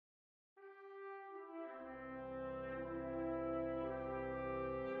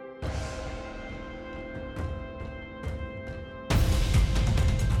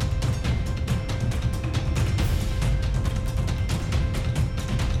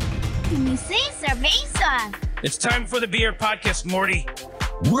me say cerveza. It's time for the beer podcast, Morty.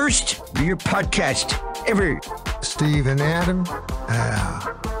 Worst beer podcast ever. Steve and Adam,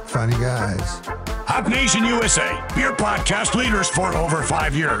 funny guys. Hop Nation USA, beer podcast leaders for over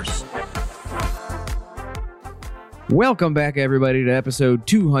 5 years. Welcome back, everybody, to episode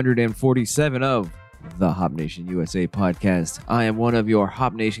 247 of the Hop Nation USA podcast. I am one of your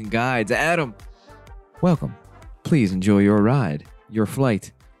Hop Nation guides, Adam. Welcome. Please enjoy your ride, your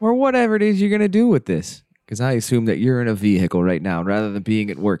flight, or whatever it is you're going to do with this. Because I assume that you're in a vehicle right now rather than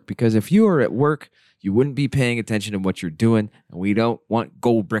being at work. Because if you are at work, you wouldn't be paying attention to what you're doing. And we don't want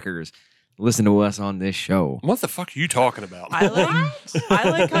gold brickers. Listen to us on this show. What the fuck are you talking about? I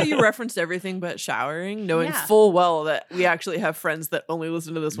like how you referenced everything but showering, knowing full well that we actually have friends that only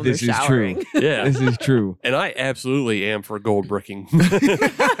listen to this when they're showering. This is true. Yeah. This is true. And I absolutely am for gold bricking.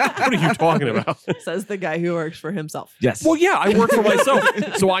 What are you talking about? Says the guy who works for himself. Yes. Well, yeah, I work for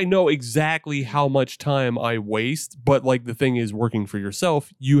myself. So I know exactly how much time I waste. But like the thing is, working for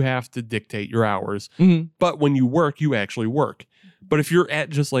yourself, you have to dictate your hours. Mm-hmm. But when you work, you actually work. But if you're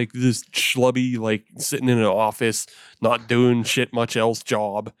at just like this schlubby, like sitting in an office, not doing shit much else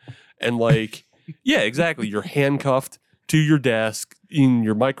job, and like, yeah, exactly, you're handcuffed to your desk and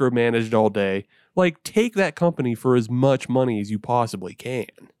you're micromanaged all day, like take that company for as much money as you possibly can.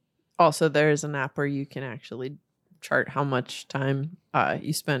 Also, there's an app where you can actually chart how much time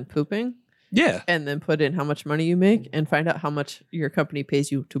you spend pooping. Yeah. And then put in how much money you make and find out how much your company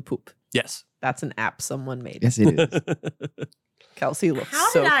pays you to poop. Yes. That's an app someone made. Yes, it is. Kelsey looks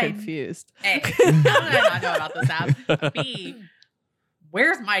so confused. A, how did I not know about this app? B,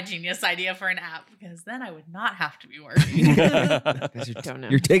 where's my genius idea for an app? Because then I would not have to be working. Don't know.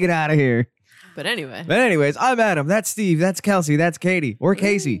 You're taken out of here. But anyway. But anyways, I'm Adam. That's Steve. That's Kelsey. That's Katie. Or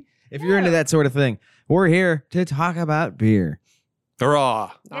Casey. If you're into that sort of thing. We're here to talk about beer.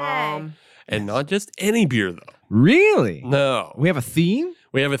 Hurrah. And not just any beer, though. Really? No. We have a theme?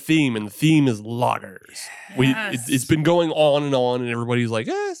 We have a theme, and the theme is lagers. Yes. It's been going on, and everybody's like,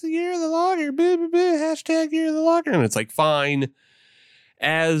 it's the year of the lager, blah, blah, blah, hashtag year of the lager. And it's like, fine.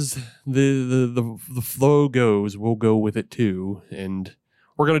 As the flow goes, we'll go with it too. And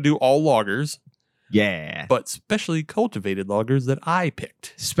we're going to do all lagers. Yeah. But specially cultivated lagers that I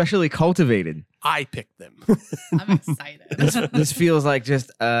picked. Specially cultivated. I picked them. I'm excited. This feels like just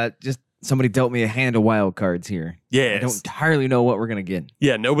somebody dealt me a hand of wild cards here. Yes. I don't entirely know what we're going to get.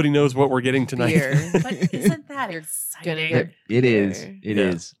 Yeah, nobody knows what we're getting tonight. But isn't that exciting? It is. It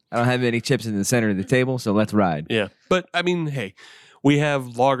is. I don't have any chips in the center of the table, so let's ride. Yeah. But, I mean, hey, we have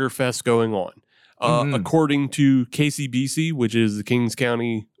Lagerfest going on. According to KCBC, which is the Kings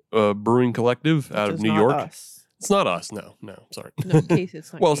County Brewing Collective out of New York. Us. It's not us. No, sorry. No, Casey,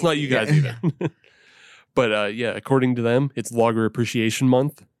 it's not Well, it's not Casey. you guys either. But yeah, according to them, it's Lager Appreciation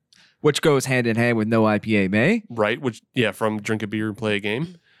Month. Which goes hand in hand with No IPA May. Right, which, yeah, from Drink a Beer and Play a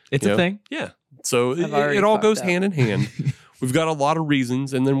Game. It's You a know? thing. Yeah. So already it all fucked goes up. hand in hand. We've got a lot of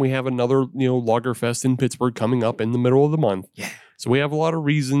reasons, and then we have another, Lagerfest in Pittsburgh coming up in the middle of the month. Yeah. So we have a lot of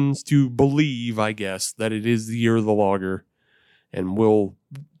reasons to believe, I guess, that it is the year of the lager, and we'll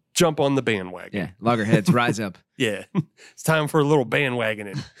jump on the bandwagon. Yeah. Lagerheads, rise up. Yeah. It's time for a little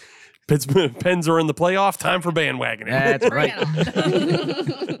bandwagoning. Pittsburgh Pens are in the playoff. Time for bandwagoning. That's Bring right.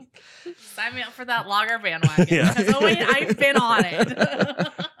 it on. Sign me up for that lager bandwagon. Yeah. Because, oh, wait, I've been on it.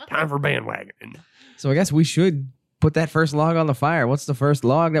 Time for bandwagoning. So I guess we should put that first log on the fire. What's the first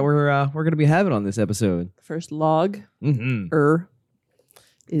log that we're going to be having on this episode? First log Mm-hmm.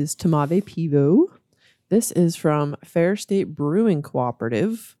 is Tomave Pivo. This is from Fair State Brewing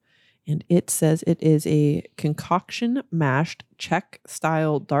Cooperative, and it says it is a concoction mashed Czech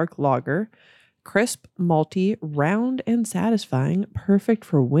style dark lager, crisp, malty, round, and satisfying, perfect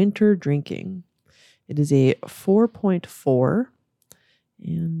for winter drinking. It is a 4.4,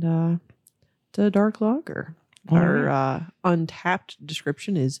 and it's a dark lager. Our untapped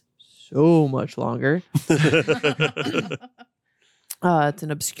description is so much longer. It's an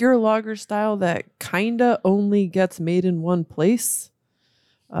obscure lager style that kinda only gets made in one place.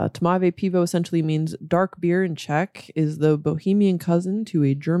 Tomave Pivo essentially means dark beer in Czech, is the bohemian cousin to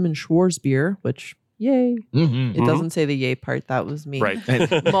a German Schwarzbier, which, yay. Mm-hmm. It doesn't say the yay part, that was me. Right.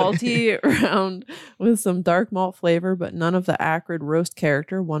 Malty, round, with some dark malt flavor, but none of the acrid roast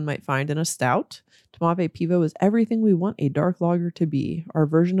character one might find in a stout. Tomave Pivo is everything we want a dark lager to be. Our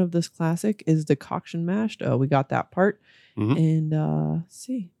version of this classic is decoction mashed. We got that part. Mhm. And let's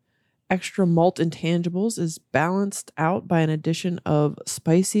see. Extra malt intangibles is balanced out by an addition of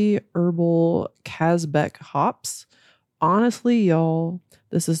spicy herbal Kazbek hops. Honestly, y'all,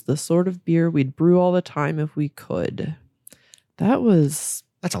 this is the sort of beer we'd brew all the time if we could. That was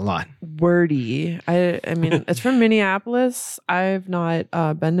That's a lot. Wordy. I mean, it's from Minneapolis. I've not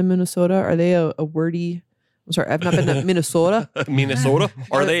been to Minnesota. Are they a wordy? I'm sorry, I've not been to Minnesota. Minnesota?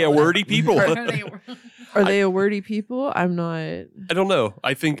 Are they a wordy people? Are they a wordy people? I'm not. I don't know.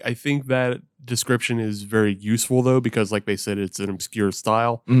 I think that description is very useful though, because like they said, it's an obscure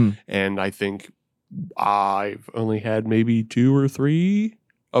style, and I think I've only had maybe 2 or 3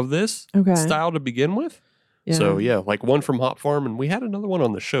 of this style to begin with. Yeah. So yeah, like one from Hop Farm, and we had another one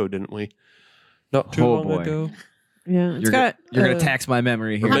on the show, didn't we? Not too long ago. Yeah, You're gonna tax my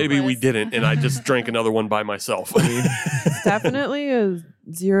memory Or here. maybe we didn't, and I just drank another one by myself. It's definitely a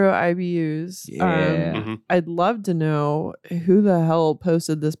 0 IBUs. Yeah. I'd love to know who the hell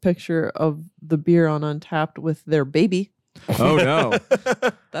posted this picture of the beer on Untapped with their baby. Oh no.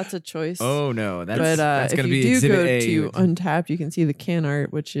 That's a choice. Oh no. That's But gonna if be you do exhibit go A. to Untapped, you can see the can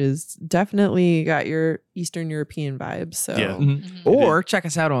art, which is definitely got your Eastern European vibes. So Yeah. Or check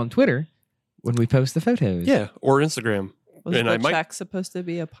us out on Twitter when we post the photos. Yeah, or Instagram. was And the I might- check supposed to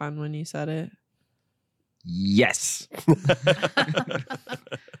be a pun when you said it? Yes.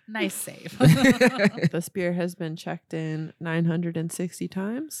 Nice save. This beer has been checked in 960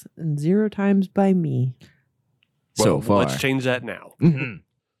 times and 0 times by me. So Well, far. let's change that now. Mhm.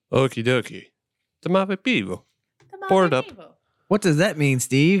 Okie dokie. Tomave pivo. Pour it up. What does that mean,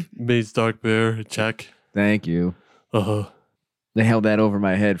 Steve? Base dark beer. Check. Thank you. They held that over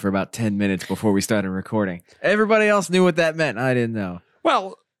my head for about 10 minutes before we started recording. Everybody else knew what that meant. I didn't know.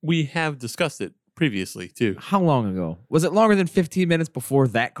 Well, we have discussed it previously too. How long ago? Was it longer than 15 minutes before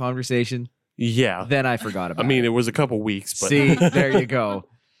that conversation? Yeah. Then I forgot about I mean, it was a couple weeks, but See, there you go.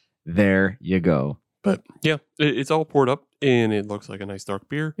 There you go. but yeah, it's all poured up and it looks like a nice dark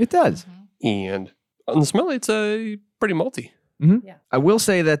beer. It does. And on the smell, it's a pretty malty. I will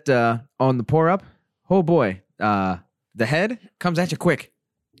say that on the pour up, oh boy, the head comes at you quick.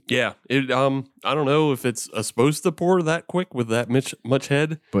 Yeah. It I don't know if it's supposed to pour that quick with that much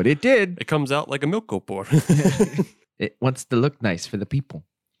head. But it did. It comes out like a milk pour. It wants to look nice for the people.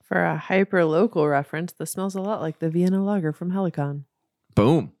 For a hyper local reference, this smells a lot like the Vienna Lager from Helicon.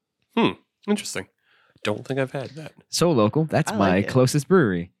 Boom. Interesting. Don't think I've had that. So local. That's I my like it. closest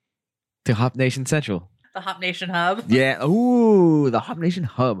brewery to Hop Nation Central. The Hop Nation Hub. Yeah. Ooh, the Hop Nation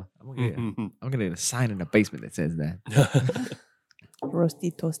Hub. I'm gonna get a sign in the basement that says that.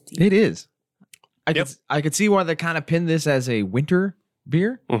 Roasty toasty. It is. Yep. I could see why they kind of pinned this as a winter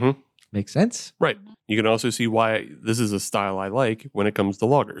beer. Mhm. Makes sense. Right. You can also see why this is a style I like when it comes to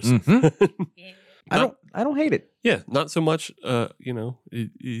lagers. Yeah. I don't hate it. Yeah, not so much,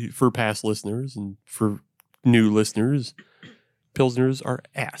 for past listeners and for new listeners, Pilsners are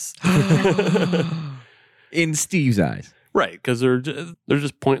ass. In Steve's eyes. Right, because they're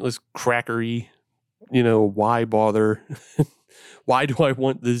just pointless crackery. Why bother? Why do I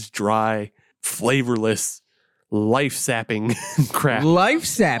want this dry, flavorless, life-sapping crap? Life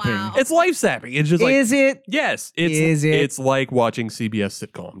sapping. Wow. It's life-sapping. It's just like, Is it? yes, Is it? It's like watching CBS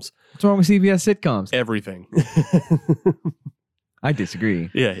sitcoms. What's wrong with CBS sitcoms? Everything. I disagree.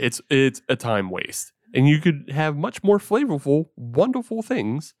 Yeah, it's a time waste. And you could have much more flavorful, wonderful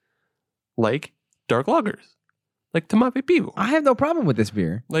things like dark lagers, like Tomave Pivo, I have no problem with this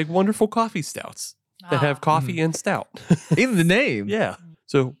beer. like wonderful coffee stouts that have coffee and stout. In the name. Yeah.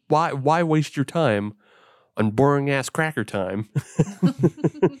 So why waste your time on boring ass cracker time?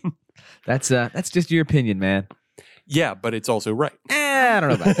 That's just your opinion, man. Yeah, but it's also right. I don't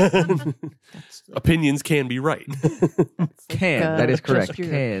know about that. Opinions can be right. That is correct. Just your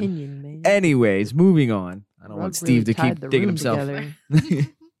Can. opinion, man. Anyways, moving on. I don't Rug want Steve really to tied keep the digging room himself. together.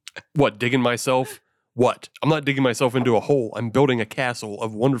 What, digging myself? What? I'm not digging myself into a hole. I'm building a castle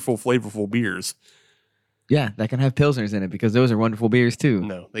of wonderful, flavorful beers. Yeah, that can have Pilsners in it because those are wonderful beers too.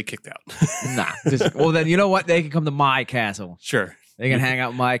 No, they kicked out. Nah. Well, then you know what? They can come to my castle. Sure. They can hang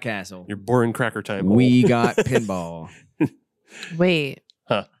out in my castle. Your boring cracker time. We hole. got pinball. Wait.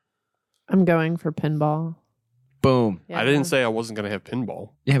 Huh. I'm going for pinball. Boom. I didn't say I wasn't going to have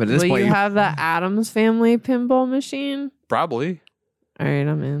pinball. Yeah, but at this Will point, you have the Adams Family pinball machine? Probably. All right,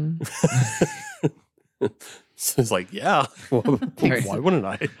 I'm in. So it's like, yeah. Well, why wouldn't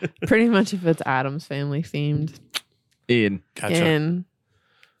I? Pretty much if it's Adams Family themed. in. Gotcha. In.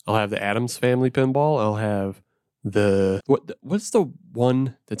 I'll have the Adams Family pinball. I'll have what's the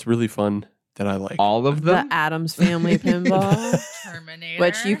one that's really fun that I like? All of The them? Adams Family pinball, Terminator.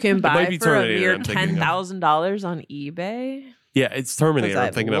 which you can might buy be for a Terminator mere I'm thinking of. $10,000 on eBay. Yeah, it's Terminator. Because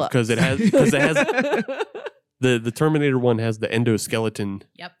I'm thinking of I've because it has the Terminator one has the endoskeleton.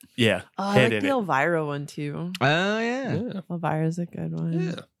 Yep. Yeah, I head like in the it. Elvira one too. Oh, yeah. Yeah. Elvira's a good one.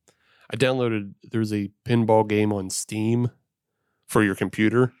 Yeah. I downloaded. There's a pinball game on Steam for your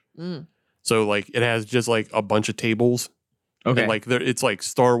computer. Mm. So like it has just like a bunch of tables. Okay. And like it's like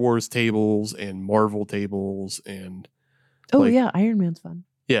Star Wars tables and Marvel tables and Oh like- yeah, Iron Man's fun.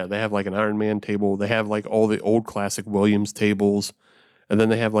 yeah, they have like an Iron Man table. They have like all the old classic Williams tables. And then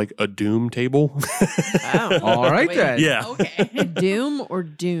they have like a Doom table. Wow. All right Wait, then. Yeah. Okay. Doom or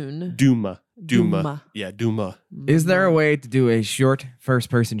Dune? Duma. Duma. Yeah, Duma. Is there a way to do a short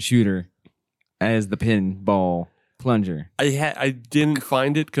first-person shooter as the pinball plunger? I didn't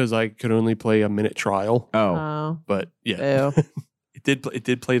find it because I could only play a minute trial. Oh, Oh, But yeah, ew. it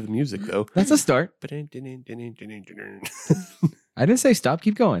did play the music though. that's a start. No, I didn't say stop.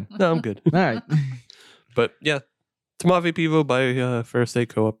 Keep going. I'm good. All right. But yeah, Tomave Pivo by Fair State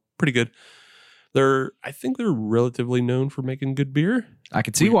Co-op, pretty good. I think they're relatively known for making good beer. I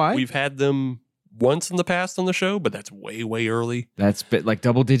can see why. We've had them once in the past on the show, but that's way early. That's bit like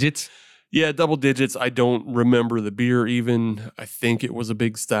double digits. Yeah, double digits. I don't remember the beer even. I think it was a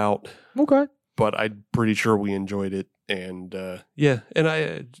big stout, Okay. but I'm pretty sure we enjoyed it. And yeah, and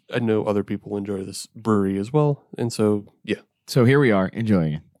I know other people enjoy this brewery as well. And so yeah, So here we are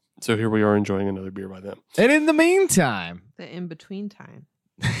enjoying it. so here we are enjoying another beer by them. And in the meantime, The in between time.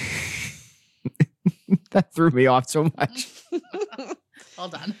 that threw me off so much. Well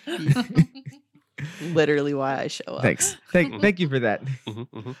done. Literally why I show up. Thanks. Thank you for that.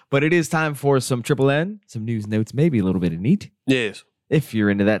 Mhm. But it is time for some Triple N, some news notes, maybe a little bit of neat. Yes, If you're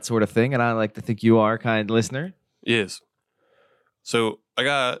into that sort of thing, and I like to think you are, kind listener. yes. So I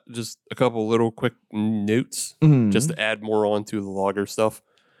got just a couple little quick notes Mhm. just to add more on to the lager stuff.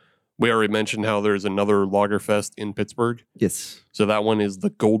 We already mentioned how there's another Lagerfest in Pittsburgh. Yes. So that one is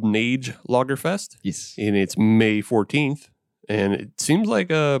the Golden Age Lagerfest, Yes. and it's May 14th. And it seems like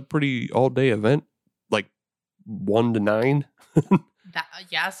a pretty all-day event, like 1 to 9.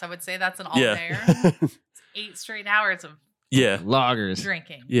 Yes, I would say that's an all Yeah. there. 8 straight hours of Yeah, Loggers.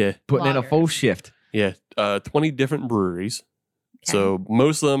 drinking. yeah, Putting in a full Loggers. shift. yeah. 20 different breweries. Okay. So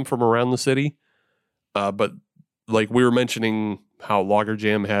most of them from around the city. But like we were mentioning how Lager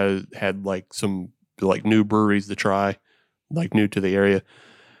Jam had like some like new breweries to try, like new to the area.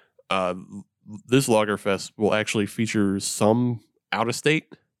 This Lagerfest will actually feature some out of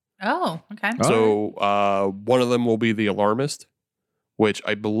state. Oh, okay. Oh. So one of them will be the Alarmist, which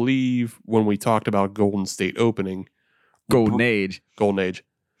I believe when we talked about Golden State opening, Golden Age. Golden Age,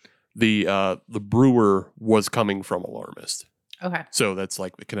 the brewer was coming from Alarmist. Okay. So that's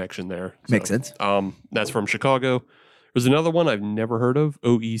like the connection there. Makes So, sense. That's from Chicago. There's another one I've never heard of,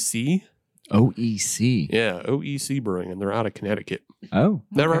 OEC. OEC. Yeah, OEC Brewing, and they're out of Connecticut. Oh.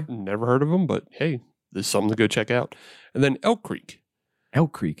 Never heard of them, but hey, there's something to go check out. And then Elk Creek,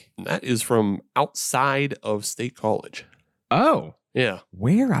 Elk Creek. and that is from outside of State College. Oh. Yeah,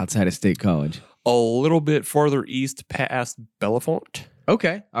 Where outside of State College? a little bit farther east past Bellefonte.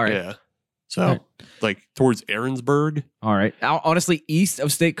 Okay. All right. Yeah, so All right. like towards Aaronsburg. All right. Honestly, east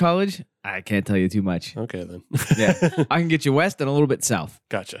of State College, I can't tell you too much. Okay, then. Yeah. I can get you west and a little bit south.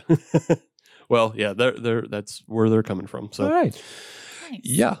 Gotcha. Well, yeah, that's where they're coming from. So. All right. Nice.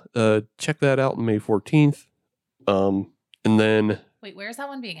 Yeah, check that out on May 14th. And then Wait, where's that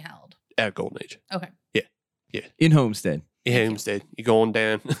one being held? at Golden Age. Okay. In Homestead. Yeah, Homestead. You going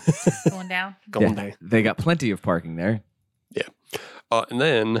down? Going down? Going Yeah, down. they got plenty of parking there. And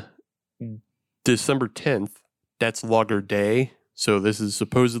then December 10th, that's Lager Day. So this is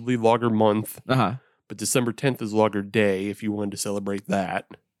supposedly Lager Month, Uh-huh. but December 10th is Lager Day if you wanted to celebrate that,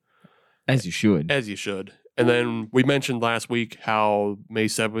 As you should. as you should. And then we mentioned last week how May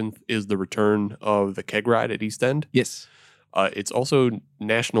 7th is the return of the keg ride at East End. Yes. It's also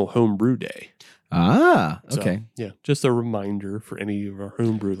National Homebrew Day. Ah, So, okay. yeah, just a reminder for any of our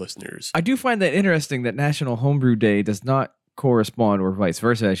homebrew listeners. I do find that interesting that National Homebrew Day does not correspond, or vice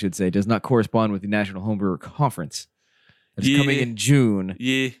versa, I should say, does not correspond with the National Homebrewer Conference. It's coming Yeah. in June.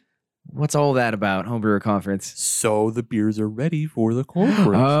 Yeah. What's all that about, Homebrewer Conference? So the beers are ready for the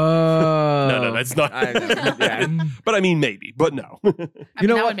conference. Oh. No, that's not. yeah. But I mean, maybe, but no. I You mean,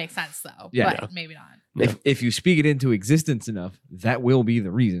 know that what? would make sense though. Yeah. But maybe not. No. If you speak it into existence enough, that will be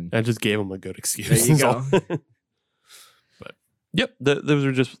the reason. I just gave them a good excuse. There you that's go. all. But yep, those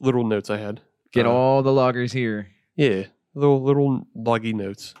are just little notes I had. Get all the loggers here. Yeah, little loggy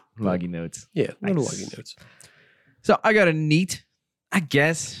notes. Loggy notes. Yeah, little Nice. loggy notes. So I got a neat, I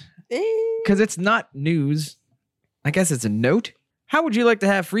guess, because it's not news. I guess it's a note. How would you like to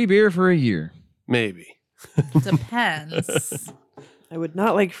have free beer for a year? Maybe. Depends. I would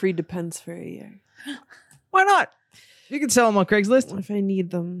not like free Depends for a year. Why not? You can sell them on Craigslist. If I need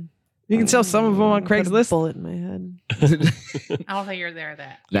them. You can sell some of them on I've got a Craigslist. bullet in my head. I don't think you're there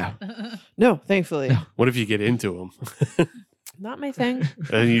that. No. No, thankfully. No. What if you get into them? Not my thing.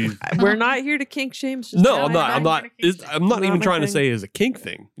 And you, We're not here to kink shame. It's just no, not I'm my not. I'm thing. not. I'm not Not even my trying to thing. say as a kink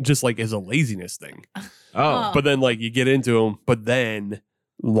thing, just like as a laziness thing. Oh, But then, like, you get into them, but then,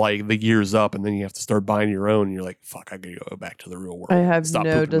 like, the year's up, and then you have to start buying your own, and you're like, "Fuck, I gotta go back to the real world." I have Stop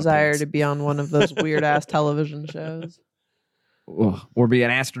no pooping my desire pants. to be on one of those weird ass television shows. or be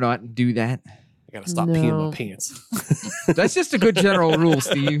an astronaut and do that. I gotta stop peeing No. my pants. That's just a good general rule,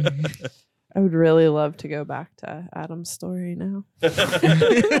 Steve. I would really love to go back to Adam's story now.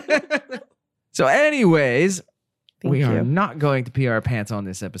 So, anyways, Thank we you. are not going to pee our pants on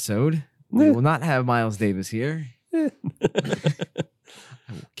this episode. We will not have Miles Davis here. I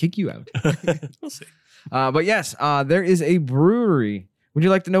will kick you out. We'll see. But yes, there is a brewery. Would you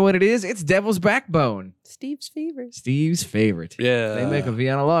like to know what it is? It's Devil's Backbone, Steve's favorite. Steve's favorite. Yeah, They make a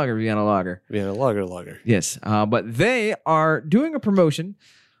Vienna Lager. yeah, lager. Yes, but they are doing a promotion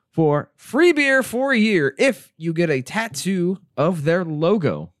for free beer for a year if you get a tattoo of their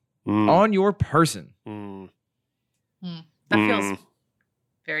logo on your person. That feels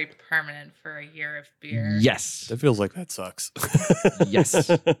very permanent for a year of beer. Yes. That feels like that sucks.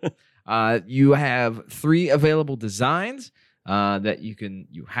 Yes. You have 3 available designs that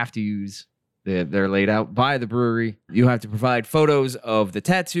you have to use. They're laid out by the brewery. You have to provide photos of the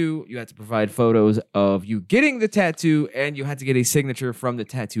tattoo. You have to provide photos of you getting the tattoo, and you have to get a signature from the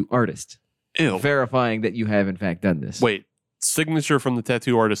tattoo artist, Ew. verifying that you have in fact done this. Wait, signature from the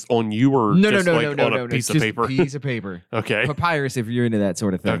tattoo artist on you or no, just no, like no, no, on no, a piece of just paper? Piece of paper. Okay. Papyrus, if you're into that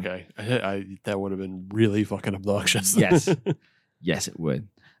sort of thing. Okay. That would have been really fucking obnoxious. Yes. Yes, it would.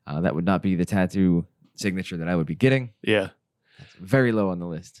 That would not be the tattoo signature that I would be getting. Yeah. Very low on the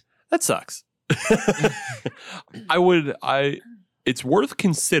list. That sucks. It's worth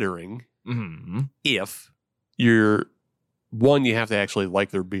considering Mm-hmm. if you have to actually like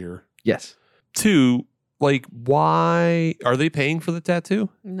their beer. Yes. 2, like, why are they paying for the tattoo?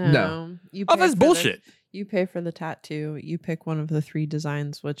 No. You Oh, pay that's for the- bullshit. You pay for the tattoo. You pick one of the 3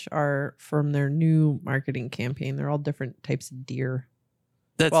 designs, which are from their new marketing campaign. They're all different types of deer.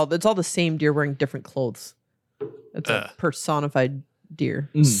 That's Well, it's all the same deer wearing different clothes. It's a personified deer.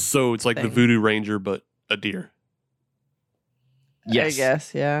 so it's like the thing. Voodoo Ranger, but a deer. Yes. I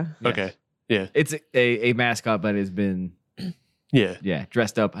guess, yeah. Yes. Okay. It's a mascot that has been Yeah.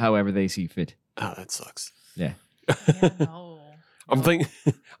 dressed up however they see fit. Oh, that sucks. Yeah. Yeah, no. I'm thinking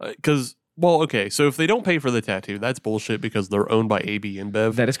because okay, so if they don't pay for the tattoo, that's bullshit because they're owned by AB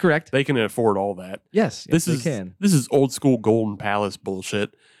InBev. That is correct. They can afford all that. Yes. This they is can. this is old school Golden Palace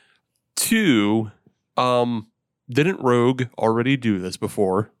bullshit. 2, didn't Rogue already do this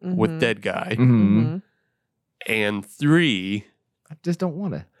before with Mhm. Dead Guy? Mhm. Mhm. And 3, I just don't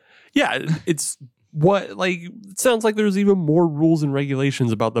want to. yeah, it's what like it sounds like there's even more rules and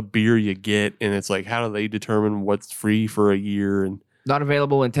regulations about the beer you get, and it's like how do they determine what's free for a year? And Not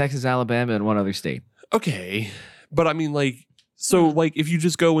available in Texas, Alabama, and one other state. okay, but I mean like so like if you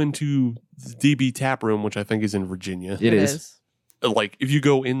just go into the DB Tap Room, which I think is in Virginia, It is. like if you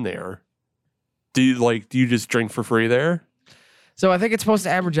go in there, do you just drink for free there? So I think it's supposed to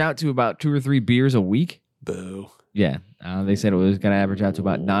average out to about 2 or 3 beers a week. Boo. Yeah. They said it was going to average out to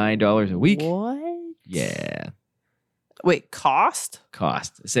about $9 a week. What? Yeah. Wait, cost?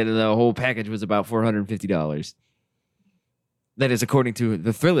 Cost. It said the whole package was about $450. That is according to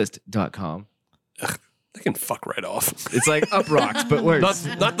thethrillist.com. They can fuck right off. It's like Up Rocks, but worse.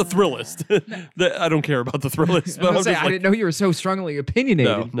 not the Thrillist. I don't care about the Thrillist. I, was gonna I'm say, just I like, didn't know you were so strongly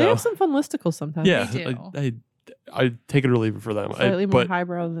opinionated. They no. have some fun listicles sometimes. Yeah, They do. I take it or leave it for them. Slightly more but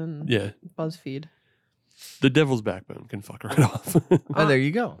highbrow than yeah, BuzzFeed. the Devil's Backbone can fuck right off. Oh, there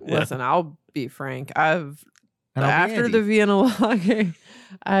you go. Yeah. Listen, I'll be frank. I've And I'll be after Andy. the Vienna Lager,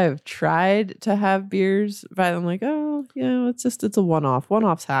 I've tried to have beers, but I'm like, oh, it's a one-off.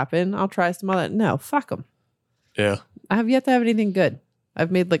 One-offs happen. I'll try some other. No, fuck them. Yeah. I have yet to have anything good.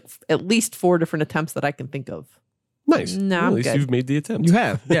 I've made like at least 4 different attempts that I can think of. Nice. No, Well, I'm at least good. you've made the attempt. You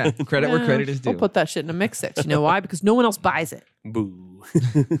have. Yeah. Credit where Eh, credit is due. I'll put that shit in a mix six. You know why? Because no one else buys it. Boo.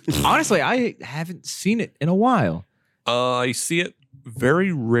 Honestly, I haven't seen it in a while. I see it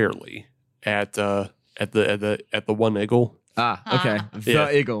very rarely at the One Eagle. Ah, okay. The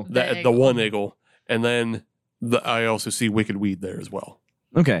Yeah. Eagle. The One Eagle. And then I also see Wicked Weed there as well.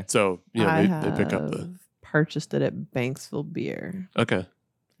 Okay. So, I they pick up the have purchased it at Banksville Beer. Okay.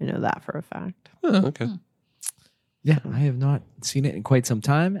 I know that for a fact. Oh, okay. Yeah, I have not seen it in quite some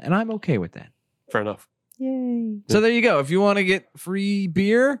time, and I'm okay with that. Fair enough. Yay. So there you go. If you want to get free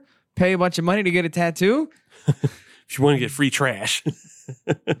beer, pay a bunch of money to get a tattoo, If you want to get free trash.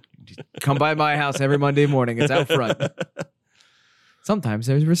 come by my house every Monday morning. It's out front. Sometimes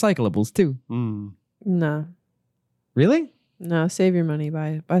there's recyclables too. Mm. No. Really? No, save your money.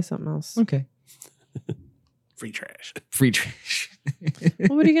 Buy something else. Okay. Free trash. Free trash.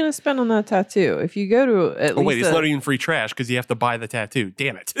 Well, what are you going to spend on that tattoo? If you go to at Oh, least wait, it's not even free trash because you have to buy the tattoo.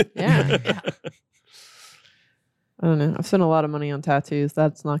 Damn it. Yeah. Yeah. I don't know. I've spent a lot of money on tattoos.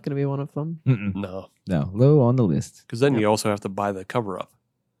 That's not going to be one of them. Mm-mm. No, No, low on the list. because then you also have to buy the cover up.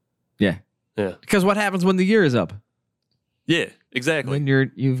 Yeah. Yeah. Because what happens when the year is up? Yeah, exactly.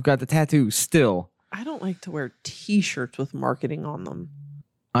 When you've got the tattoo still. I don't like to wear T-shirts with marketing on them.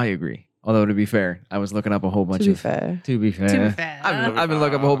 I agree. Although to be fair, I was looking up a whole bunch To be of. fair. To be fair. To be fair. I've been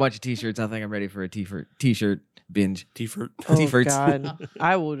looking up a whole bunch of t-shirts. I think I'm ready for a t-shirt binge. T-shirt. Oh, T-shirts. God.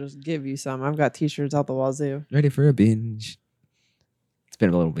 I will just give you some. I've got T-shirts out the wazoo. Ready for a binge. It's been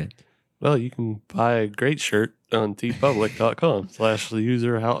a little bit. Well, you can buy a great shirt on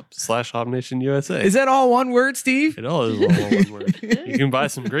tpublic.com/user/HopNationUSA. Is that all one word, Steve? It all is all one word. You can buy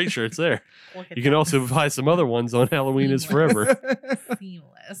some great shirts there. Look at You can that. also buy some other ones on Halloween is Forever.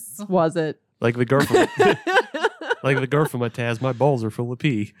 Seamless. Was it? Like the girl from my Taz, my balls are full of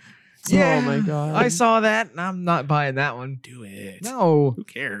pee. Oh, my God. I saw that, and I'm not buying that one. Do it. No, Who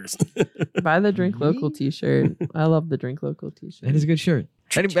cares? Buy the Drink Local T-shirt. I love the Drink Local T-shirt. that is a good shirt.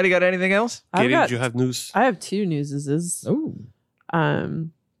 Anybody got anything else? Katie, did you have news? I have two newses. Oh,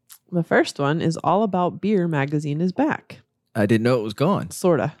 The first one is All About Beer magazine is back. I didn't know it was gone.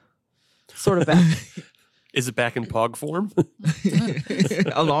 Sorta back. Is it back in POG form?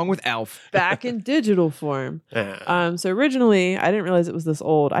 Along with Alf. Back in digital form. Ah, So originally, I didn't realize it was this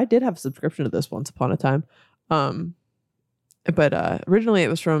old. I did have a subscription to this once upon a time. But originally it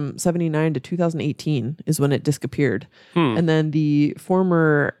was from 79 to 2018 is when it disappeared. And then the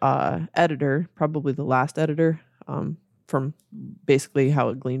former editor, probably the last editor, from basically how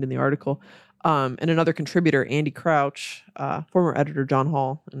it gleaned in the article, and another contributor, Andy Crouch, former editor John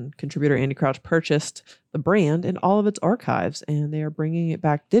Hall, and contributor Andy Crouch purchased the brand and all of its archives, and they are bringing it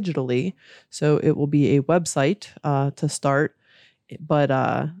back digitally. So it will be a website to start, but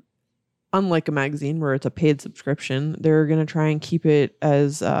unlike a magazine where it's a paid subscription, they're going to try and keep it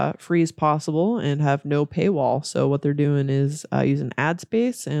as free as possible and have no paywall. So what they're doing is using ad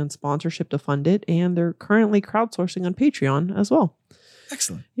space and sponsorship to fund it, and they're currently crowdsourcing on Patreon as well.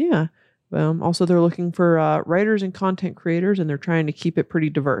 Excellent. Yeah. Also, they're looking for writers and content creators, and they're trying to keep it pretty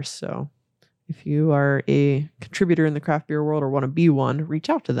diverse. So if you are a contributor in the craft beer world or want to be one, reach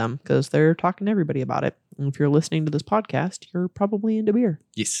out to them because they're talking to everybody about it. And if you're listening to this podcast, you're probably into beer.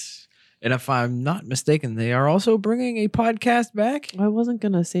 Yes. And if I'm not mistaken, they are also bringing a podcast back. I wasn't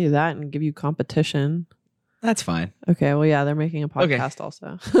going to say that and give you competition. That's fine. Okay, well, yeah, they're making a Okay. podcast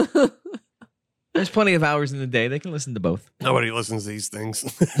also. There's plenty of hours in the day. They can listen to both. nobody listens to these things.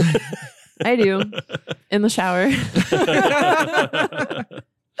 I do. In the shower.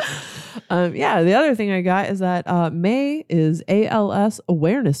 Yeah, the other thing I got is that May is ALS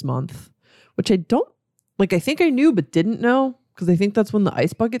Awareness Month, which I don't, like, I think I knew but didn't know because I think that's when the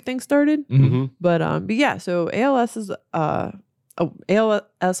ice bucket thing started. Mm-hmm. But yeah, so ALS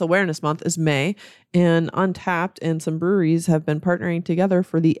Awareness Month is May, and Untapped and some breweries have been partnering together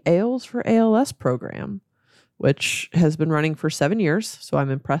for the Ales for ALS program, which has been running for 7 years. So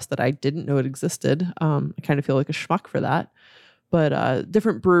I'm impressed that I didn't know it existed. I kind of feel like a schmuck for that. But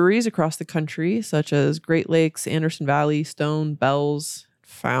different breweries across the country, such as Great Lakes, Anderson Valley, Stone, Bells,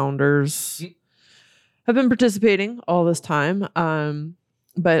 Founders, have been participating all this time.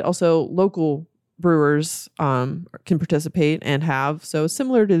 But also local brewers can participate and have. So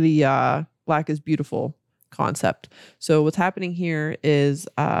similar to the Black is Beautiful concept. So what's happening here is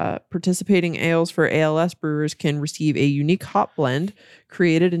participating ales for ALS brewers can receive a unique hop blend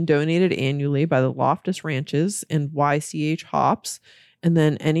created and donated annually by the Loftus Ranches and YCH Hops. And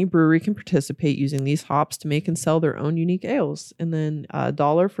then any brewery can participate using these hops to make and sell their own unique ales. And then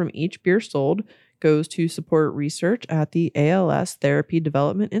 $1 from each beer sold goes to support research at the ALS Therapy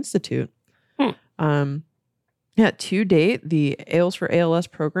Development Institute. Yeah, to date, the Ales for ALS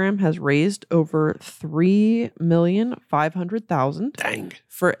program has raised over $3,500,000 Dang.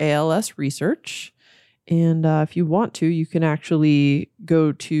 for ALS research. And if you want to, you can actually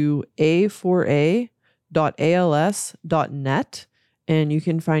go to a4a.als.net and you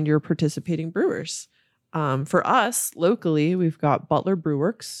can find your participating brewers. For us, locally, we've got Butler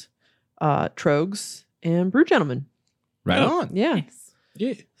Brewworks, Trogs, and Brew Gentlemen. Right on. Yeah. Nice.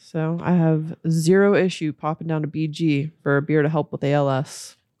 Yeah. So I have zero issue popping down to BG for a beer to help with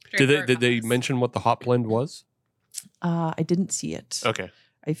ALS. Did they mention what the hop blend was? I didn't see it. Okay.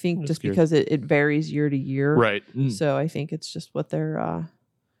 I think That's just good. because it varies year to year. Right. So I think it's just what they're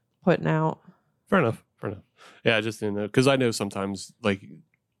putting out. Fair enough. Yeah, I just didn't know because I know sometimes like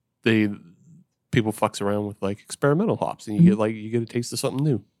they people fucks around with like experimental hops, and you get a taste of something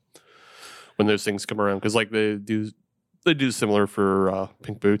new when those things come around. Because like they do similar for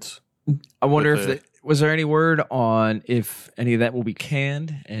Pink Boots. I wonder if was there any word on if any of that will be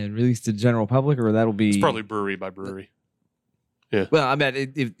canned and released to the general public, or that'll be It's probably brewery by brewery. Yeah. Well, I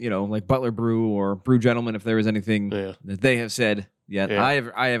mean, if like Butler Brew or Brew Gentlemen, if there was anything that they have said yet, Yeah.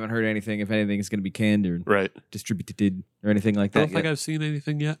 I haven't heard anything. If anything is going to be canned or distributed or anything like I that. don't think I've seen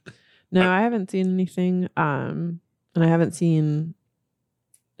anything yet. No, I haven't seen anything. And I haven't seen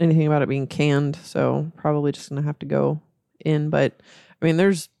anything about it being canned. So probably just going to have to go in. But I mean,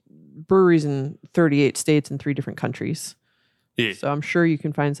 there's breweries in 38 states and 3 different countries. Yeah. So I'm sure you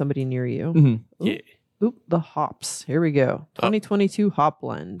can find somebody near you. Mm-hmm. Yeah. Oop, the hops. Here we go. 2022 hop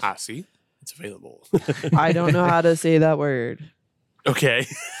blend. I see. It's available. I don't know how to say that word. Okay.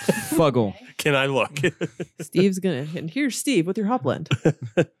 Fuggle. Can I look? Steve's gonna. And here's Steve with your hop blend.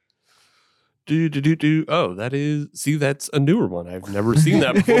 Oh, that's a newer one. I've never seen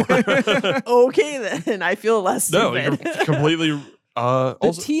that before. Okay, then I feel less No, stupid. you're completely. The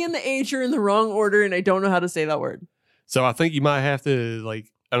Also, T and the H are in the wrong order, and I don't know how to say that word. so I think you might have to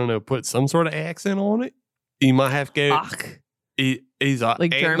put some sort of accent on it. You might have to go. Ach, He's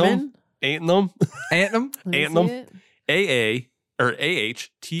like German. Anthem. Anthem. Let me Anthem. see it. AA or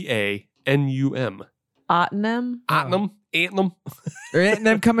AHTANUM. Ottenham. Anthem. Anthem. Or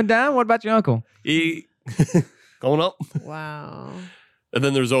Anthem coming down. What about your uncle? Going up. Wow. And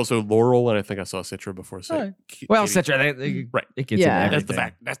then there's also Laurel, and I think I saw Citra before. So Right. Well, Katie- Citra, Right. it gets Yeah. in That's the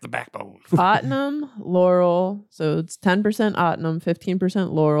everything. That's the backbone. Ottenham, Laurel. So it's 10% Ottenham,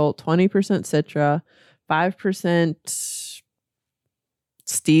 15% Laurel, 20% Citra, 5%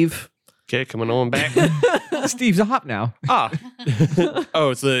 Steve. Okay, coming on back. Steve's a hop now. Oh,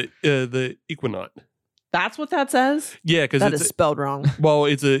 it's the Equinaut. That's what that says? Yeah, because That it's is spelled wrong.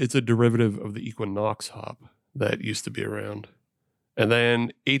 it's a derivative of the Equinox hop that used to be around. And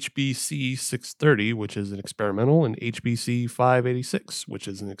then HBC 630, which is an experimental, and HBC 586, which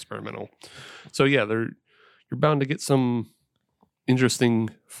is an experimental. So yeah, you're bound to get some interesting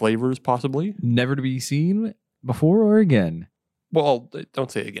flavors, possibly. Never to be seen before or again. Well,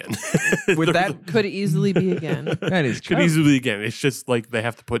 don't say again. With that, Could easily be again. that is could true. easily again. It's just like they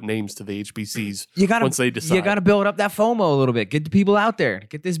have to put names to the HBCs You gotta, once they decide. you gotta build up that FOMO a little bit. Get the people out there.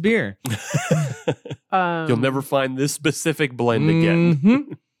 Get this beer. You'll never find this specific blend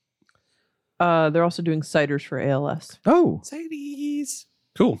again. Mhm. They're also doing ciders for ALS. Oh, Mercedes.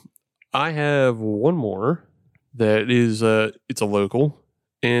 Cool. I have one more that is it's a local,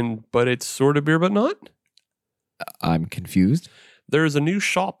 but it's sort of beer but not. I'm confused. There's a new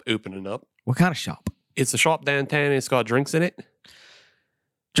shop opening up. What kind of shop? It's a shop downtown. And it's got drinks in it.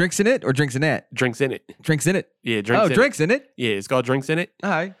 Drinks in it or drinks in that? Drinks in it. Drinks in it. Yeah, drinks. in Drinks in it. It. Yeah, it's got drinks in it. All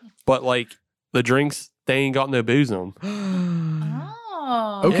right. But like the drinks, they ain't got no booze on.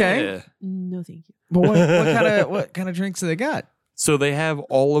 Oh. Okay. Yeah. No, thank you. But what kind of drinks do they got? So they have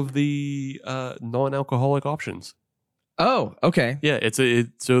all of the non-alcoholic options. Oh, okay. Yeah,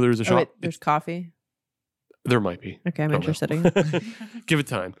 so there's a Oh, shop. wait, there's coffee. There might be. Okay, I'm Don't know. interested. Give it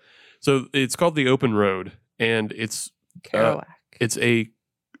time. So it's called the Open Road, and it's Kerouac. it's a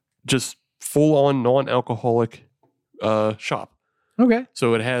just full on non-alcoholic shop. Okay.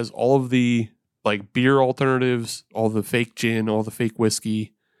 So it has all of the like beer alternatives, all the fake gin, all the fake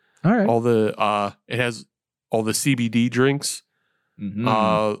whiskey, All right. all the it has all the CBD drinks,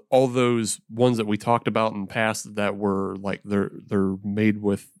 Mhm. all those ones that we talked about in the past that were like they're made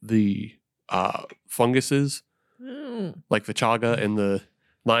with the funguses, like the chaga and the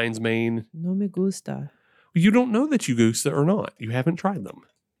lion's mane. No me gusta. You don't know that you gusta or not. You haven't tried them.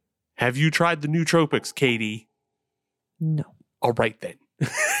 Have you tried the nootropics, Katie? No. All right then.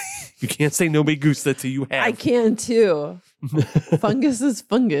 You can't say no me gusta till you have. I can too. Fungus is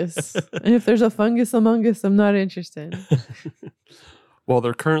fungus. And if there's a fungus among us, I'm not interested. Well,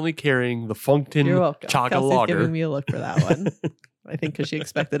 they're currently carrying the Funkton You're welcome. Chaga Kelsey's Lager. giving me a look for that one. I think because she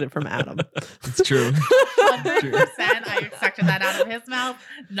expected it from Adam. It's true. 100%. I expected that out of his mouth,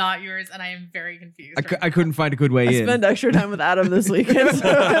 not yours, and I am very confused. I couldn't find a good way I in. spent extra time with Adam this weekend, so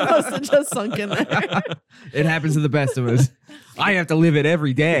it must have just sunk in there. It happens to the best of us. I have to live it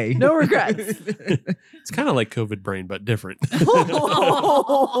every day. No regrets. It's kind of like COVID brain, but different.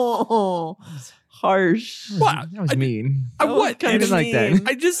 Harsh. Wow. That was mean. What? kinda I didn't like that. mean.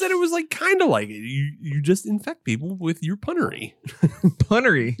 I just said it was like kind of like it. You just infect people with your punnery.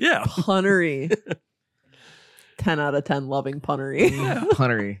 Punnery. Yeah. Punnery. 10 out of 10 loving punnery.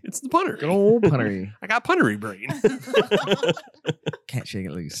 Punnery. It's the punter. Good old punnery. I got punnery brain. Can't shake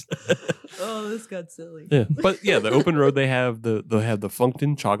it loose. Oh, this got silly. Yeah, but yeah, the open road they have the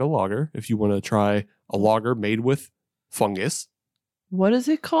Funkton Chaga lager. If you want to try a lager made with fungus, What is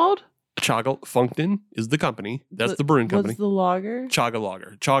it called? Chaga Funkton is the company. That's the brewing company. What's the lager? Chaga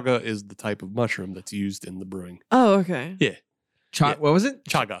lager. Chaga is the type of mushroom that's used in the brewing. Oh, okay. Yeah, Cha- What was it?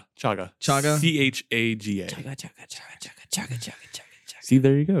 Chaga. Chaga? CHAGA. See,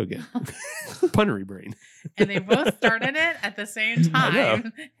 there you go again. Punnery brain. And they both started it at the same I know.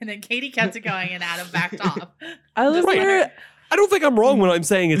 time. And then Katie kept it going and Adam backed off. I live Right. there. I don't think I'm wrong when I'm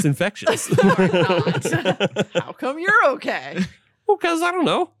saying it's infectious. How come you're okay? Well, because I don't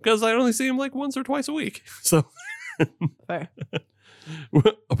know. Because I only see him like once or twice a week. So Fair.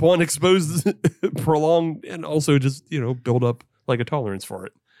 upon exposed, prolonged, and also just, build up like a tolerance for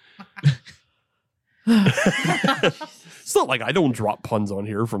it. It's not like I don't drop puns on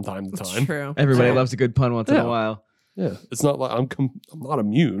here from time to It's time. true. Everybody Fair. loves a good pun once in Yeah. a while. Yeah, it's not like I'm not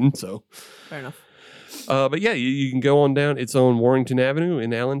immune. So, Fair enough. but yeah, you can go on down. It's on Warrington Avenue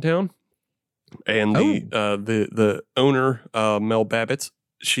in Allentown, and the owner, Mel Babbitts,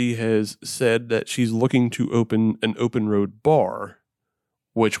 she has said that she's looking to open an open road bar,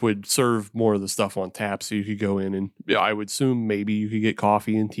 which would serve more of the stuff on tap. So you could go in and I would assume maybe you could get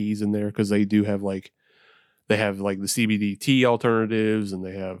coffee and teas in there because they do have the CBD tea alternatives, and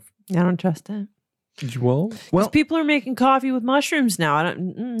they have I don't trust it. well, Because people are making coffee with mushrooms now. I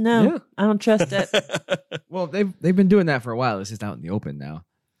don't. No, Yeah. I don't trust it. Well, they've been doing that for a while. It's just out in the open now.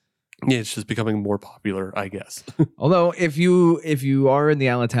 yeah, it's just becoming more popular, I guess. Although if you are in the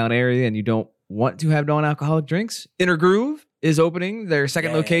Allentown area and you don't want to have non-alcoholic drinks, Inner Groove is opening their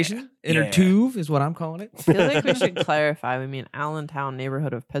second location. Inner Tuve is what I'm calling it. I feel like we should clarify. We mean Allentown,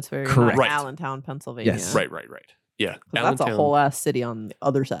 neighborhood of Pittsburgh, Correct. not Right. Allentown, Pennsylvania. Yes. Right. Yeah, 'Cause that's a Allentown- whole ass city on the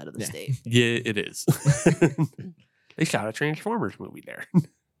other side of the Yeah. state. Yeah, it is. They shot a Transformers movie there.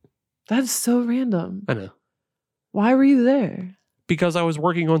 That's so random. I know. Why were you there? Because I was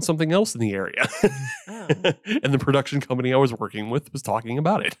working on something else in the area. Oh. And the production company I was working with was talking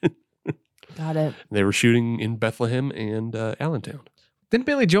about it. Got it. They were shooting in Bethlehem and Allentown. Didn't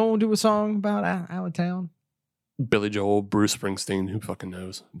Billy Joel do a song about Allentown? Billy Joel, Bruce Springsteen, who fucking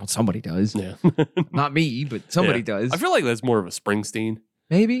knows? Well, somebody does. Yeah. Not me, but somebody Yeah. does. I feel like that's more of a Springsteen.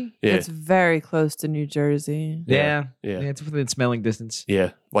 Maybe. Yeah. It's very close to New Jersey. Yeah. Yeah. It's within smelling distance.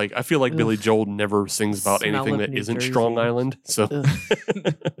 Yeah. Like, I feel like Billy Ugh. Joel never sings about Smell anything of that New isn't Jersey. Strong Island. So, Ugh.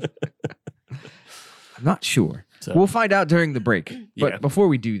 I'm not sure. So- We'll find out during the break. But Yeah. before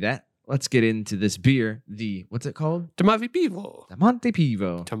we do that, let's get into this beer. What's it called? Tomave Pivo. The Monte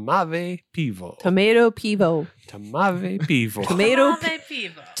Pivo. Tomave Pivo. Tomato pivo. Tomave Pivo. Tomato Tomate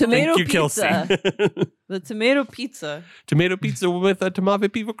Pivo. Tomato Thank you, Kelsey. pizza. The tomato pizza. Tomato pizza with a Tomave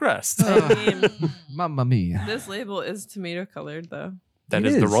Pivo crust. I mean, Mamma mia. this label is tomato colored though. That It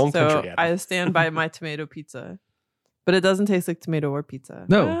is the is. wrong So country. Adam. I stand by my tomato pizza. But it doesn't taste like tomato or pizza.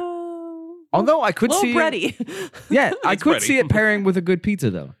 No. Although I could Little see bready. Yeah, I It's could bready. see it pairing with a good pizza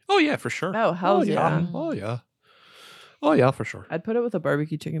though. Oh yeah, for sure. Oh, hell yeah. Oh yeah. Oh yeah, for sure. I'd put it with a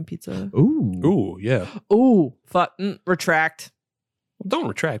barbecue chicken pizza. Ooh. Ooh yeah. Ooh, fuck. Retract. Don't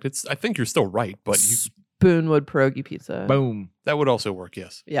retract. I think you're still right, but Spoonwood pierogi pizza. Boom. that would also work.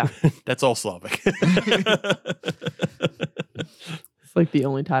 Yes. Yeah. That's all Slavic. It's like the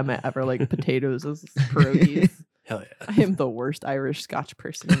only time I ever like potatoes as pierogies. Hell yeah. I am the worst Irish Scotch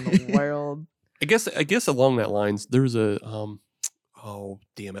person in the world. I guess along that lines, there's a oh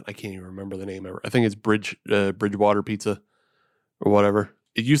damn it, I can't even remember the name ever. I think it's Bridgewater Pizza or whatever.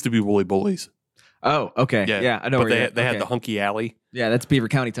 It used to be Wooly Bullies. Oh, okay. Yeah, I know. But where they you're- had the okay. Hunky Alley. Yeah, that's Beaver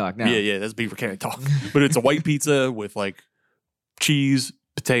County talk now. Yeah, that's Beaver County talk. But it's a white pizza with like cheese,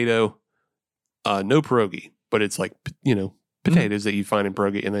 potato, no pierogi, but it's like potatoes that you find in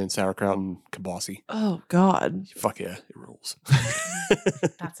pierogi, and then sauerkraut and kibasi. Oh God. Fuck yeah, it rules.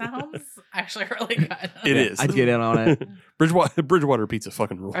 That sounds actually really good. It Yeah, is. I'd get in on it. Bridgewater Pizza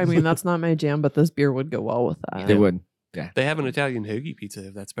fucking rules. I mean, that's not my jam, but this beer would go well with that. They would. They have an Italian hoagie pizza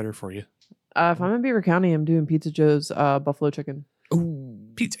if that's better for you. If I'm in Beaver County, I'm doing Pizza Joe's buffalo chicken. Ooh,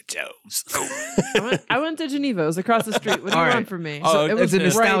 Pizza Joe's. I went to Geneva. It was across the street. What do you All right. want from me? Oh, it it's a right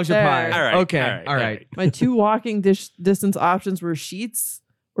nostalgia there. pie. All right. Okay. All right. My two walking distance options were Sheets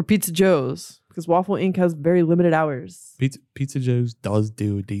or Pizza Joe's because Waffle Inc. has very limited hours. Pizza Joe's does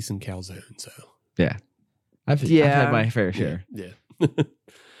do a decent calzone, so I've Yeah. had my fair share. yeah.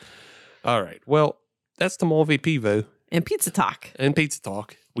 All right. Well, that's Tomave Pivo And Pizza Talk. and Pizza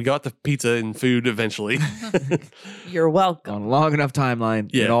Talk. We got the pizza and food eventually. You're welcome. On a long enough timeline,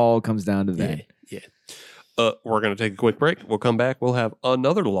 Yeah. it all comes down to that. Yeah. We're going to take a quick break. We'll come back. We'll have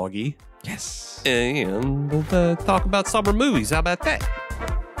another loggy. Yes. And we'll talk about summer movies. How about that?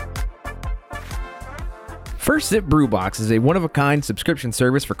 First Sip Brew Box is a one-of-a-kind subscription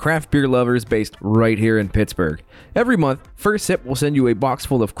service for craft beer lovers based right here in Pittsburgh. Every month, First Sip will send you a box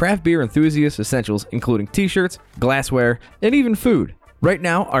full of craft beer enthusiast essentials, including t-shirts, glassware, and even food. Right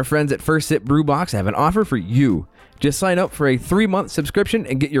now, our friends at First Sip Brew Box have an offer for you. Just sign up for a 3-month subscription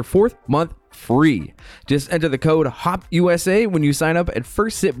and get your 4th month free. Just enter the code HOPUSA when you sign up at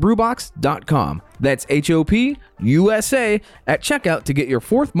firstsipbrewbox.com. That's HOPUSA at checkout to get your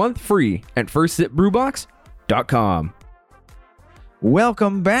 4th month free at firstsipbrewbox.com.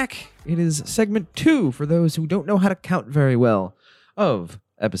 Welcome back. It is segment 2 for those who don't know how to count very well of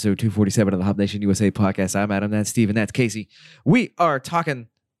episode 247 of the Hop Nation USA podcast. I'm Adam, that's Steve, and that's Casey. We are talking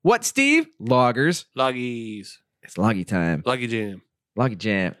what, Steve? Loggers. Loggies. It's loggy time. Loggy jam. Loggy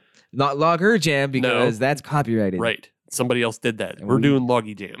jam. Not logger jam because that's copyrighted. Right. Somebody else did that. And We're we- doing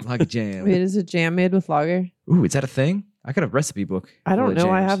loggy jam. Loggy jam. Wait, is it jam made with lager? Ooh, is that a thing? I got a recipe book. I don't full know.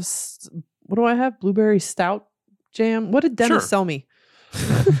 of I jams. have, what do I have? Blueberry stout jam? What did Dennis Sure. sell me?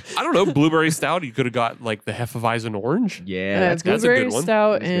 I don't know. Blueberry stout. You could have got like the Hefeweizen orange. Yeah, that's good. that's a blueberry good one.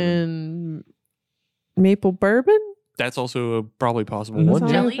 stout That's good. and maple bourbon? That's also a probably possible That's one.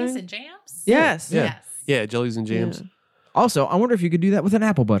 all Yeah. right. Jellies and jams? Yes. Yeah. Yes. Yeah, jellies and jams. Yeah. Also, I wonder if you could do that with an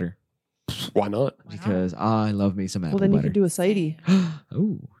apple butter Why not? Why not? because I love me some apple Well, then you butter. could do a sidey.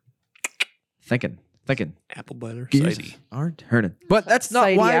 Ooh, thinking. Apple butter. Gears Sidey. are turning. But that's not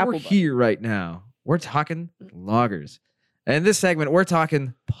Sidey why apple we're butter. here right now. We're talking loggers. And in this segment, we're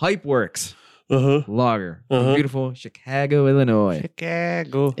talking Pipeworks Uh-huh. lager from Uh-huh. beautiful Chicago, Illinois.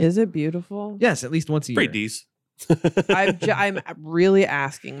 Chicago. Is it beautiful? Yes, at least once a year. Pretty decent. I'm really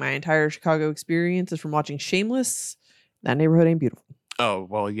asking. My entire Chicago experience is from watching Shameless. That neighborhood ain't beautiful. Oh,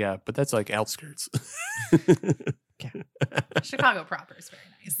 well, yeah, but that's like outskirts. Chicago proper is very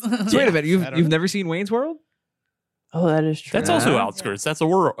nice. So wait a minute, I don't you've know. never seen Wayne's World? Oh, that is true. That's also Yeah. outskirts. That's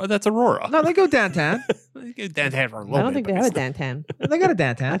Aurora. That's Aurora. No, they go downtown. Downtown for a little I don't bit, think they but have a it's downtown. They got a I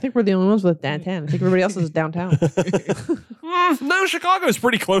downtown. think we're the only ones with downtown. I think everybody else is downtown. No, Chicago's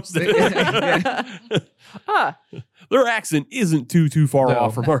pretty close to it. Ah, Their accent isn't too far No.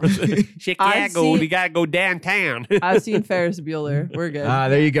 off from ours. Chicago, see- you gotta go downtown. I've seen Ferris Bueller. We're good.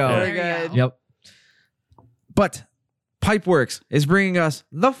 There you go. We're There you good. go. Yep. But Pipeworks is bringing us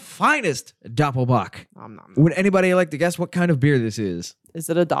the finest Doppelbock. Nom, nom. Would anybody like to guess what kind of beer this is? Is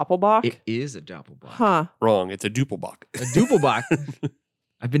it a Doppelbock? It is a Doppelbock. Huh. Wrong. It's a Doppelbock. A Doppelbock.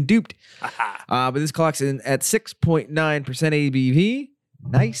 I've been duped. But this clocks in at 6.9% ABV.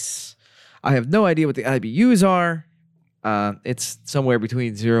 Nice. I have no idea what the IBUs are. It's somewhere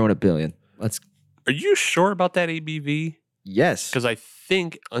between 0 and a billion. Are you sure about that ABV? Yes. Because I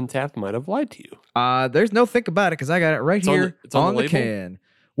think Untapped might have lied to you. There's no think about it because I got it right It's on here the- it's on on the the label? can.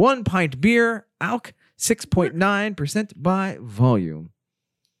 1 pint beer, alc, 6.9% by volume.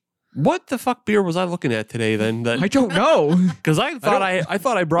 What the fuck beer was I looking at today then? I don't know. Because I thought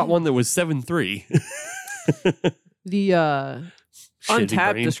I brought one that was 7.3. The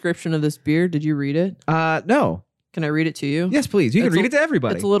Untapped brain. description of this beer, did you read it? No. Can I read it to you? Yes, please. You can It's read a- it to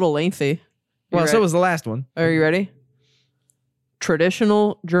everybody. It's a little lengthy. Well, You so ready? was the last one. Are you ready?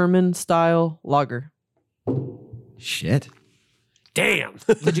 Traditional German style lager. Shit. Damn.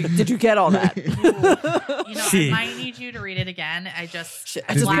 Did you get all that? You know, I might need you to read it again. I just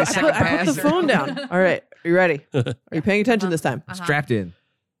I just blacked need a out second I put pass. the phone down. All right. Are you ready? Are you paying attention this time? Uh-huh. Strapped in.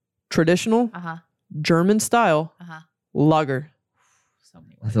 Traditional Uh-huh. German style Uh-huh. lager. So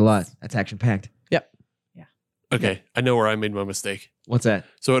many words. That's a lot. That's action packed. Okay, I know where I made my mistake. What's that?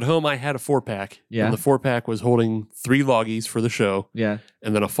 So at home, I had a 4-pack. Yeah. And the 4-pack was holding 3 loggies for the show Yeah.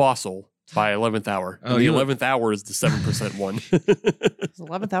 and then a fossil by 11th hour. Oh, And the you- 11th hour is the 7% one. Does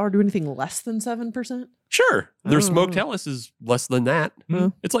 11th hour do anything less than 7%? Sure. Their Oh. smoked Hellas is less than that. Hmm.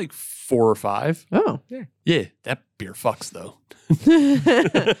 It's like 4 or 5. Oh. Yeah, that beer fucks though.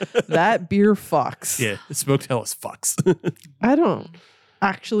 That beer fucks. Yeah, smoked Hellas fucks.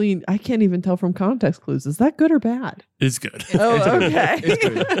 I can't even tell from context clues. Is that good or bad? It's good. Oh, It's good. okay. It's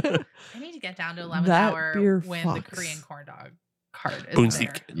good. I need to get down to 11th That hour beer when the fucks. Korean corn dog card is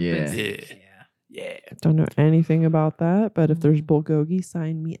Boonsik. there. Yeah. Boonsik, Yeah. yeah. Yeah. Don't know anything about that, but if there's bulgogi,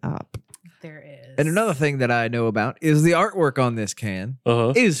 sign me up. There is. And another thing that I know about is the artwork on this can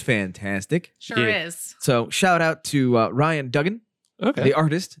Uh-huh. is fantastic. Sure Yeah. is. So shout out to Ryan Duggan, Okay. the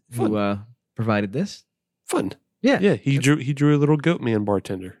artist Fun. who provided this. Fun. Yeah. Yeah, he drew a little goat man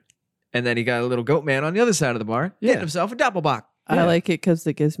bartender. And then he got a little goat man on the other side of the bar, Yeah. getting himself a Doppelbock. I like it because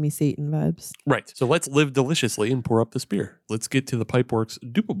it gives me Satan vibes. Right. So let's live deliciously and pour up this beer. Let's get to the Pipeworks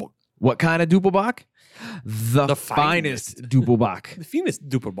Doppelbock What kind of Doppelbock? The, The finest finest. Doppelbock. The Phoenix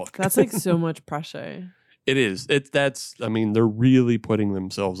Duperbuck. That's like so much pressure. It is. I mean, they're really putting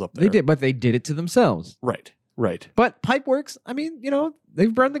themselves up there. They did, but they did it to themselves. Right. Right. But Pipeworks, I mean,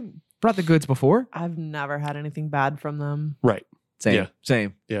 they've brought the goods before. I've never had anything bad from them. Right. Same. Yeah.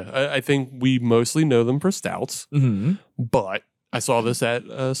 Same. Yeah. I think we mostly know them for stouts, Mm-hmm. but I saw this at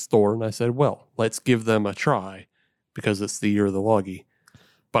a store and I said, well, let's give them a try because it's the year of the Loggy.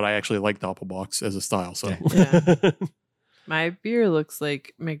 But I actually like Doppelbocks as a style. So, Yeah. My beer looks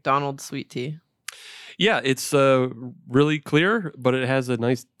like McDonald's sweet tea. yeah, it's really clear, but it has a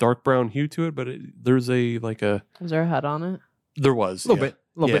nice dark brown hue to it. But there's Was there a head on it? there was. A little yeah. bit.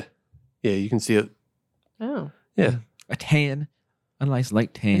 A little Yeah. bit. Yeah, you can see it. Oh. Yeah. A tan. A nice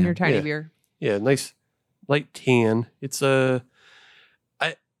light tan. In your tiny Yeah. beer. Yeah, nice light tan. It's I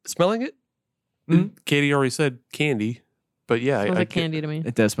smelling it. Katie already said candy, but yeah, Smells I like get, candy to me.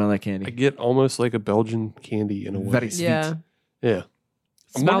 It does smell like candy. I get almost like a Belgian candy in a way. Very sweet. Yeah. Yeah,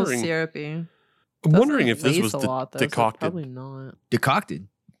 I'm Smells wondering. syrupy. I'm wondering Doesn't if this lace was a lot, though, so decocted. probably not. Decocted.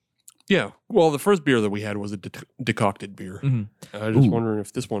 Yeah. Well, the first beer that we had was a decocted beer. Mhm. I was just Ooh. wondering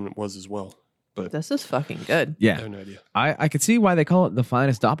if this one was as well. But This is fucking good. I Yeah. have no idea. I could see why they call it the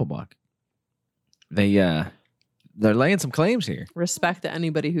finest Doppelbock. They're laying some claims here. Respect to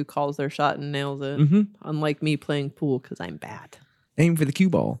anybody who calls their shot and nails it. Mm-hmm. Unlike me playing pool because I'm bad. Aim for the cue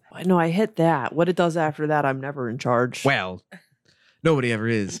ball. I know I hit that. What it does after that, I'm never in charge. Well, nobody ever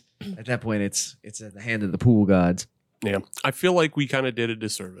is. At that point, it's at the hand of the pool gods. Yeah, I feel like we kind of did a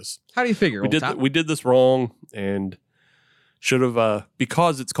disservice. How do you figure? We did this wrong and should have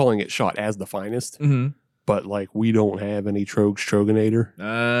because it's calling it shot as the finest. Mm-hmm. But like we don't have any Troganator.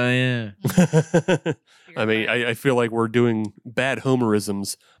 Yeah. I mean, I feel like we're doing bad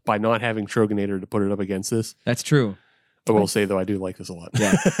homerisms by not having Troganator to put it up against this. That's true. I will say though, I do like this a lot.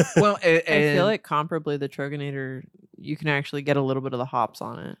 Yeah. Well, I feel like comparably the Troganator, you can actually get a little bit of the hops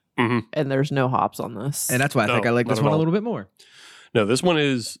on it. Mhm. And there's no hops on this. and that's why I think No, I like not this at one a all. little bit more. No, this one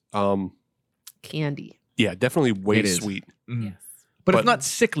is candy. yeah, definitely way It is. sweet. Mhm. Yes. But, But- it's not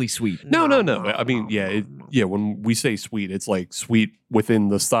sickly sweet. No. I mean, yeah, when we say sweet, it's like sweet within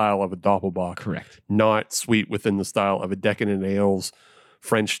the style of a Doppelbock. Correct. Not sweet within the style of a Decadent Ales,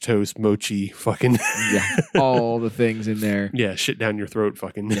 French toast, mochi, fucking Yeah. All the things in there. yeah, shit down your throat,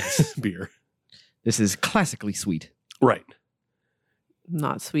 fucking beer. This is classically sweet. Right.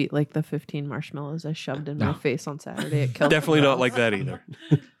 Not sweet like the 15 marshmallows I shoved in No. my face on Saturday at Kill. Definitely not like that either.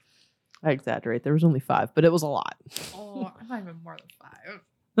 I exaggerate. There was only 5, but it was a lot. Oh, I might have been more than 5.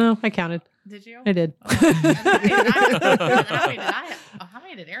 No, I counted. Did you? I did. Oh, and how many did I have? Oh, how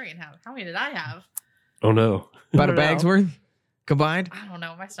many did Arian have? How many did I have? Oh no. About a don't bag's know. worth combined. I don't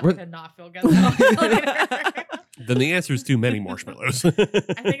know. My We're- stomach did not feel good. I Then the answer is too many marshmallows.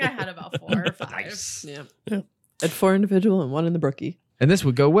 think I had about 4 or 5. Yeah. Yeah. At 4 individual and 1 in the brookie. And this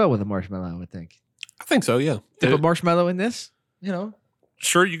would go well with a marshmallow, I would think. I think so, yeah. Dip a marshmallow in this, you know.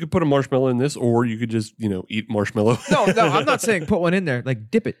 Sure, you could put a marshmallow in this, or you could just, eat marshmallow. No, I'm not saying put one in there.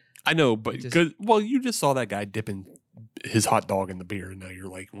 Like dip it. I know, but Just- you just saw that guy dipping his hot dog in the beer, and now you're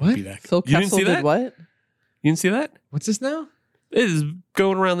like, What? be that. Phil You didn't Kessel see did that? what? You didn't see that? What's this now? It is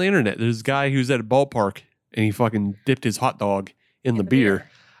going around the internet. There's a guy who's at a ballpark, and he fucking dipped his hot dog in the beer.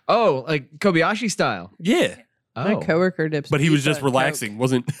 Oh, like Kobayashi style. Yeah, My Oh. coworker dips. but he was pizza just in relaxing,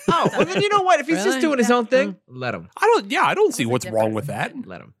 wasn't? Oh, well, then you know what? If he's just Really? doing his Yeah. own thing, let him. I don't see What's what's the wrong difference? with that.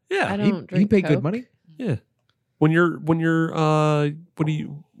 Let him. I Yeah, don't He drink paid good Coke. money. yeah. When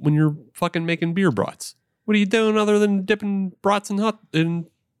you're fucking making beer brats, what are you doing other than dipping brats in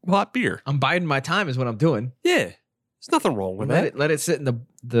hot beer? I'm biding my time is what I'm doing. Yeah, there's nothing wrong with that. Let it sit in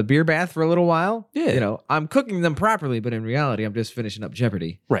the beer bath for a little while. Yeah. You know, I'm cooking them properly, but in reality, I'm just finishing up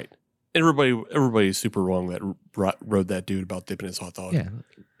Jeopardy. Right. Everybody's super wrong that rode that dude about dipping his hot dog. Yeah.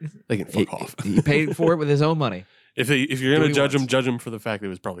 They can fuck off. He paid for it with his own money. If you're Do gonna what he judge him, wants. judge him for the fact that it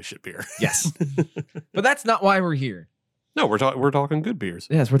was probably shit beer. Yes. But that's not why we're here. No, we're talking good beers.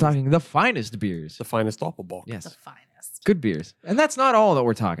 Yes, we're talking the finest beers. The finest Doppelbock. Yes. The finest. Good beers. And that's not all that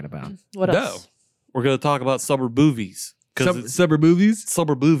we're talking about. What No, else? we're gonna talk about summer boovies because Suburb movies?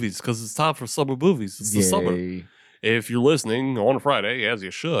 summer boovies because it's time for summer boovies. It's the summer. Yay. If you're listening on a Friday, as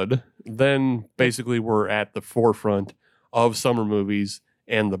you should, then basically we're at the forefront of summer movies,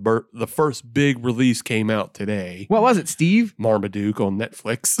 and the first big release came out today. What was it, Steve? Marmaduke on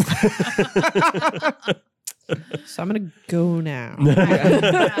Netflix. So I'm gonna go now.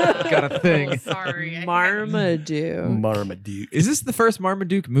 Got a thing. Oh, sorry. I Marmaduke. Marmaduke. Is this the first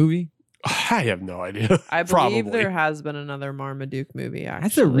Marmaduke movie? I have no idea. I believe Probably. there has been another Marmaduke movie. Actually,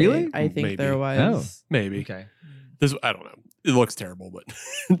 Has there really? I think Maybe. there was. Maybe. Okay. This I don't know. It looks terrible, but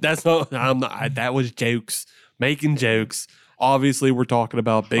that's not. I'm not. That was jokes, making jokes. Obviously, we're talking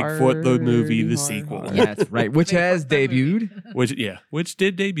about Bigfoot the movie, the sequel, That's right. Which has debuted. which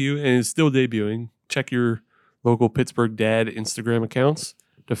did debut and is still debuting. Check your local Pittsburgh Dad Instagram accounts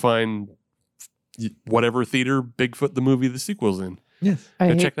to find whatever theater Bigfoot the movie, the sequel's in. Yes.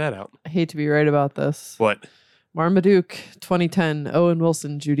 Go check that out. I hate to be right about this. What? Marmaduke, 2010, Owen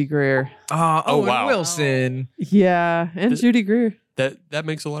Wilson, Judy Greer. Oh, Oh, Owen wow. Wilson. Yeah, and Judy Greer. That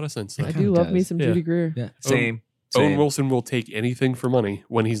makes a lot of sense. I It do kinda love me does. some Yeah. Judy Greer. Yeah. Same. Owen Wilson will take anything for money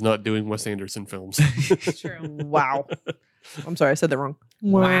when he's not doing Wes Anderson films. It's true. Wow. I'm sorry, I said that wrong.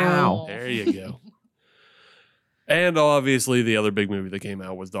 Wow. There you go. And obviously, the other big movie that came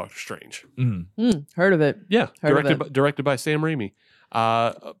out was Doctor Strange. Heard of it. Yeah, Heard of directed by Sam Raimi.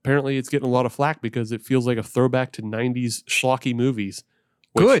 Apparently, it's getting a lot of flack because it feels like a throwback to 90s schlocky movies.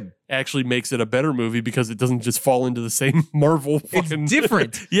 Which Good. actually makes it a better movie because it doesn't just fall into the same Marvel fucking... It's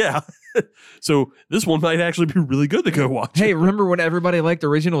different. Yeah. So this one might actually be really good to go watch. Hey, remember when everybody liked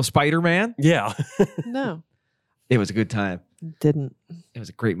original Spider-Man? Yeah. No, It was a good time. didn't. It was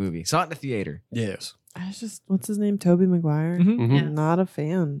a great movie. Saw it in the theater. Yes. I was just, what's his name? Toby Maguire. Mhm. Yeah. Not a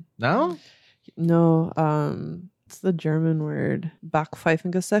fan. No? No, it's the German word.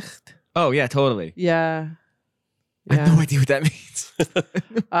 Backpfeifengesicht. Oh, yeah, totally. Yeah. I have no idea what that means.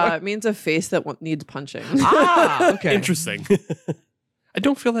 It means a face that needs punching. Ah, okay. Interesting. I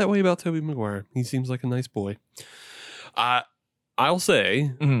don't feel that way about Tobey Maguire. He seems like a nice boy. I'll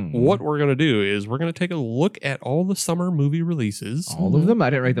say Mhm. what we're going to do is we're going to take a look at all the summer movie releases. All of them? I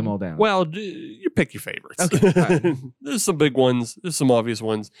didn't write them all down. Well, you pick your favorites. Okay, all right. There's some big ones. There's some obvious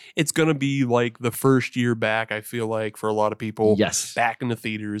ones. It's going to be like the first year back, I feel like, for a lot of people. Yes. Back in the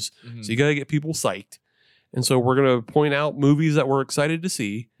theaters. Mhm. So you got to get people psyched. And so we're going to point out movies that we're excited to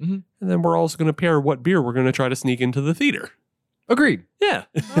see. Mhm. And then we're also going to pair what beer we're going to try to sneak into the theater. Agreed. Yeah.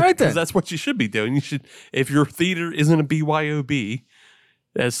 All right, Because then. that's what you should be doing. You should, if your theater isn't a BYOB,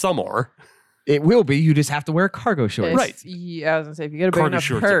 as some are, It will be. You just have to wear cargo shorts. Right. Yeah, I was gonna say if you get a big cargo enough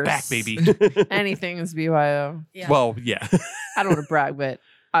shorts purse, are back, baby. anything is BYO. Yeah. Well, yeah. I don't want to brag, but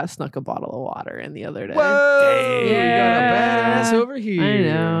I snuck a bottle of water in the other day. Whoa. Dang. You got a Yeah. badass over here. I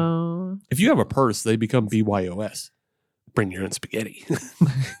know. If you have a purse, they become BYOS. Bring your own spaghetti.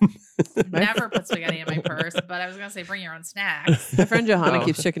 Never put spaghetti in my purse, but I was gonna say bring your own snacks. My friend Johanna Oh.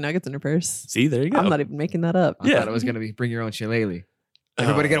 keeps chicken nuggets in her purse. See, there you go. I'm not even making that up. I Yeah. thought it was going to be bring your own shillelagh.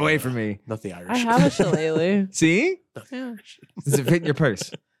 Everybody get away from me. Not the Irish. I have a shillelagh. See? Yeah. Does it fit in your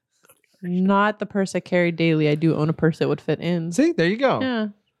purse? Not the purse I carry daily. I do own a purse that would fit in. See? There you go. Yeah.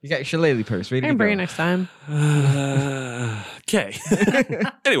 You got your shillelagh purse ready I to can bring it go. next time. Okay.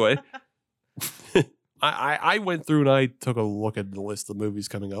 Anyway, I went through and I took a look at the list of movies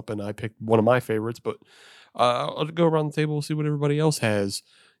coming up, and I picked one of my favorites. But I'll go around the table and see what everybody else has.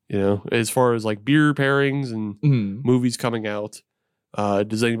 You know, as far as like beer pairings and Mhm. movies coming out.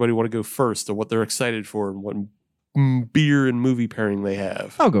 Does anybody want to go first on what they're excited for and what beer and movie pairing they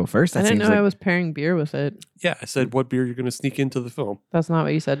have? I'll go first. I That didn't seems know like I was pairing beer with it. Yeah, I said what beer you're going to sneak into the film. That's not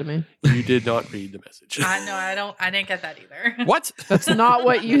what you said to me. You did not read the message. No, I didn't get that either. What? That's not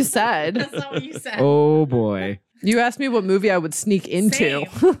what you said. That's not what you said. Oh boy. You asked me what movie I would sneak into.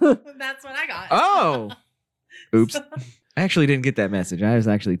 That's what I got. Oh. Oops. I actually didn't get that message. I was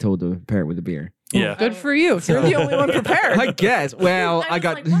actually told to pair it with a beer. Yeah. Good for you. You're the only one prepared. I guess. Well, I was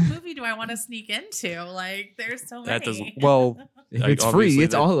got. like, what movie do I want to sneak into? Like, there's so many. That doesn't. Well, If like, it's free. obviously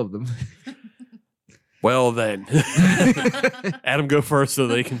It's that- all of them. well then. Adam, go first so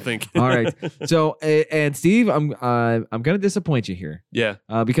they can think. All right. So, and Steve, I'm gonna disappoint you here Yeah.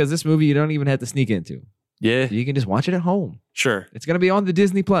 because this movie you don't even have to sneak into. Yeah. You can just watch it at home. Sure. It's gonna be on the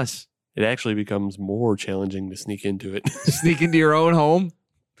Disney Plus. It actually becomes more challenging to sneak into it. Sneak into your own home.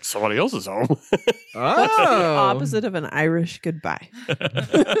 Somebody else's home. Oh. What's the opposite of an Irish goodbye?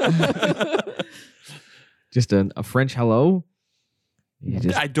 Just a French hello. You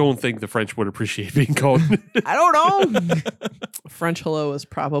just, I don't think the French would appreciate being called. I don't know. French hello is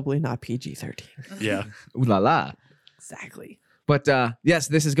probably not PG-13. Yeah. Ooh la la. Exactly. But yes,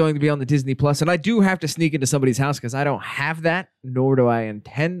 this is going to be on the Disney Plus, and I do have to sneak into somebody's house because I don't have that, nor do I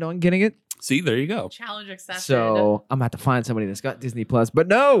intend on getting it. See, there you go. Challenge accepted. So I'm gonna have to find somebody that's got Disney Plus. But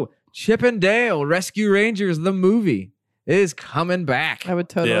no, Chip and Dale Rescue Rangers, the movie, is coming back. I would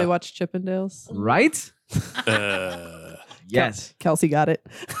totally Yeah. watch Chippendales. Right? Yes. Kelsey got it.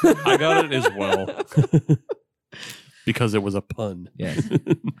 I got it as well. Because it was a pun. Yes.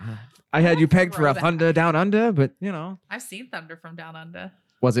 I had you pegged for a Throwback. Thunder Down Under, but you know, I've seen Thunder from Down Under.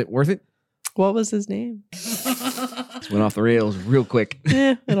 was it worth it? What was his name? Just went off the rails real quick.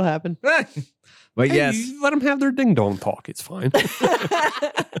 It'll happen. But Hey, yes, you let them have their ding dong talk. It's fine.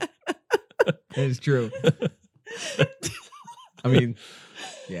 that is true. I mean,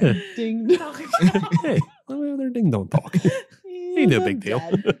 yeah. Ding dong. Hey, let them have their ding dong talk. Ain't no big deal.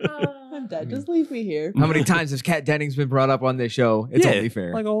 I'm dead. Just leave me here. How many times has Kat Dennings been brought up on this show? It's only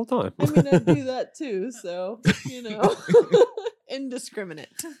fair. Like all the time. I mean, I do that too, so, indiscriminate.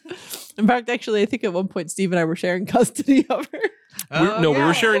 In fact, actually, I think at one point Steve and I were sharing custody of her. Oh, we yeah.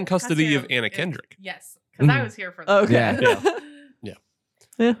 were sharing custody of Anna Kendrick. Yes, because I was here for that. Okay. Yeah.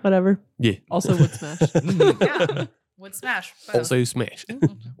 Yeah, whatever. Yeah. Also would smash. Yeah. Would smash. both. Also smash.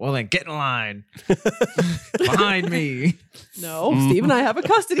 Well, then get in line behind me. No, Steve and I have a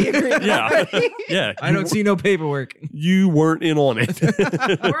custody agreement Yeah. already. Yeah. I don't see no paperwork. You weren't in on it. We're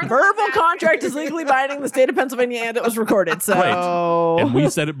the Verbal ones contract is legally binding in the state of Pennsylvania and it was recorded. So Right. And we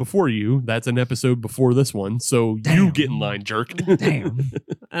said it before you. That's an episode before this one. So you get in line, jerk. Damn.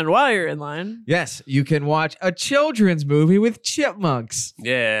 And while you're in line, Yes, you can watch a children's movie with chipmunks.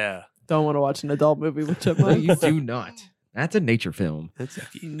 Yeah. don't want to watch an adult movie with No, chipmunks. you do not. That's a nature film. That's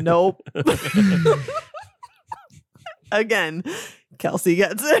yucky. Nope. Again, Kelsey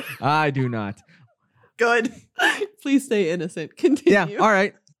gets it. I do not. Good. Please stay innocent. Yeah, Continue. all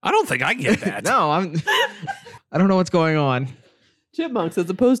right. I don't think I get that. No, I don't know what's going on. Chipmunks as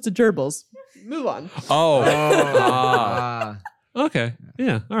opposed to gerbils. Move on. Oh. Ah. Okay.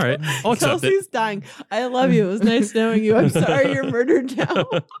 Yeah. All right. I'll accept it. Kelsey's dying. I love you. It was nice knowing you. I'm sorry you're murdered now.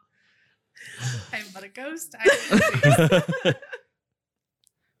 I'm but a ghost. I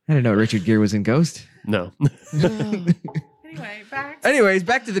I didn't know Richard Gere was in Ghost. No. anyway, back. To Anyways,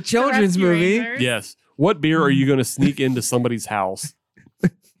 back to the children's Rescue movie. Rangers. Yes. What beer are you going to sneak into somebody's house?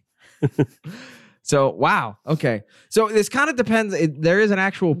 So, wow. Okay. So this kind of depends. There is an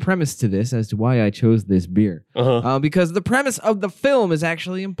actual premise to this as to why I chose this beer. Uh-huh. Because the premise of the film is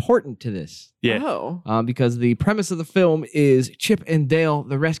actually important to this. Yeah. Oh. Because the premise of the film is Chip and Dale,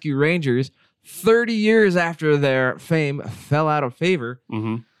 the Rescue Rangers, 30 years after their fame fell out of favor,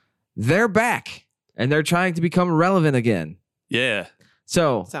 Mm-hmm. they're back and they're trying to become relevant again. Yeah.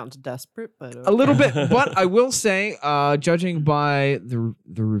 So Sounds desperate, but a little bit, but I will say, judging by the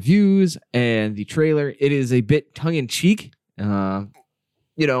reviews and the trailer, it is a bit tongue in cheek. You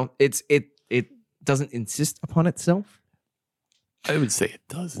know, it doesn't insist upon itself. I would say it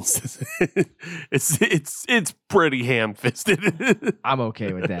does. It's pretty ham-fisted. I'm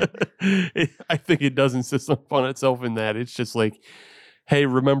okay with that. I think it does insist upon itself in that it's just like, hey,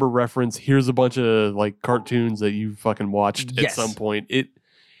 remember reference, here's a bunch of like cartoons that you fucking watched Yes. at some point.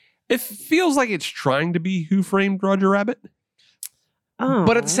 It feels like it's trying to be Who Framed Roger Rabbit. Oh.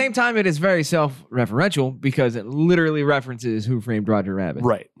 But at the same time, it is very self-referential because it literally references Who Framed Roger Rabbit,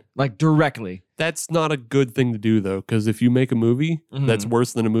 Right. like directly. That's not a good thing to do though, because if you make a movie that's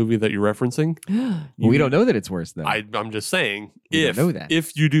worse than a movie that you're referencing, We don't know that it's worse though. I'm just saying, We don't if know that.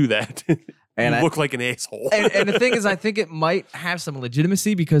 if you do that, And you I- look like an asshole. and the thing is, I think it might have some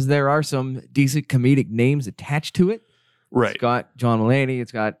legitimacy because there are some decent comedic names attached to it. right. It's got John Mulaney,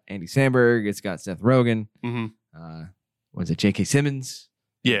 it's got Andy Samberg, it's got Seth Rogen. hmm Was it J.K. Simmons,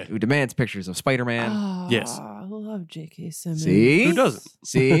 Yeah. who demands pictures of Spider-Man? Oh, Yes. I love J.K. Simmons. See? Who doesn't?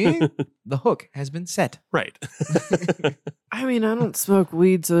 See? The hook has been set. Right. I mean, I don't smoke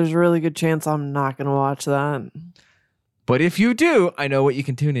weed, so there's a really good chance I'm not going to watch that. But if you do, I know what you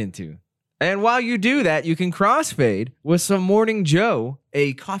can tune into. And while you do that, you can crossfade with some Morning Joe,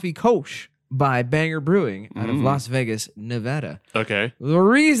 a coffee Kolsch by Banger Brewing out of Las Vegas, Nevada. Okay. The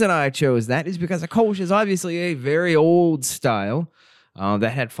reason I chose that is because a Kolsch is obviously a very old style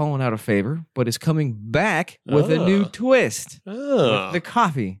that had fallen out of favor, but is coming back with a new twist Oh. with the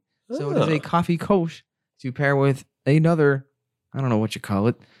coffee. So it is Ah. a coffee Kolsch to pair with another, I don't know what you call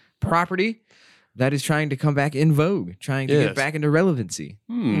it, property that is trying to come back in vogue, trying to Yes. get back into relevancy.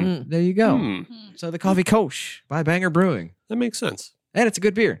 Hmm. There you go. Hmm. So the coffee Kolsch by Banger Brewing, That makes sense. and it's a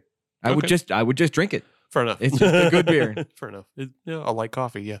good beer. I would Okay. just drink it, Fair enough. It's just a good beer. Fair enough. Yeah, I like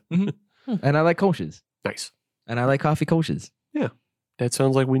coffee. Yeah. and I like Kolsch's, Nice. and I like coffee Kolsch's. That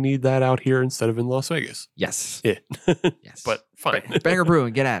sounds like we need that out here instead of in Las Vegas. Yes, Yeah. yes. But fine. Banger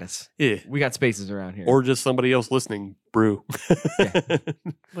Brewing, get at us. Yeah. We got spaces around here. Or just somebody else listening, brew.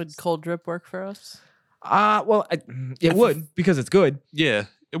 Would cold drip work for us? Well, it would because it's good. Yeah,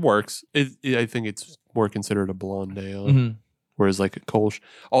 it works. I think it's more considered a blonde ale, Mhm. whereas like a Kolsch.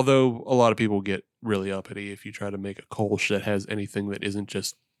 Although a lot of people get really uppity if you try to make a Kolsch that has anything that isn't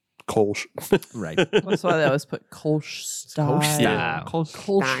just Kolsch. Right. That's why they always put Kolsch style. style.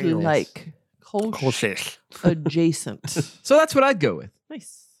 Kolsch like. Kolsch Kolsch. adjacent. So that's what I'd go with.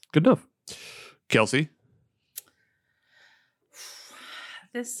 Nice. Good enough. Kelsey.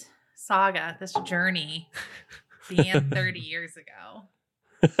 This saga, this journey began 30 years ago.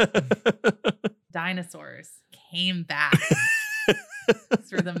 Dinosaurs came back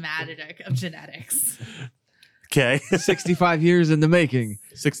through the magic of genetics. Okay. 65 years in the making.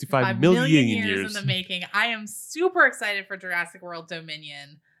 65 million years. in the making. I am super excited for Jurassic World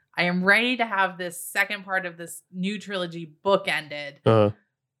Dominion. I am ready to have this second part of this new trilogy bookended,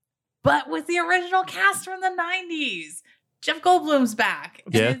 but with the original cast from the 90s. Jeff Goldblum's back.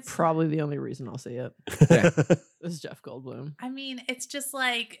 And Yeah. it's- Probably the only reason I'll see it Yeah. is Jeff Goldblum. I mean, it's just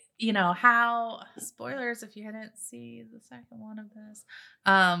like, you know, how spoilers if you hadn't seen the second one of this.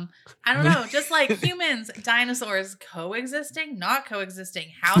 I don't know, just like humans, dinosaurs coexisting, not coexisting.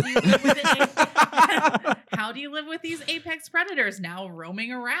 How do you live with how do you live with these apex predators now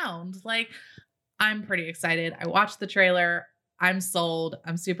roaming around? Like, I'm pretty excited. I watched the trailer. I'm sold.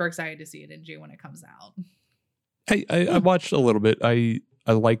 I'm super excited to see it in June when it comes out. I watched a little bit. I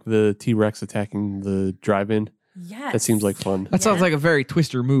like the T-Rex attacking the drive-in. Yes. That seems like fun. That sounds like a very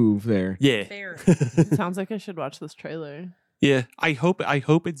Twister move there. Yeah. Very. Sounds like I should watch this trailer. Yeah. I hope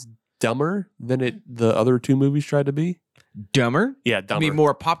it's dumber than the other two movies tried to be. Dumber? Yeah, I dumber. mean,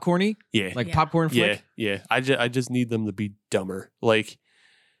 more popcorny? Yeah. Like Yeah. popcorn flick? Yeah. I just need them to be dumber. Like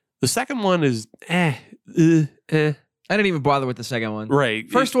the second one is I didn't even bother with the second one. right.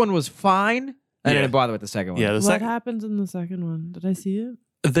 First one was fine. I Yeah. didn't bother with the second one. Yeah, the What second happens in the second one? Did I see it?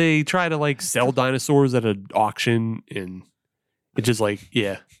 they try to like sell dinosaurs at an auction and it's just like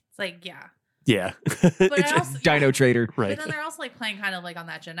yeah. It's like, yeah. But But I also, Dino Trader. right. But then they're also like playing kind of like on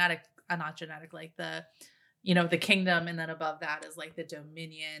that genetic, not genetic, like the, you know, the kingdom, and then above that is like the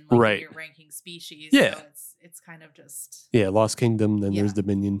dominion, like Right. your ranking species. Yeah. So it's kind of just Yeah, Lost Kingdom, then Yeah. there's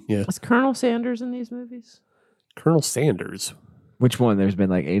Dominion. Yeah. Was Colonel Sanders in these movies? Colonel Sanders. Which one? There's been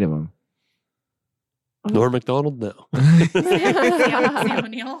like 8 of them. Norm MacDonald? No. Sam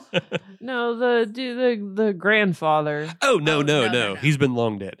O'Neill. No, the grandfather. Oh no. no. He's been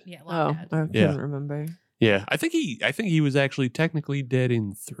long dead. Yeah. Oh, Long I Dead. couldn't Yeah. remember. Yeah. I think he was actually technically dead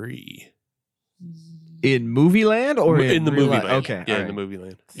in 3. In movie land or in the real movie life? land. Okay. Yeah, all in the right. movie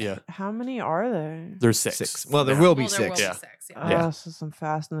land. Yeah. How many are there? There's 6. 6. Well, there Yeah. will be Well, there 6. will Yeah. be 6. Oh, Yeah. so some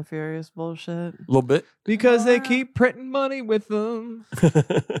Fast and the Furious bullshit. A little bit. Because they keep printing money with them.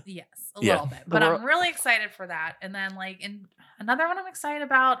 Yes, a Yeah. little bit. But I'm really excited for that. And then like another one I'm excited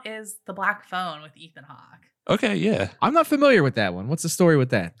about is The Black Phone with Ethan Hawke. Okay, yeah. I'm not familiar with that one. What's the story with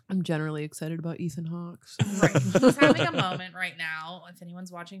that? I'm generally excited about Ethan Hawke. Right. He's having a moment right now. If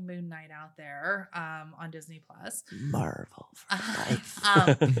anyone's watching Moon Knight out there on Disney Plus. Marvel for life.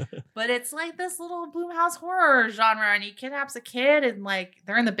 But it's like this little Blumhouse horror genre, and he kidnaps a kid and like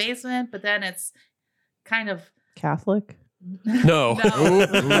they're in the basement, but then it's kind of Catholic? No.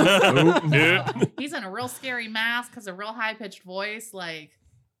 No. He's in a real scary mask, has a real high pitched voice. Like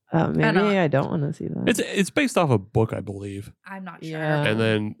Maybe know. I don't want to see that. It's based off a book, I believe. I'm not sure. Yeah. And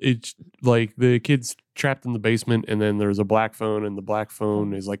then it's like the kid's trapped in the basement, and then there's a black phone, and the black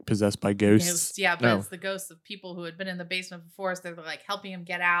phone is like possessed by ghosts. Ghosts, yeah, but No. it's the ghosts of people who had been in the basement before, so they're like helping him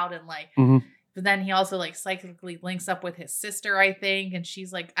get out, and like, Mhm. but then he also like psychically links up with his sister, I think, and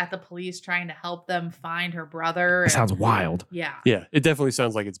she's like at the police trying to help them find her brother. That and- sounds wild. Yeah, Yeah, it definitely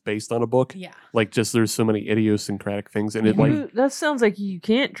sounds like it's based on a book. yeah. Like just there's so many idiosyncratic things, and it like That sounds like you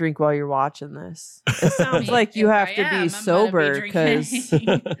can't drink while you're watching this. It I sounds mean, like you if have I to am, I'm be gonna sober because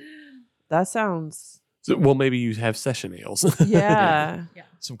drinking. that sounds. so- well maybe you have session ales. Yeah.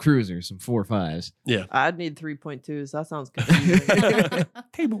 Some cruisers, some 4 5s. I'd need 3.2s. That sounds confusing.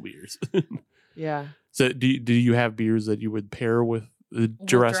 Table beers. Yeah. So do you have beers that you would pair with the With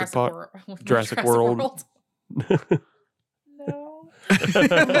Jurassic Park? with Jurassic World. No.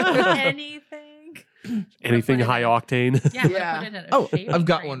 Anything. Anything Put it high in- octane? Yeah. Yeah. Put it in a Oh, shaving I've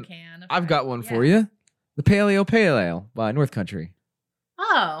got cream one. Can I've got one for Yeah. you. The Paleo Pale Ale by North Country.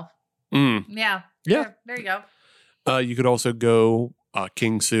 Oh, Mm. yeah. Yeah. There you go. You could also go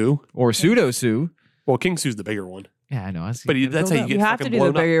King Sue. Or Pseudo Sue. Well, King Sue's the bigger one. Yeah, I know. But that's how you get You have to fucking do the blown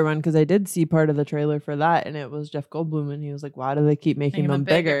up. bigger one because I did see part of the trailer for that, and it was Jeff Goldblum, and he was like, "Why do they keep making them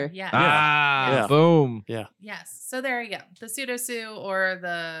bigger?" Yeah. Ah, Yeah. boom. Yes. So there you go. The Pseudo Sue or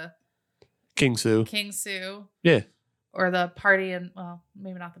the King Sue. King Sue. Yeah. Or the party in, well,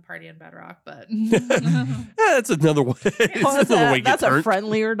 maybe not the party in Bedrock, but That's another way. That's another way to get That's a turned.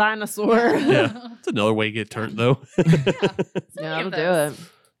 friendlier dinosaur. Yeah. That's another way to get turned, though. Yeah, I'll do it.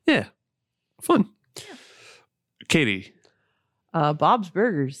 Yeah. Fun. Katie. Bob's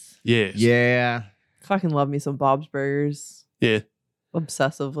Burgers. Yes. Yeah. Fucking love me some Bob's Burgers. Yeah.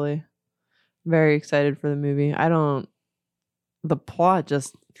 Obsessively. Very excited for the movie. The plot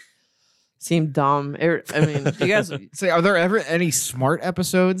just seemed dumb. I mean, do you guys, Say, are there ever any smart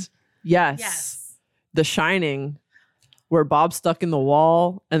episodes? Yes. Yes. The Shining, where Bob's stuck in the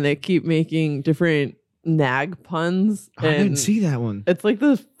wall and they keep making different nag puns. I didn't and see that one. It's like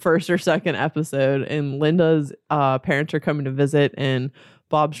the first or second episode, and Linda's parents are coming to visit, and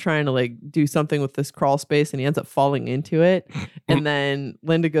Bob's trying to like do something with this crawl space, and he ends up falling into it. And then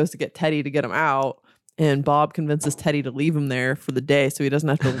Linda goes to get Teddy to get him out, and Bob convinces Teddy to leave him there for the day so he doesn't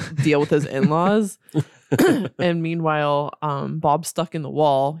have to deal with his in-laws. And meanwhile, Bob's stuck in the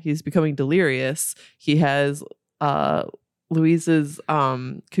wall. He's becoming delirious. He has Louise's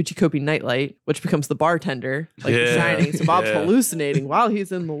Coochie Copy nightlight, which becomes the bartender, like The Shining. So Bob's hallucinating while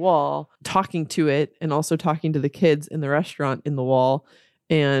he's in the wall, talking to it, and also talking to the kids in the restaurant in the wall.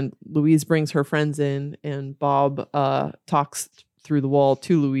 And Louise brings her friends in, and Bob talks through the wall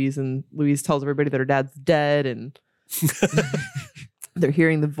to Louise, and Louise tells everybody that her dad's dead, and they're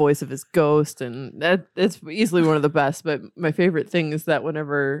hearing the voice of his ghost, and it's easily one of the best. But my favorite thing is that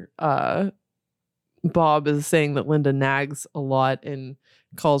whenever Bob is saying that Linda nags a lot and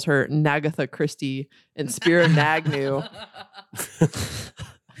calls her Nagatha Christie and Spira Nagnu.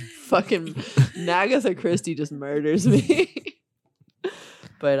 Fucking Nagatha Christie just murders me.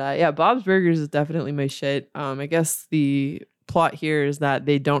 But yeah, Bob's Burgers is definitely my shit. I guess the plot here is that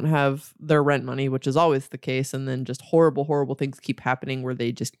they don't have their rent money, which is always the case, and then just horrible, horrible things keep happening where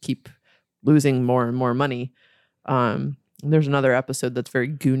they just keep losing more and more money. And there's another episode that's very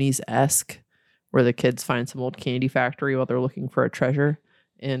Goonies-esque, where the kids find some old candy factory while they're looking for a treasure.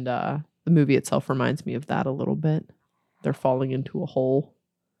 And the movie itself reminds me of that a little bit. They're falling into a hole.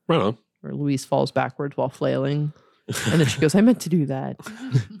 Right on. Where Louise falls backwards while flailing. And then she goes, I meant to do that.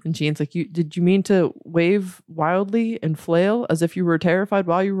 And Jean's like, did you mean to wave wildly and flail as if you were terrified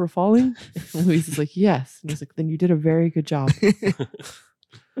while you were falling? And Louise is like, yes. And he's like, then you did a very good job.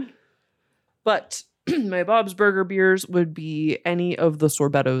 But my Bob's Burger beers would be any of the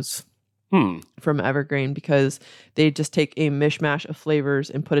sorbettos. From Evergreen, because they just take a mishmash of flavors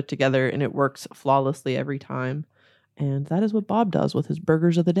and put it together, and it works flawlessly every time. And that is what Bob does with his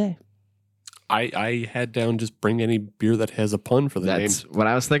burgers of the day. I had down just bring any beer that has a pun for the name. That's what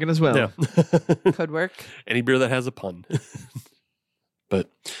I was thinking as well. Yeah. Could work. Any beer that has a pun. But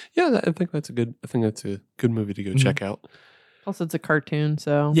yeah, I think that's a good movie to go check out. Plus, it's a cartoon,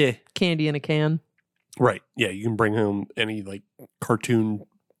 so Yeah. candy in a can. Right. Yeah, you can bring home any like cartoon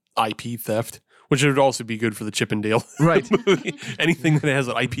IP theft, which would also be good for the Chip and Dale Right. movie. Anything that has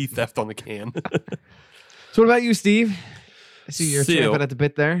an IP theft on the can. So what about you, Steve? I see you're So- champing at the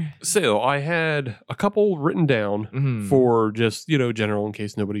bit there. So I had a couple written down for just, general in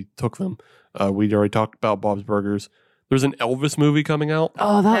case nobody took them. We'd already talked about Bob's Burgers. There's an Elvis movie coming out.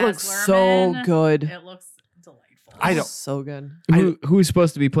 Oh, that Baz looks so Luhrmann. good. It looks delightful. I don't- So good. Who's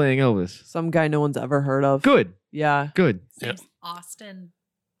supposed to be playing Elvis? Some guy no one's ever heard of. Good. Yeah. Good. Yeah. Austin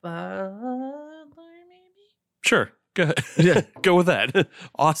Butler, maybe? Sure. Go ahead. Yeah. Go with that.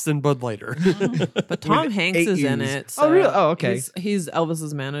 Austin Bud Lighter. But Tom Hanks 8 is in U's. it. Oh, really? Oh, okay. He's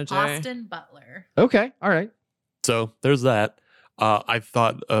Elvis's manager. Austin Butler. Okay. All right. So there's that. I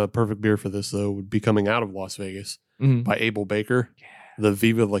thought a perfect beer for this, though, would be coming out of Las Vegas by Abel Baker. The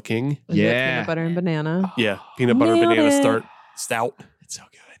Viva La King. Is it Yeah. Peanut butter and banana. Yeah. Peanut butter Nailed banana it. stout. It's so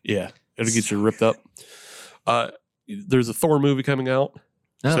good. Yeah. It'll get you ripped up. There's a Thor movie coming out.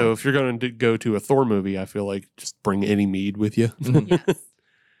 Oh. So if you're going to go to a Thor movie, I feel like just bring any mead with you. Yes.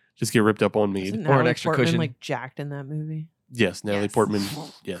 Just get ripped up on mead. Isn't Or an Natalie extra Portman cushion. like jacked in that movie? Yes, Natalie Yes. Portman.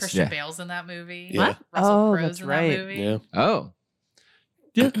 Yes. Christian Yeah. Bale's in that movie. Yeah. What? Russell Oh, Crowe's that's in right. that movie. Yeah. Oh.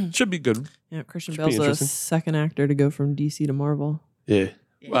 Yeah. Should be good. Yeah, Christian Should be Bale's the interesting. second actor to go from DC to Marvel. Yeah.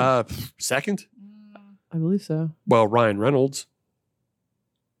 Yeah. Second? I believe so. Well, Ryan Reynolds.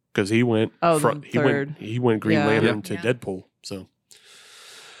 Because he went Oh, then third. he went Green Yeah. Lantern to Yeah. Deadpool. So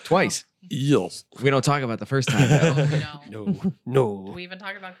Twice. yes. We don't talk about the first time, though. No. No. Do No. we even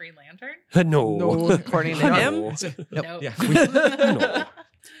talk about Green Lantern? No. No, according to him. No. Nope. Yeah. No.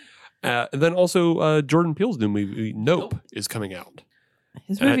 And then also Jordan Peele's new movie Nope is coming out.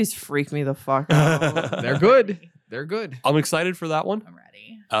 His movies freak me the fuck out. They're good. They're good. I'm excited for that one. I'm ready.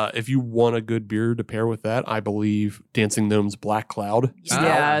 If you want a good beer to pair with that, I believe Dancing Gnome's Black Cloud.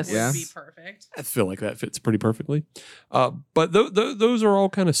 Yes. Would Yeah. be perfect. I feel like that fits pretty perfectly. But those are all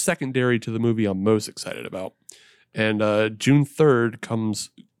kind of secondary to the movie I'm most excited about. And June 3rd comes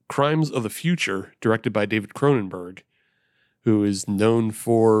Crimes of the Future, directed by David Cronenberg, who is known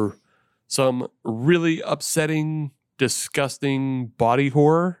for some really upsetting, disgusting body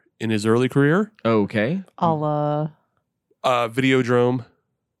horror in his early career. Okay. I'll Videodrome.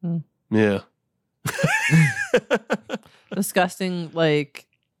 Hmm. Yeah. disgusting like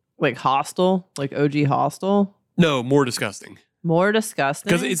Hostel, like OG Hostel. No, more disgusting. More disgusting.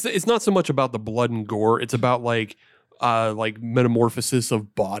 Because it's not so much about the blood and gore. It's about like metamorphosis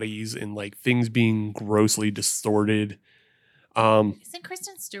of bodies and like things being grossly distorted. Isn't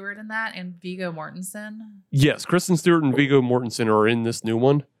Kristen Stewart in that and Viggo Mortensen? Yes, Kristen Stewart and Viggo Mortensen are in this new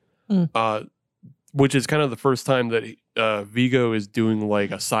one, which is kind of the first time that Viggo is doing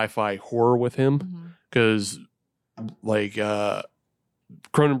like a sci-fi horror with him. Because like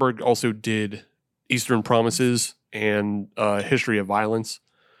Cronenberg also did Eastern Promises and History of Violence,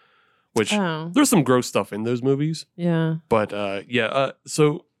 which there's some gross stuff in those movies. Yeah. But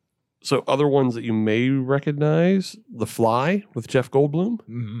so other ones that you may recognize, The Fly with Jeff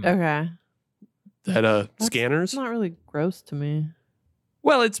Goldblum. Okay. That Scanners. It's not really gross to me.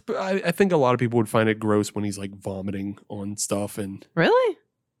 Well, I think a lot of people would find it gross when he's like vomiting on stuff, and Really?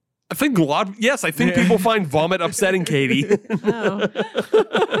 I think I think people find vomit upsetting, Katie. No.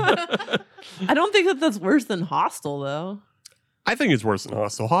 I don't think that that's worse than Hostel, though. I think it's worse than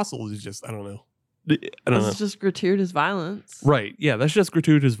Hostel. Hostel is just, I don't know. It's just gratuitous violence. Right. Yeah, that's just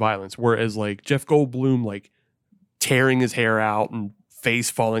gratuitous violence. Whereas like Jeff Goldblum, like tearing his hair out and face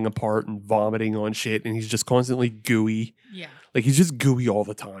falling apart and vomiting on shit, and he's just constantly gooey. Yeah. Like he's just gooey all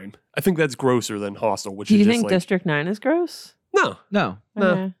the time. I think that's grosser than Hostel, which Do you is just think like District 9 is gross? No. no,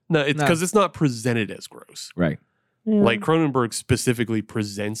 Okay. it's because it's not presented as gross. Right. Yeah. Like Cronenberg specifically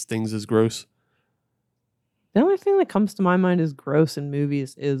presents things as gross. The only thing that comes to my mind is gross in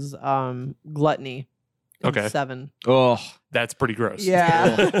movies is Gluttony. in Okay. 7. Oh, That's pretty gross.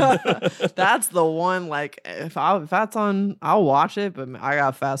 Yeah. That's the one, like, if that's on, I'll watch it, but I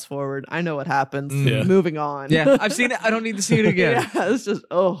got to fast forward. I know what happens. Yeah. Moving on. yeah. I've seen it. I don't need to see it again. Yeah, it's just,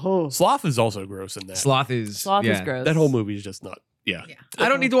 Sloth is also gross in that. Sloth is. Sloth yeah. is gross. That whole movie is just not. Yeah. Yeah. I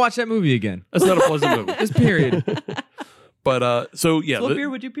don't need to watch that movie again. That's not a pleasant movie. This period. But so yeah. What beer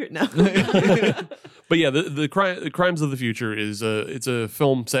would you beer? No. But yeah, the Crimes of the Future is it's a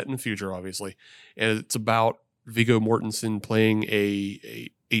film set in the future, obviously, and it's about Viggo Mortensen playing a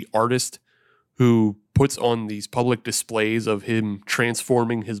artist who puts on these public displays of him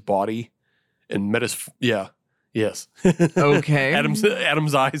transforming his body and yes. Okay.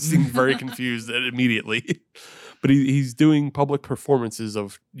 Adam's eyes seem very confused immediately, but he's doing public performances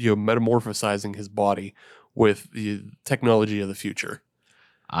of metamorphosizing his body with the technology of the future.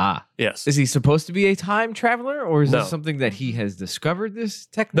 Ah. Yes. Is he supposed to be a time traveler, or is No. this something that he has discovered this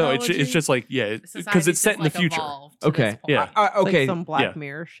No, technology? it's just like because Society's it's set just, in the like, future. evolved to Okay. this point. Yeah. okay. Like some Black Yeah.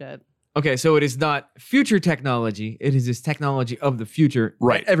 Mirror shit. Okay, so it is not future technology. It is this technology of the future.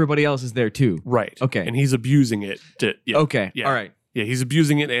 Right. Everybody else is there too. Right. Okay. And he's abusing it. Okay. Yeah. All right. Yeah, he's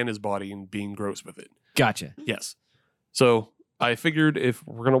abusing it and his body and being gross with it. Gotcha. Yes. So I figured if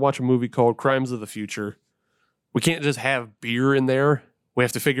we're going to watch a movie called Crimes of the Future, we can't just have beer in there. We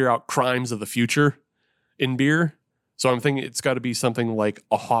have to figure out crimes of the future in beer. So I'm thinking it's got to be something like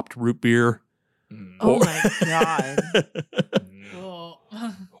a hopped root beer. Oh Or- my God. Whoa.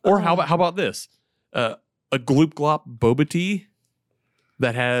 Or how about this? A Gloop Glop boba tea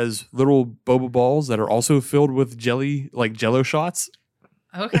that has little boba balls that are also filled with jelly, like Jello shots.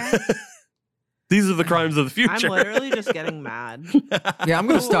 Okay. These are the crimes of the I'm future. literally just getting mad. Yeah, I'm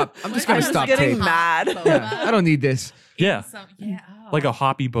gonna stop. I'm just gonna I'm just stop getting tape. mad. Yeah, I don't need this. Yeah. Like a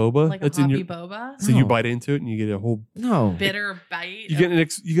hoppy boba like a that's hoppy in your. boba. So you No. bite into it and you get a whole. No. Bitter bite. You get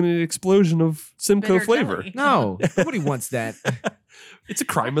an explosion of Simcoe bitter flavor. jelly. No. Nobody wants that. It's a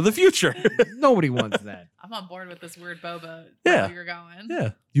crime of the future. Nobody wants that. I'm on board with this weird boba. Yeah. Where you're going.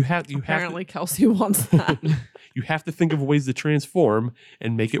 Yeah, you have Apparently, Kelsey wants that. you have to think of ways to transform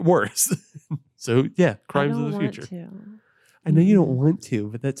and make it worse. So yeah, crimes of the future. I know you don't want to,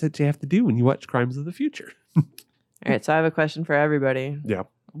 but that's what you have to do when you watch Crimes of the Future. All right, so I have a question for everybody. Yeah.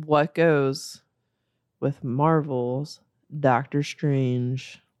 What goes with Marvel's Doctor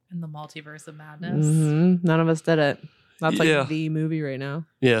Strange? In the multiverse of madness. None of us did it. That's like Yeah. the movie right now.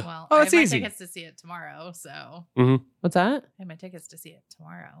 Yeah. Well, Oh, I it's have my easy. tickets to see it tomorrow, so What's that? I have my tickets to see it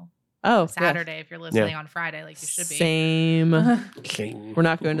tomorrow. Oh, Saturday if you're listening on Friday, like you should be. Same. King. We're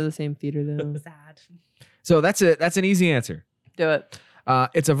not going to the same theater though. Sad. So that's an easy answer. Do it.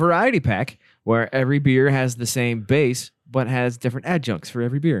 It's a variety pack where every beer has the same base but has different adjuncts for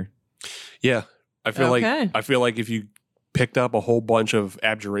every beer. Yeah, I feel Okay. like if you picked up a whole bunch of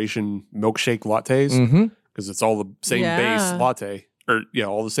Abjuration milkshake lattes, Mm-hmm. because it's all the same Yeah. base latte, or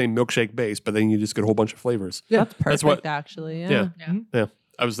all the same milkshake base, but then you just get a whole bunch of flavors. Yeah, That's perfect, that's what- actually. Yeah. Yeah.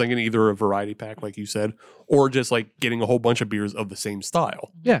 I was thinking either a variety pack, like you said, or just like getting a whole bunch of beers of the same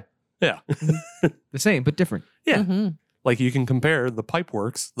style. Yeah. Yeah. The same but different. Yeah. Mhm. Like you can compare the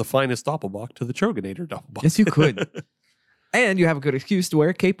Pipeworks, the finest Doppelbock, to the Troganator Doppelbock. Yes, you could. And you have a good excuse to wear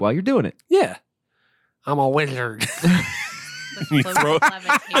a cape while you're doing it. Yeah. I'm a wizard. You Cloak throw- of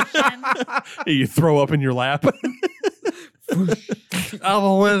levitation. You throw up in your lap. I'm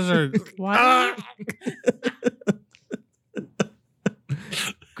a wizard. Why?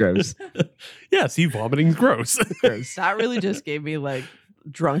 Gross. Yeah, see, vomiting's gross. Gross. That really just gave me like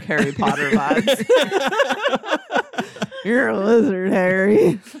drunk Harry Potter vibes. You're a lizard,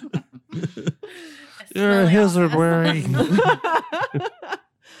 Harry. You're a wizard, Harry.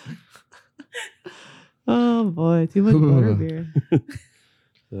 Oh boy, too much butterbeer.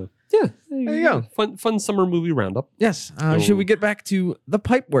 Yeah, There you go. Fun summer movie roundup. Yes. Should we get back to the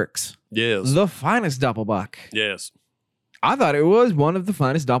Pipeworks? Yes. The finest Doppelbock. Yes. I thought it was one of the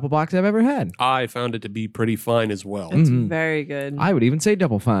finest Doppelbocks I've ever had. I found it to be pretty fine as well. It's Mhm. very good. I would even say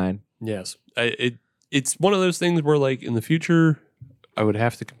double fine. Yes. It's one of those things where, like, in the future, I would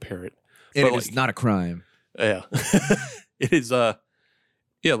have to compare it. It But, is like, not a crime. Yeah. It is,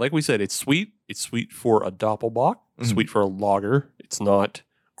 yeah, like we said, it's sweet. It's sweet for a Doppelbock. It's Mhm. sweet for a lager. It's not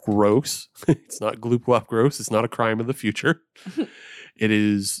gross. It's not gloop gross. It's not a crime of the future. It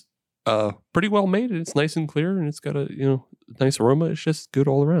is pretty well made, and it's nice and clear, and it's got a nice aroma. It's just good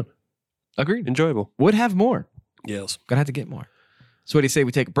all around. Agreed. Enjoyable. Would have more. Yes. Gonna have to get more. So what do you say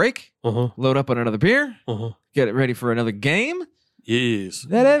we take a break, Uh-huh. load up on another beer, Uh-huh. get it ready for another game Yes.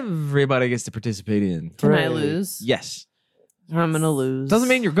 that everybody gets to participate in? Can I Hooray. lose? Yes. I'm gonna lose. Doesn't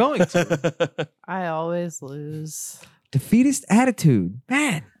mean you're going to. I always lose. Defeatist attitude.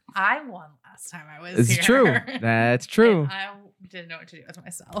 Man, I won last time I was it's here. true. That's true. And I didn't know what to do with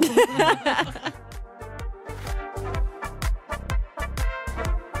myself.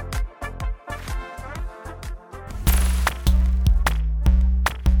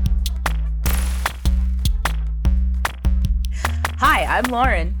 Hi, I'm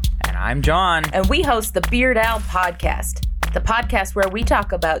Lauren, And I'm John. and we host the Beard Owl Podcast, the podcast where we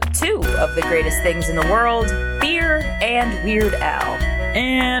talk about two of the greatest things in the world, beer and Weird Al.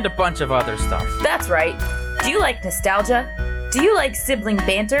 And a bunch of other stuff. That's right. Do you like nostalgia? Do you like sibling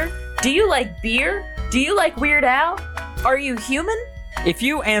banter? Do you like beer? Do you like Weird Al? Are you human? If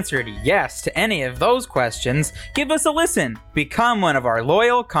you answered yes to any of those questions, give us a listen. Become one of our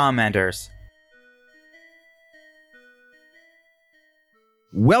loyal commenters.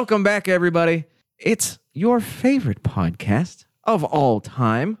 Welcome back, everybody. It's your favorite podcast of all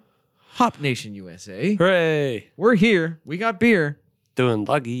time, Hop Nation USA. Hooray. We're here. We got beer. Doing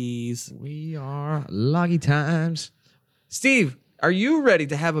luggies. We are loggy times. Steve, are you ready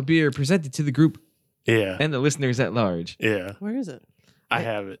to have a beer presented to the group Yeah. and the listeners at large? Yeah. Where is it? I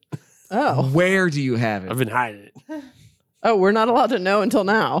have it. Oh. Where do you have it? I've been hiding it. Oh, we're not allowed to know until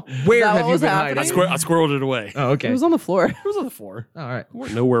now. Where Is that have what you was been happening? hiding? I squirreled it away. Oh, okay. It was on the floor. It was on the floor. All right. We're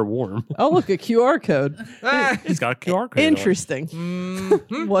nowhere warm. Oh, look, a QR code. Ah, It's got a QR code. on it. Interesting.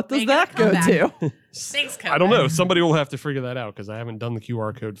 mhm. What does Make that it go come to? Thanks, I don't know. COVID. Somebody will have to figure that out because I haven't done the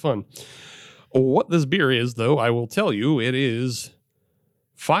QR code fun. What this beer is, though, I will tell you, it is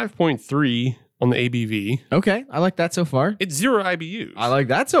 5.3 on the ABV. Okay. I like that so far. It's 0 IBUs. I like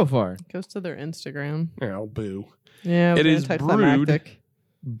that so far. Goes to their Instagram. Oh, boo. Yeah, It is brewed brewed.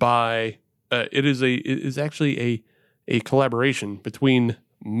 by it is actually a collaboration between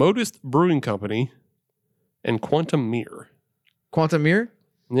Modest Brewing Company and Quantum Mirror. Quantum Mirror?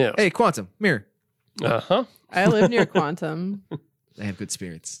 Yeah. Hey, Quantum Mirror. Uh-huh. I live near Quantum. They have good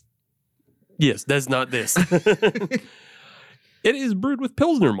spirits. Yes, that's not this. It is brewed with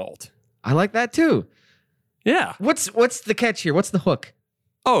Pilsner malt. I like that too. Yeah. What's the catch here? What's the hook?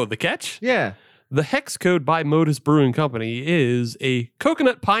 Oh, the catch? Yeah. The hex code by Modus Brewing Company is a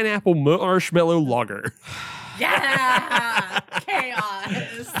coconut pineapple marshmallow lager. Yeah.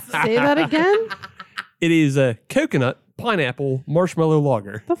 Chaos. Say that again? It is a coconut pineapple marshmallow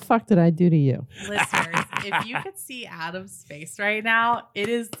lager. What the fuck did I do to you? Listeners, if you could see Adam's face right now, it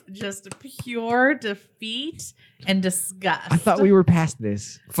is just pure defeat and disgust. I thought we were past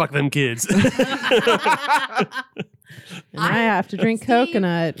this. Fuck them kids. And I have to drink Steve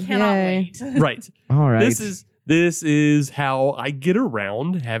coconut. Cannot Yay. wait. Right. All right. This is how I get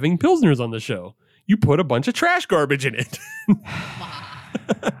around having pilsners on the show. You put a bunch of trash garbage in it.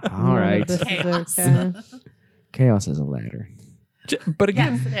 All right. This is Chaos. okay. Chaos is a ladder. But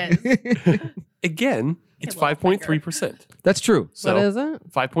again, Yes, it is. again, it's Hey, little 5.3%. That's true. So What is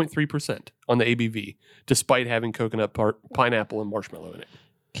it? 5.3% on the ABV, despite having coconut pineapple and marshmallow in it.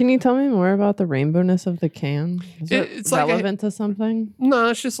 Can you tell me more about the rainbowness of the can? Is it It's like a- relevant to something? No,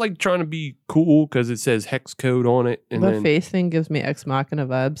 it's just like trying to be cool because it says hex code on it. And The then, face thing gives me Ex Machina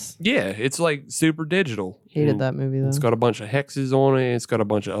vibes. yeah, it's like super digital. Hated And that movie though. It's got a bunch of hexes on it. It's got a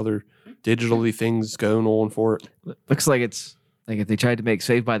bunch of other digitally things going on for it. Looks like it's like if they tried to make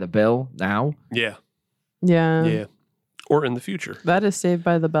Saved by the Bell now. Yeah, yeah. yeah. or in the future. That is Saved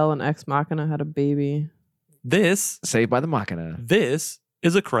by the Bell and Ex Machina had a baby. This Saved by the Machina. This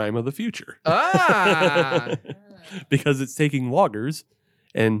is a crime of the future. Ah! Because it's taking loggers,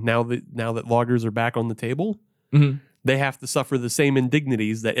 and now that loggers are back on the table, Mhm. they have to suffer the same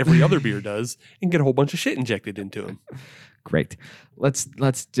indignities that every other beer does and get a whole bunch of shit injected into them. Great. Let's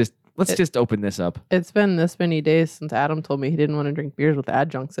just open this up. It's been this many days since Adam told me he didn't want to drink beers with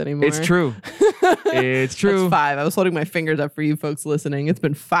adjuncts anymore. It's true. It's true. That's 5. I was holding my fingers up for you folks listening. It's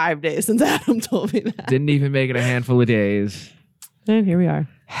been 5 days since Adam told me that. Didn't even make it a handful of days. And here we are.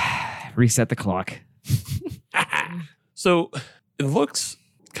 Reset the clock. So it looks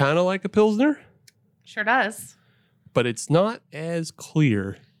kind of like a Pilsner, Sure does. but it's not as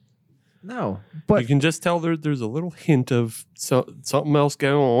clear. No, but You can just tell there's a little hint of something else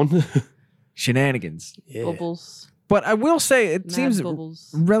going on. shenanigans. Yeah. Bubbles. But I will say it Mad seems bubbles.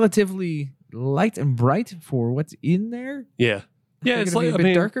 relatively light and bright for what's in there. Yeah. Yeah, Is it's it gonna like be a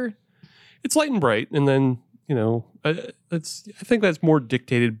bit darker. It's light and bright, and then I think that's more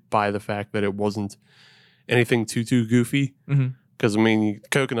dictated by the fact that it wasn't anything too goofy. Mhm. Because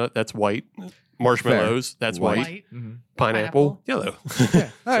coconut, that's white. Marshmallows, that's white. Mhm. Pineapple, yellow. All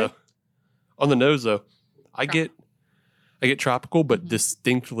right. On the nose, though, I get tropical, but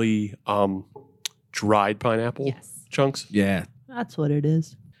distinctly dried pineapple Yes. chunks. Yeah. That's what it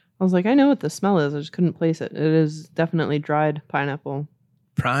is. I was like, I know what the smell is. I just couldn't place it. It is definitely dried pineapple.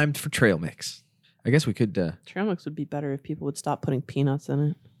 Primed for trail mix. I guess we could Trail mix would be better if people would stop putting peanuts in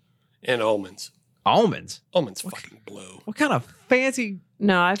it. And almonds. almonds. Almonds fucking blow. What kind of fancy?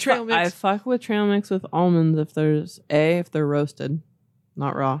 No, I Trail mix? I fuck with trail mix with almonds if if they're roasted,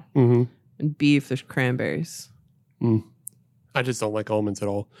 not raw, Mm-hmm. and B if there's cranberries. I just don't like almonds at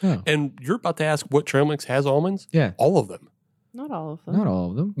all. Oh. And you're about to ask what trail mix has almonds? Yeah. All of them. Not all of them. Not all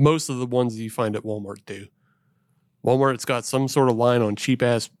of them. Most of the ones that you find at Walmart do. Walmart's got some sort of line on cheap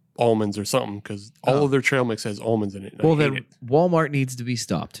ass almonds or something because all of their trail mix has almonds in it. and I Well, hate then it. Walmart needs to be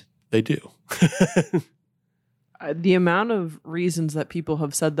stopped. They do. The amount of reasons that people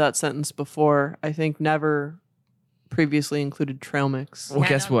have said that sentence before, I think never previously included trail mix. Well, Yeah, I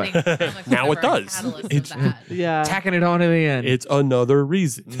guess don't what? think trail mix was Now it ever a does. catalyst of It's- that. Yeah. Tacking it on to the end. It's another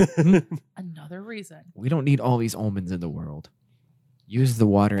reason. Another reason. We don't need all these almonds in the world. Use the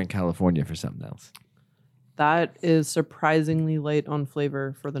water in California for something else. That is surprisingly light on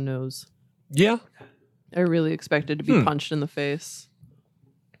flavor for the nose. Yeah. I really expected to be punched in the face.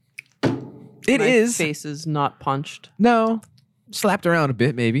 It My is. face is not punched. No. Slapped around a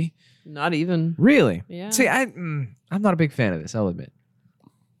bit, maybe. Not even. Really? Yeah. See, I'm not a big fan of this, I'll admit.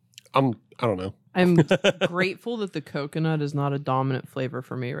 I don't know. I'm grateful that the coconut is not a dominant flavor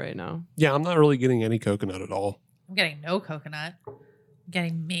for me right now. Yeah, I'm not really getting any coconut at all. I'm getting no coconut. I'm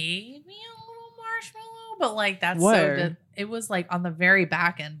getting maybe a little marshmallow, but like that's Where? so. It was like on the very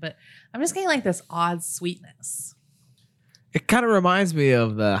back end, but I'm just getting like this odd sweetness. It kind of reminds me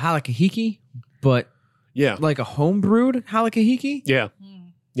of the halakahiki, but Yeah. like a home-brewed halakahiki. Yeah.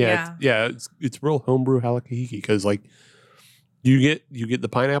 Yeah. It's real homebrew halakahiki because like you get the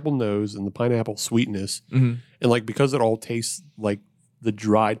pineapple nose and the pineapple sweetness, Mhm. and like because it all tastes like the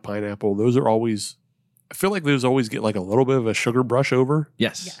dried pineapple, those are always. I feel like those always get like a little bit of a sugar brush over,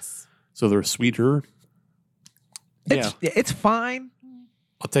 Yes. Yes. so they're sweeter. It's fine.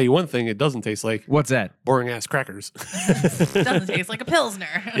 I'll tell you one thing: it doesn't taste like What's that? boring ass crackers. It doesn't taste like a pilsner.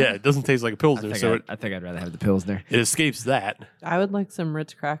 Yeah, it doesn't taste like a pilsner, so I think I'd rather have the Pilsner. it escapes that. I would like some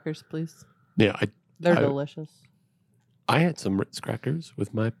Ritz crackers, please. Yeah, They're I- delicious. I had some Ritz crackers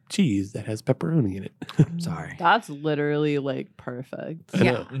with my cheese that has pepperoni in it. Sorry. That's literally like perfect. I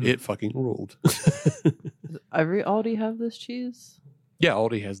Yeah. know. It fucking ruled. Does every Aldi have this cheese? Yeah,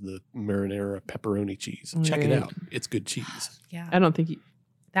 Aldi has the marinara pepperoni cheese. Check it Okay. out. It's good cheese. Yeah. I don't think you.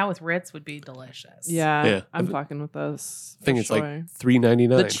 That with Ritz would be delicious. Yeah, Yeah. I'm fucking with this. I think for it's sure. like $3.99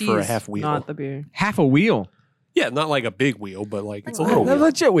 the cheese, for a half wheel. not the beer. Half a wheel. Yeah, not like a big wheel, but like it's a Oh, little A wheel.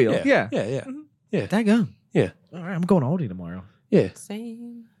 legit wheel. Yeah. Yeah. Yeah, yeah. Daggum. Yeah. All right, I'm going to Aldi tomorrow. Yeah.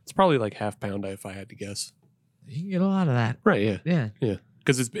 Same. It's probably like half pound if I had to guess. You can get a lot of that. Right, yeah. Yeah. Yeah.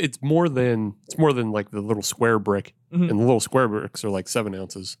 Because it's more than like the little square brick. Mhm. And the little square bricks are like 7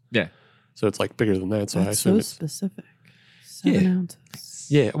 ounces. Yeah. So it's like bigger than that. So I That's assume so it's specific. 7 Yeah. ounces.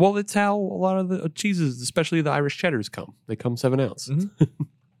 yeah. Well, it's how a lot of the cheeses, especially the Irish cheddars, come. They come 7 ounce. Mhm.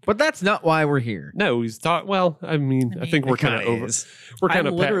 But that's not why we're here. No, he's thought. Well, I think we're kind of over. We're kind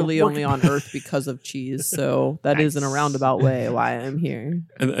I'm of literally only on Earth because of cheese, so that is in a roundabout way why I'm here.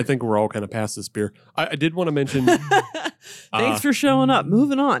 I think we're all kind of past this beer. I did want to mention. Thanks for showing up.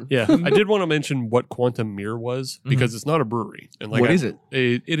 Moving on. Yeah, I did want to mention what Quantum Mirror was because it's not a brewery. And like What is it?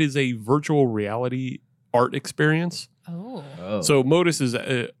 It is a virtual reality art experience. Oh. So Modus is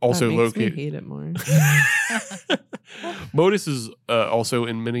also that makes located. me hate it more. Modus is also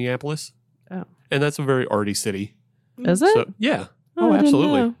in Minneapolis. Oh. And that's a very arty city. Is it? So, yeah. Oh, I didn't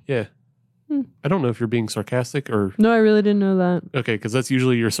absolutely. know. Yeah. Hmm. I don't know if you're being sarcastic or No, I really didn't know that. okay, because that's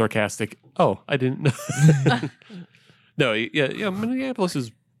usually your sarcastic. Oh, I didn't know. No, yeah. Minneapolis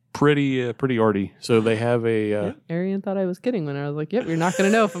is pretty arty. So they have a Arian thought I was kidding when I was like, "Yep, you're not going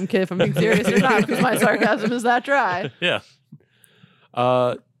to know if I'm being serious or not because my sarcasm is that dry." yeah.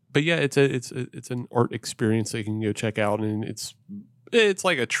 But yeah, it's an art experience that you can go check out, and it's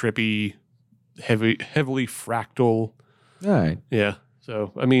like a trippy, heavily fractal. All right. Yeah.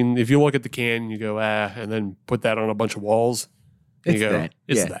 So I mean, if you look at the can, you go and then put that on a bunch of walls. And It's you go, that.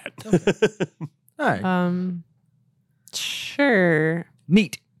 It's Yeah. that. All right. Sure.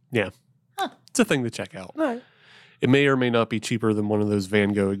 Neat. Yeah. It's a thing to check out. All right. It may or may not be cheaper than one of those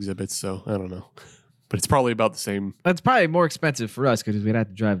Van Gogh exhibits, so I don't know. But it's probably about the same. That's probably more expensive for us because we'd have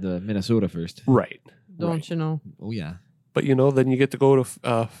to drive to Minnesota first. Right. Don't you know? Oh yeah, But then you get to go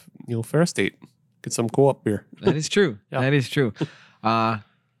to Fair State, get some co-op beer. that is true. Yeah. That is true.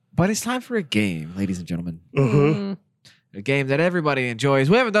 But it's time for a game, ladies and gentlemen. Mm. A game that everybody enjoys.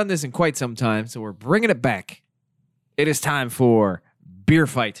 We haven't done this in quite some time, so we're bringing it back. It is time for Beer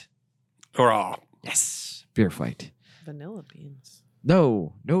Fight. Hurrah. Yes, Beer Fight. Vanilla beans.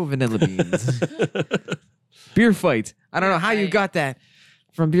 No vanilla beans. Beer Fight. I don't know how you Fight. got that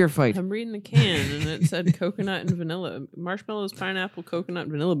from Beer Fight. I'm reading the can and it said coconut and vanilla. Marshmallows, pineapple, coconut,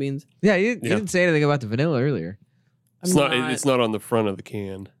 and vanilla beans. Yeah, you didn't say anything about the vanilla earlier. It's not on the front of the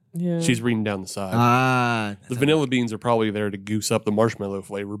can. Yeah. She's reading down the side. Ah, the vanilla beans are probably there to goose up the marshmallow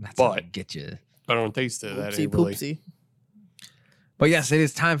flavor, but get you. I don't taste it. That Oopsie ain't really. poopsie. But yes, it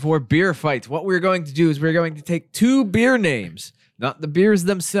is time for Beer Fight. What we're going to do is we're going to take two beer names, not the beers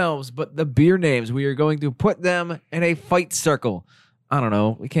themselves, but the beer names. We are going to put them in a fight circle. I don't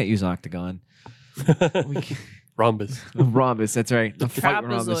know. We can't use octagon. Rhombus. Rhombus, that's right. The fight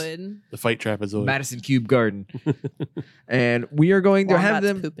rhombus. Trapezoid. The fight trapezoid. Madison Cube Garden. And we are going to have Wombats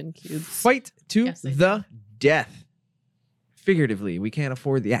them pooping cubes. fight to Yes, they the death. Figuratively, we can't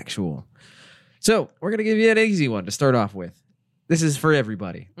afford the actual. So we're going to give you an easy one to start off with. This is for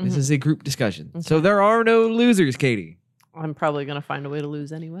everybody. This is a group discussion. So there are no losers, Katie. I'm probably going to find a way to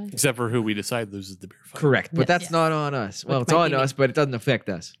lose anyway. Except for who we decide loses the beer fight. Correct. But Yes. that's Yes. not on us. Well, Which it's might on be us, me. but it doesn't affect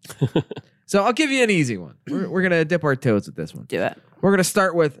us. So I'll give you an easy one. We're going to dip our toes with this one. Do it. We're going to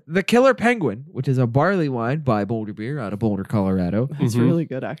start with the Killer Penguin, which is a barley wine by Boulder Beer out of Boulder, Colorado. That's really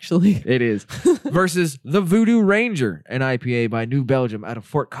good, actually. It is. Versus the Voodoo Ranger, an IPA by New Belgium out of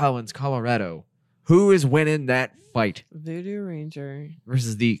Fort Collins, Colorado. Who is winning that fight Voodoo Ranger.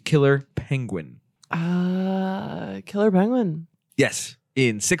 versus the Killer Penguin? Killer Penguin. Yes,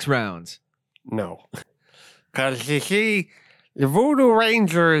 in 6 rounds. No. Because you see, the Voodoo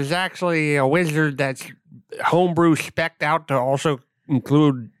Ranger is actually a wizard that's homebrew specced out to also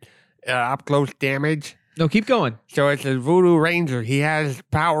include up close damage. No, keep going. So it's a Voodoo Ranger. He has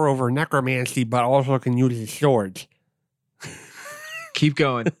power over necromancy, but also can use his swords. Keep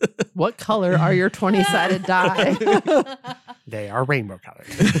going. What color are your 20-sided die? They are rainbow colored.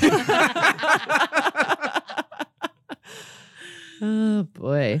 Oh,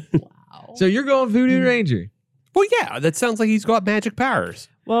 boy. So you're going Voodoo Ranger. Well, yeah, that sounds like he's got magic powers.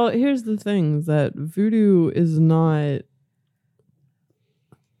 Well, here's the thing is that voodoo is not.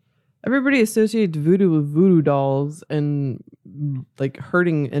 Everybody associates voodoo with voodoo dolls and like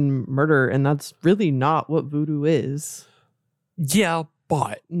hurting and murder, and that's really not what voodoo is. Yeah,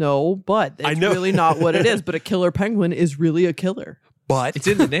 but No, but I it's know. really not what it is. But a killer penguin is really a killer. It's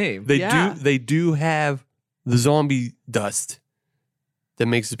in the name. They do have the zombie dust that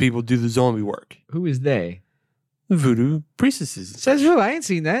makes the people do the zombie work. Who is they? Voodoo priestesses. Says who? I ain't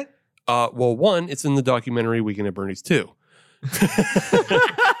seen that. Well, one, it's in the documentary Weekend at Bernie's 2.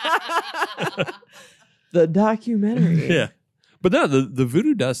 The documentary. Yeah. But no, the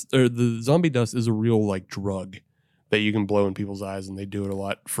voodoo dust or the zombie dust is a real like drug that you can blow in people's eyes, and they do it a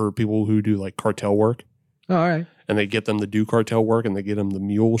lot for people who do like cartel work. Oh, all right. And they get them to do cartel work, and they get them the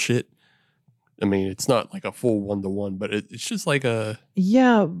mule shit. I mean, it's not like a full 1-to-1, but it's just like a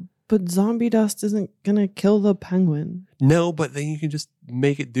Yeah, but zombie dust isn't gonna kill the penguin. no. But then you can just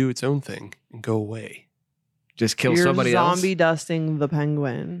make it do its own thing and go away. Just kill You're somebody zombie else. dusting the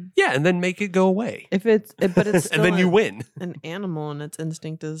penguin. Yeah, and then make it go away, But it's and still then you win. an animal, and its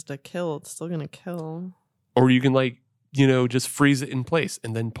instinct is to kill. It's still gonna kill. Or you can like just freeze it in place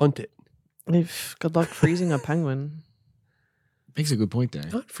and then punt it. Good luck freezing a penguin. Makes a good point there.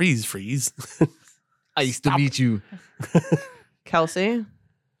 Not freeze. I used to meet you. Kelsey,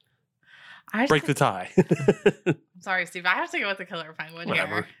 I Break the tie. I'm sorry, Steve. I have to go with the killer penguin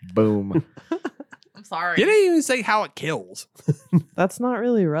Whatever. here. Boom. I'm sorry. You didn't even say how it kills. That's not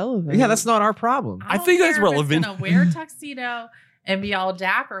really relevant. Yeah, that's not our problem. I think that's don't care if relevant. It's gonna wear a tuxedo and be all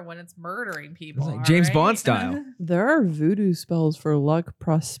dapper when it's murdering people. It's like James all Bond right? style. There are voodoo spells for luck,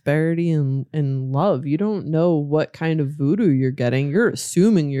 prosperity, and love. You don't know what kind of voodoo you're getting. You're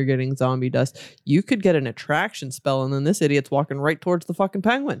assuming you're getting zombie dust. You could get an attraction spell, and then this idiot's walking right towards the fucking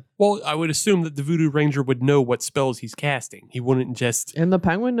penguin. Well, I would assume that the Voodoo Ranger would know what spells he's casting. He wouldn't just. And the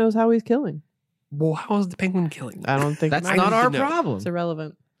penguin knows how he's killing. Well, how is the penguin killing? I don't think That's it not matters. our to know. problem. It's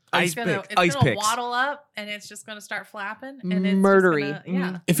irrelevant. Ice It's Ice gonna picks. waddle up and it's just gonna start flapping and it's Murdery. Just gonna,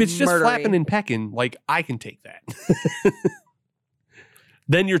 yeah. If it's just Murdery. flapping and pecking, like I can take that.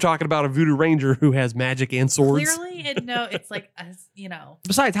 Then you're talking about a Voodoo Ranger who has magic and swords. Clearly, it's like a, you know.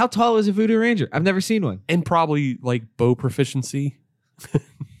 Besides, how tall is a voodoo ranger? I've never seen one. And probably like bow proficiency.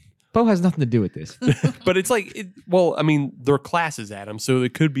 Bo has nothing to do with this. But it's like, well, I mean, there are classes, Adam. So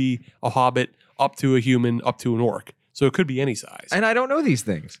it could be a hobbit up to a human up to an orc. So it could be any size. And I don't know these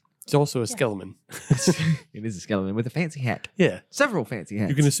things. It's also a skeleton. It is a skeleton with a fancy hat. Yeah. Several fancy hats.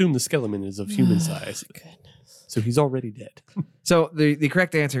 You can assume the skeleton is of human size. Goodness. So he's already dead. So the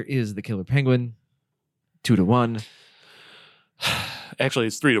correct answer is the killer penguin. 2-1. Actually,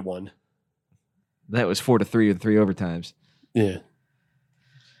 it's 3-1. That was 4-3 with 3 overtimes. Yeah.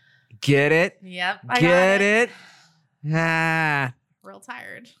 Get it? Yep. I Get got it. it? Ah. Real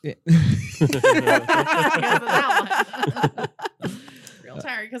tired. Yeah. Because of that one. Real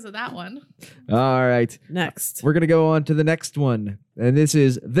tired because of that one. All right. Next. We're going to go on to the next one. And this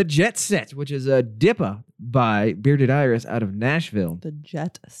is The Jet Set, which is a Dippa by Bearded Iris out of Nashville. The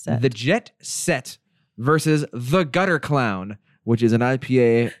Jet Set. The Jet Set versus The Gutter Clown, which is an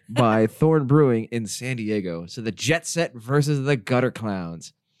IPA by Thorn Brewing in San Diego. So The Jet Set versus The Gutter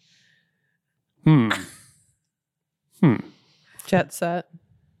Clowns. Jet Set.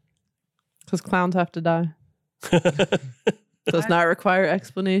 Because clowns have to die. Does not require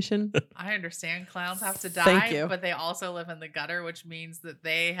explanation. I understand clowns have to die, Thank you. but they also live in the gutter, which means that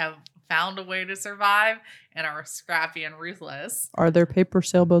they have found a way to survive and are scrappy and ruthless. Are there paper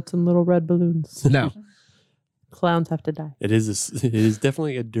sailboats and little red balloons? No. Clowns have to die. It is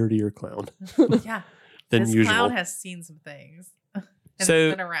definitely a dirtier clown Yeah. than This usual. clown has seen some things. And So-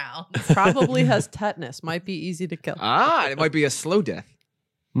 it's been around. Probably has tetanus. Might be easy to kill. It might be a slow death.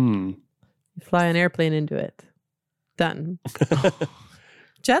 You fly an airplane into it. Done.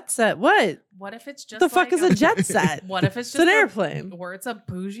 Jet Set. What? What if it's just The fuck like is a jet set? What if it's It's just an a- airplane. Where it's a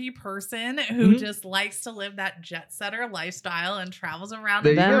bougie person who Mhm. just likes to live that jet setter lifestyle and travels around.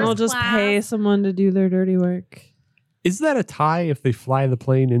 There in you Then go. first we'll just class. pay someone to do their dirty work. Is that a tie if they fly the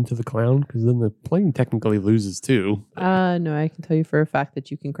plane into the clown? Because then the plane technically loses too. No, I can tell you for a fact that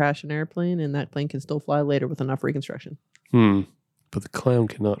you can crash an airplane and that plane can still fly later with enough reconstruction. But the clown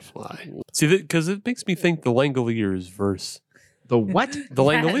cannot fly. See, because it makes me think the Langoliers versus The what? the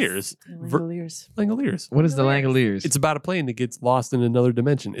Langoliers. Langoliers. Langoliers. What is the Langoliers? It's about a plane that gets lost in another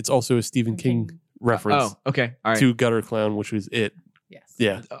dimension. It's also a Stephen King reference Oh, okay. All right. to Gutter Clown, which was it. Yes.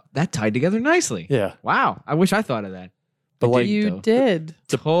 Yeah. That tied together nicely. Yeah. Wow. I wish I thought of that. But I like, didn't, You though. did.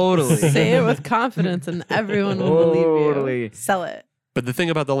 Totally. Say it with confidence and everyone will believe you. Totally. Sell it. but the thing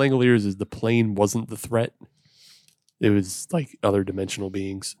about the Langoliers is the plane wasn't the threat. It was like other dimensional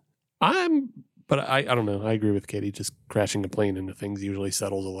beings. But I don't know. I agree with Katie. Just crashing a plane into things usually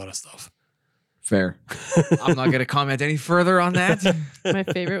settles a lot of stuff. Fair. I'm not going to comment any further on that. My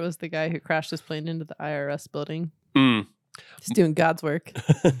favorite was the guy who crashed his plane into the IRS building. Mm. He's doing God's work.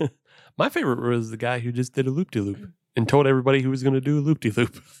 My favorite was the guy who just did a loop-de-loop and told everybody he was going to do a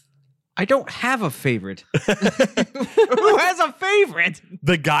loop-de-loop. I don't have a favorite. Who has a favorite?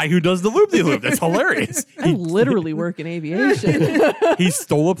 The guy who does the loop-de-loop. That's hilarious. I literally work in aviation. He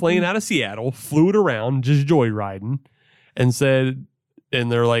stole a plane out of Seattle, flew it around, just joyriding, and said, and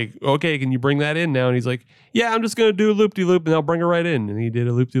they're like, okay, can you bring that in now? And he's like, yeah, I'm just going to do a loop-de-loop and I'll bring it right in. And he did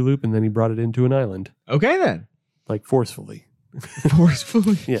a loop-de-loop and then he brought it into an island, Okay, then. like forcefully.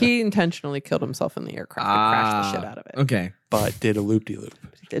 Forcefully. Yeah. He intentionally killed himself in the aircraft and crashed the shit out of it. Okay. But did a loop-de-loop.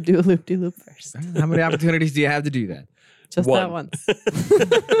 He did do a loop-de-loop first. How many opportunities do you have to do that? Just One. that once.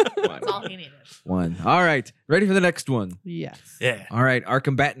 That's all he needed. One. All right. Ready for the next one? Yes. Yeah. All right. Our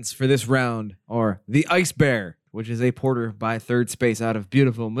combatants for this round are the Ice Bear, which is a porter by Third Space out of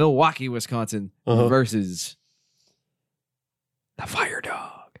beautiful Milwaukee, Wisconsin, versus the Fire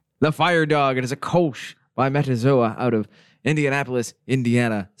Dog. The Fire Dog. It is a Kolsch by Metazoa out of Indianapolis,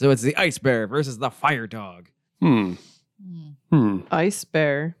 Indiana. So it's the Ice Bear versus the Fire Dog. Ice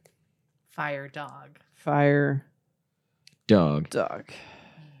Bear. Fire dog. Fire Dog. Dog.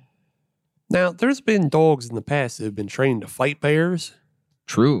 Now, there's been dogs in the past that have been trained to fight bears.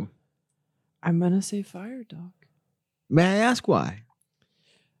 True. I'm going to say fire dog. May I ask why?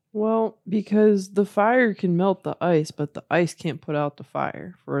 Well, because the fire can melt the ice, but the ice can't put out the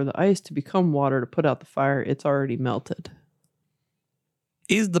fire. For the ice to become water to put out the fire, it's already melted.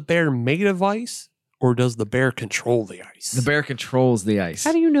 Is the bear made of ice, or does the bear control the ice? The bear controls the ice.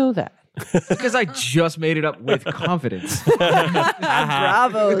 How do you know that? Because I just made it up with confidence.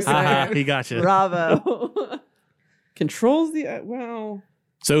 Bravo, sir. He got you. Bravo. Controls the ice. Wow.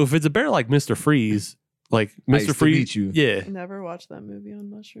 So if it's a bear like Mr. Freeze, like Ice Mr. to Freeze, beat you. yeah, Never watched that movie on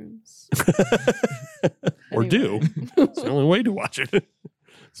mushrooms. or do. It's the only way to watch it.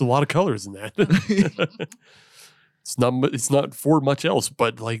 There's a lot of colors in that. It's not for much else,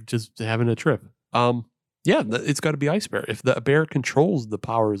 but like just having a trip. Yeah, it's got to be ice bear. If the bear controls the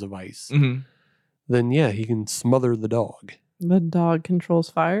powers of ice, then yeah, he can smother the dog. The dog controls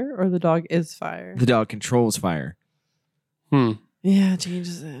fire, or the dog is fire? The dog controls fire. Yeah, it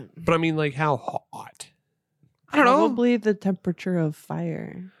changes it. But I mean, like how hot? I don't know. Probably the temperature of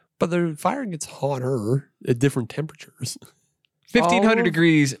fire. But the fire gets hotter at different temperatures. 1,500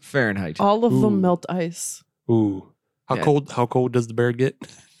 degrees Fahrenheit. All of Ooh. them melt ice. Ooh, how Yeah. cold? How cold does the bear get?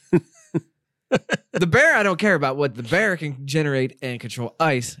 The bear, I don't care about what the bear can generate and control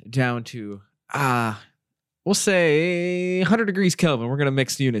ice down to, we'll say 100 degrees Kelvin. We're going to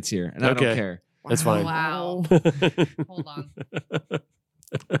mix units here, and I don't Okay. care. That's fine. Wow. Hold on.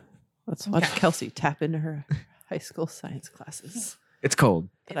 Let's watch Okay. Kelsey tap into her high school science classes It's cold.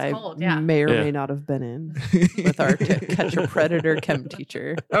 that It's I cold, yeah. may or Yeah. may not have been in with our catch a predator chem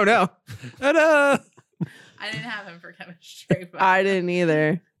teacher. Oh, no. I didn't have him for chemistry. But I didn't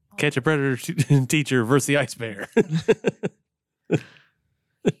either. Catch a predator teacher versus the ice bear.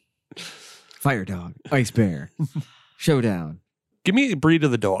 Fire dog, ice bear, showdown. Give me a breed of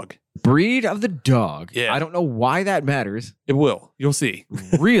the dog. Breed of the dog. Yeah. I don't know why that matters. It will. You'll see.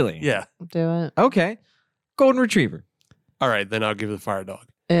 Really? Yeah. Do it. Okay. Golden retriever. All right, then I'll give it the fire dog.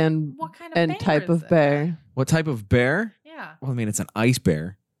 And what kind of bear type is of it? bear. What type of bear? Yeah. Well, I mean, it's an ice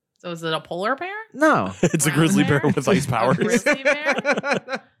bear. So is it a polar bear? No. It's a Brown grizzly bear bear? with ice A powers. grizzly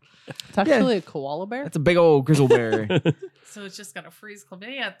bear? It's actually a koala bear. That's a big old grizzle bear. So it's just gonna freeze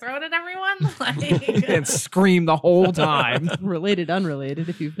chlamydia and throw it at everyone? Like, And scream the whole time. Related, unrelated.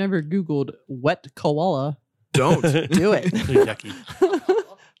 If you've never Googled wet koala, Don't. do it. Yucky.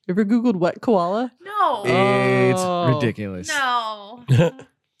 Ever Googled wet koala? no. It's Oh. ridiculous. No.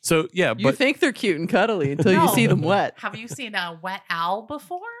 So yeah, You but think they're cute and cuddly until No. you see them wet. Have you seen a wet owl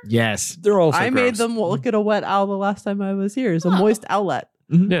before? Yes. they're also I made gross. them look at a wet owl the last time I was here. It's a Oh. moist owlet.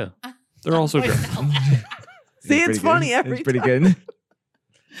 Yeah, they're also Wait, gross. no. See, it's pretty funny good. every It's pretty time. good.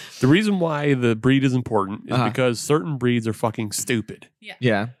 The reason why the breed is important is Uh-huh. because certain breeds are fucking stupid.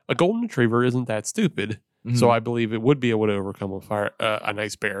 Yeah. A golden retriever isn't that stupid, so I believe it would be able to overcome a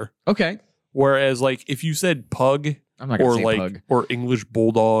nice bear. Okay. Whereas, like, if you said pug I'm not going or to say like pug. or English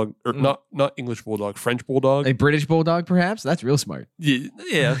bulldog or not English bulldog, French bulldog, A British bulldog, perhaps? That's real smart.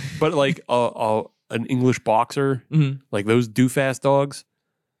 yeah, but like an English boxer, Mhm. like those do-fast dogs,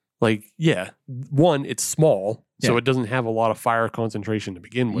 like yeah, one, it's small, so Yeah. it doesn't have a lot of fire concentration to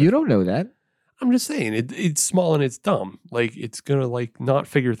begin with. You don't know that. I'm just saying it's small and it's dumb. Like it's gonna like not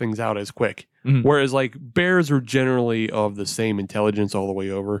figure things out as quick. Mhm. Whereas like bears are generally of the same intelligence all the way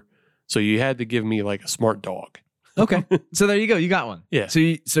over. So you had to give me like a smart dog. Okay. So there you go. You got one. Yeah.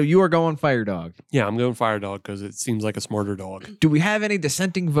 So you are going fire dog. Yeah, I'm going fire dog because it seems like a smarter dog. Do we have any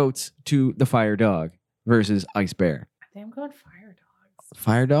dissenting votes to the fire dog versus ice bear? I think I'm going fire dogs.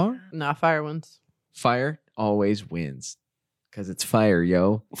 Fire dog? Nah, fire ones. Fire always wins. Because it's fire,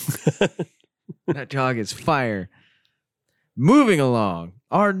 yo. That dog is fire. Moving along,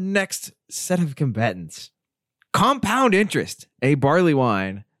 our next set of combatants. Compound Interest, a barley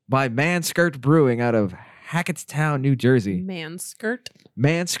wine by Manskirt Brewing out of Hackettstown, New Jersey. Man skirt.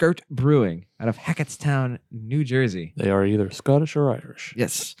 Manskirt Brewing out of Hackettstown, New Jersey. They are either Scottish or Irish.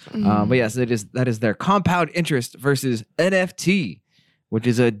 Yes. But yes, that is their Compound Interest versus NFT, which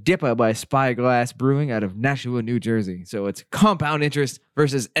is a DIPA by Spyglass Brewing out of Nashua, New Jersey. So it's Compound Interest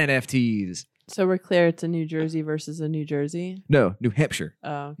versus NFTs. So we're clear it's a New Jersey versus a New Jersey? No, New Hampshire.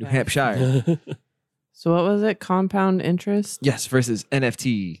 Oh, New okay. Hampshire. So what was it? Compound interest? Yes, versus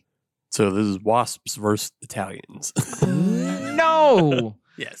NFT. So this is wasps versus Italians. No,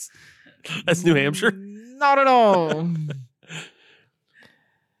 Yes. That's New Hampshire. not at all.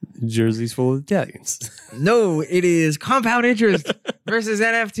 Jersey's full of Italians. No, it is Compound Interest versus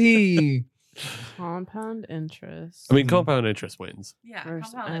NFT. Compound interest. I mean, compound interest wins Yeah,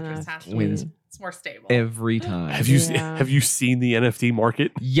 versus compound interest has to Wins. win. It's more stable. Every time. Have you Yeah. have you seen the NFT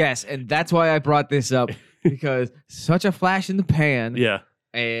market? Yes, and that's why I brought this up because such a flash in the pan. Yeah.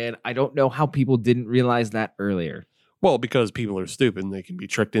 And I don't know how people didn't realize that earlier. Well, because people are stupid and they can be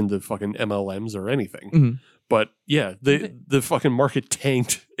tricked into fucking MLMs or anything. Mhm. But yeah, the fucking market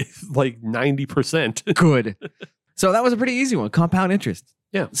tanked like 90%. Good. So that was a pretty easy one. Compound interest.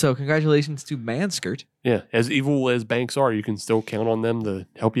 Yeah. So congratulations to Manskirt. Yeah, as evil as banks are, you can still count on them to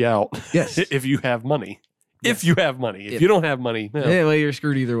help you out. Yes. If you have money. Yes. If you have money. If If- you don't have money, no. Yeah, well, you're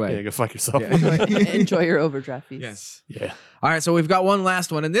screwed either way. Yeah, go fuck yourself. Yeah. Enjoy your overdraft fees. Yes. Yeah. All right, so we've got one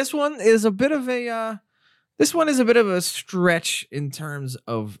last one, and this one is a bit of a stretch in terms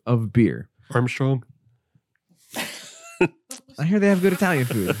of beer. Armstrong. I hear they have good Italian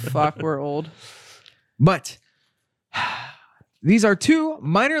food. Fuck, we're old. But these are two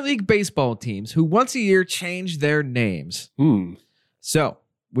minor league baseball teams who once a year change their names. Hmm. So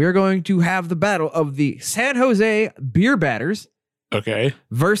we're going to have the battle of the San Jose Beer Batters Okay.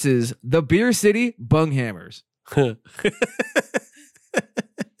 versus the Beer City Bunghammers.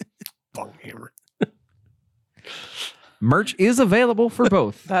 Bunghammer. Merch is available for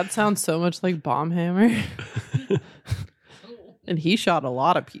both. That sounds so much like Bombhammer. And he shot a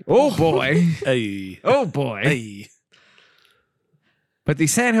lot of people. Oh boy. Hey. Oh boy. Hey. But the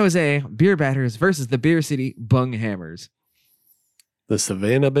San Jose Beer Batters versus the Beer City Bunghammers. The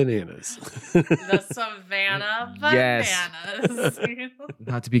Savannah Bananas. The Savannah Yes. Bananas.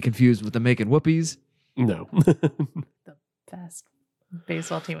 Not to be confused with the Macon Whoopies. No. The best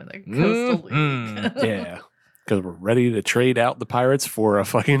baseball team in the Coastal League. Yeah. Because we're ready to trade out the Pirates for a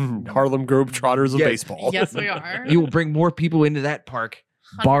fucking Harlem Globetrotters of Yes. baseball. Yes, we are. You will bring more people into that park,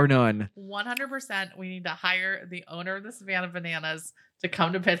 bar none. 100%. We need to hire the owner of the Savannah Bananas to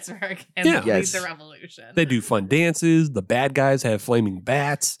come to Pittsburgh and Yeah. lead Yes. the revolution. They do fun dances. The bad guys have flaming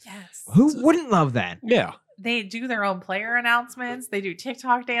bats. Yes. Who wouldn't love that? Yeah. They do their own player announcements. They do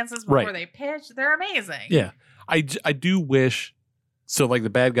TikTok dances before Right. they pitch. They're amazing. Yeah. I do wish. So, like, the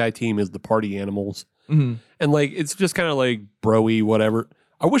bad guy team is the party animals. Mhm. And, like, it's just kind of like bro-y, whatever.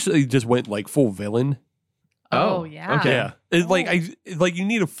 I wish they just went, like, full villain. Oh, yeah. okay. Yeah. It's like, you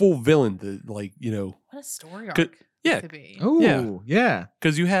need a full villain to, like, What a story arc. Could- yeah. To be. Oh, yeah.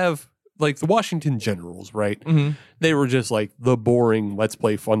 Because you have, like, the Washington Generals, right? Mhm. They were just, like, the boring, let's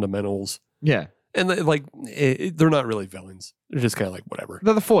play fundamentals. Yeah. And, like, they're not really villains. They're just kind of like, whatever.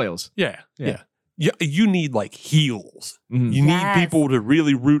 They're the foils. Yeah. Yeah. Yeah. You need, like, heels. Mhm. You Yes. need people to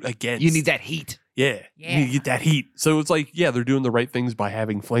really root against. You need that heat. Yeah. You need to get that heat. So it's like, yeah, they're doing the right things by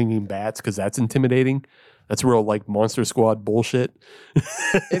having flaming bats because that's intimidating. That's real, like, Monster Squad bullshit.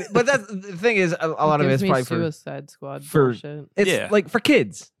 But that's the thing is, a lot of Gives it's me probably for Suicide Squad for- bullshit. it's Yeah. like for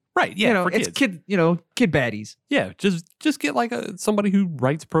kids. Right. Yeah. you know, for it's kids. kid baddies. Yeah. Just get, like, somebody who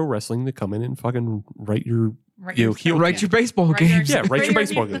writes pro wrestling to come in and fucking write your Write You your know, heel- heel- Write your baseball Write your- games. Yeah, write your your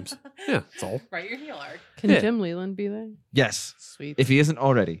baseball heel- games. Yeah, that's all. Write your heel arc. Can Yeah. Jim Leland be there? Yes, Sweet. if he isn't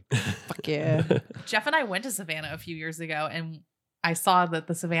already. Fuck yeah. Jeff and I went to Savannah a few years ago and I saw that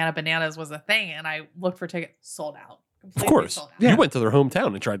the Savannah Bananas was a thing and I looked for tickets. Sold out. Of Completely course. sold out. Yeah. You went to their hometown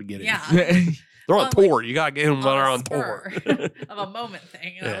and tried to get in. Yeah. They're on On, tour. You got to get them when they're a on tour. spur of a moment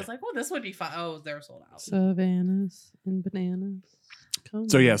thing. And Yeah. I was like, oh, this would be fun. Oh, they're sold out. Savannahs and bananas. Come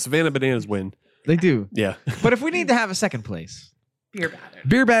So, yeah, on. Savannah Bananas win. They do. Yeah. But if we need to have a second place, Beer battered.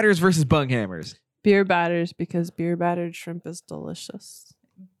 Beer Batters versus Bunghammers. Beer batters because beer battered shrimp is delicious.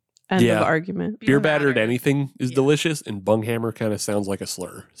 End Yeah. of argument. Beer battered anything is Yeah. delicious, and Bunghammer kind of sounds like a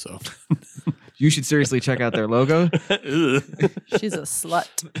slur. So, You should seriously check out their logo. Ugh. She's a slut.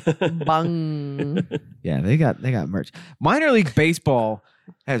 Bung. Yeah, they got merch. Minor league baseball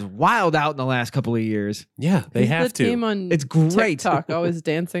has wilded out in the last couple of years. yeah, they Who's have the to. team on It's great. TikTok always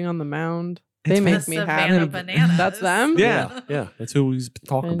dancing on the mound. They It's make The me Savannah happy. Bananas. That's them? Yeah. Yeah, that's who we've been I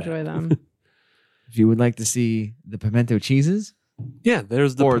talking enjoy about. them. If you would like to see the pimento cheeses, Yeah,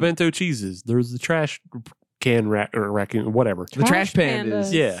 there's the Or- pimento cheeses. There's the trash can or raccoon, whatever. the trash Trash pandas.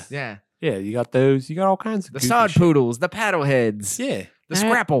 pandas. Yeah, Yeah. yeah, you got those. You got all kinds of The goofy sod shit. poodles, the paddle heads, Yeah. the That-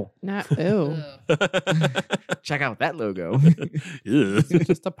 scrapple. Not, ew. Check out that logo. Ugh.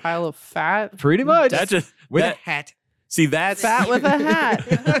 Just a pile of fat. Pretty much. That just with that- a hat. see that's Fat with a hat.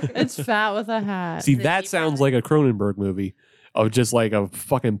 It's fat with a hat. see The that deep sounds fry. like a Cronenberg movie of just like a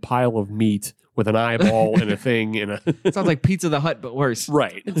fucking pile of meat with an eyeball and a thing and a Sounds like Pizza the Hut, but worse.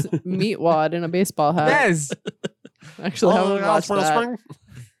 right. It's meat wad in a baseball hat. Yes. Actually, I haven't watched that.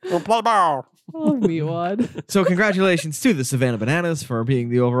 We'll play ball. I love meat wad. So congratulations to the Savannah Bananas for being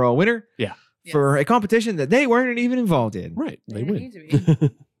the overall winner Yeah. for a competition that they weren't even involved in. Right. They They win. need to be.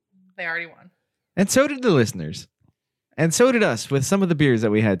 They already won. And so did the listeners. And so did us with some of the beers that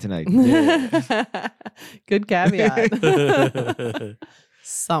we had tonight. Good caveat.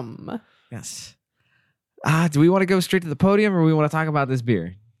 Some. Yes. Do we want to go straight to the podium or we want to talk about this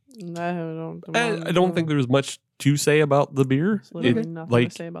beer? I don't think there's much to say about the beer. There's literally nothing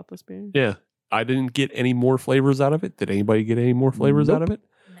to say about this beer. Yeah. I didn't get any more flavors out of it. Did anybody get any more flavors out of it?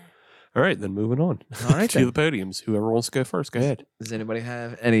 All right, then moving on. All right, to the podiums. Whoever wants to go first, go ahead. Does anybody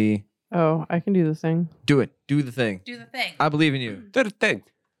have any? Oh, I can do the thing. Do it. Do the thing. Do the thing. I believe in you. Do the thing.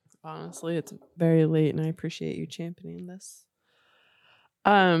 Honestly, it's very late, and I appreciate you championing this.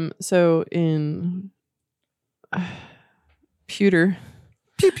 So in pewter,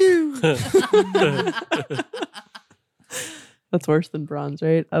 pew pew. That's worse than bronze,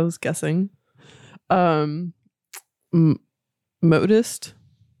 right? I was guessing. Modest.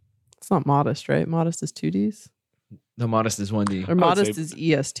 It's not modest, right? Modest is 2Ds. No, modest is 1D. Or modest is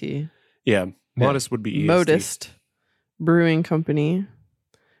EST. Yeah, modest would be EST. Modest Brewing Company.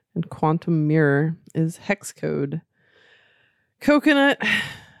 And Quantum Mirror is hex code. Coconut,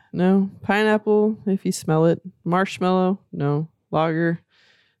 no. Pineapple, if you smell it. Marshmallow, no. Lager,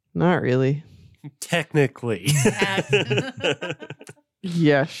 not really. Technically.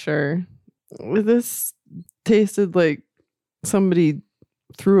 Yeah, sure. This tasted like somebody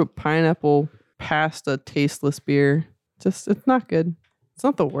threw a pineapple past a tasteless beer. Just, it's not good. It's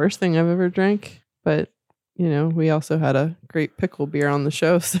not the worst thing I've ever drank, but you know, we also had a great pickle beer on the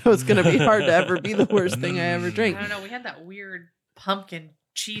show, so it's going to be hard to ever be the worst thing I ever drank. I don't know. We had that weird pumpkin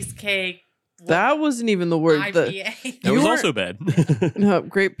cheesecake. That wasn't even the word. IPA. That was also bad. No,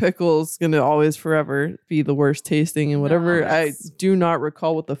 grape pickle is going to always forever be the worst tasting and whatever. I do not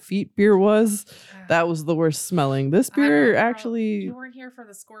recall what the Feet beer was. That was the worst smelling. This beer actually... You weren't here for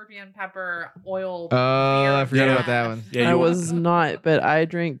the scorpion pepper oil Oh, I forgot beer. about that one. Yeah, I was not, but I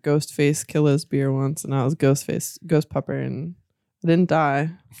drank Ghostface Killer's beer once, and I was Ghost Pepper, and I didn't die.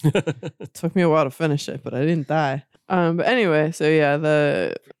 It took me a while to finish it, but I didn't die. But anyway, so yeah,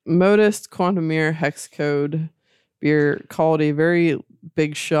 the Modest Quantum Mirror Hex Code beer called a very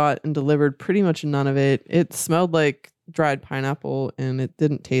big shot and delivered pretty much none of it. It smelled like dried pineapple, and it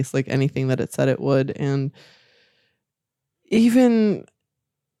didn't taste like anything that it said it would. And even,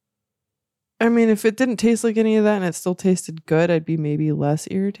 I mean, if it didn't taste like any of that and it still tasted good, I'd be maybe less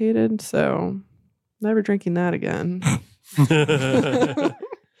irritated. So never drinking that again.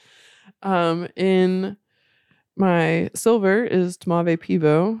 In my silver is Tomave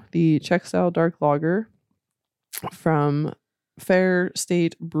Pivo, the Czech style dark lager from Fair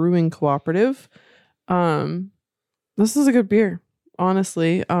State Brewing Cooperative. This is a good beer,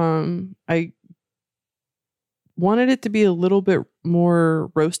 honestly. I wanted it to be a little bit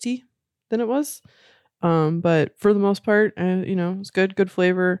more roasty than it was, but for the most part, you know, it's good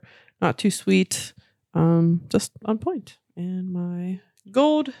flavor, not too sweet, just on point. And my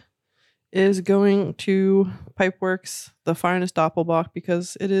gold is going to Pipeworks, the finest Doppelbock,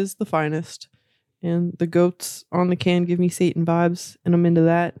 because it is the finest. And the goats on the can give me Satan vibes, and I'm into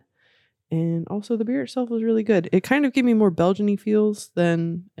that. And also the beer itself was really good. It kind of gave me more Belgian-y feels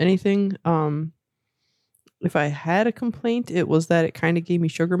than anything. If I had a complaint, it was that it kind of gave me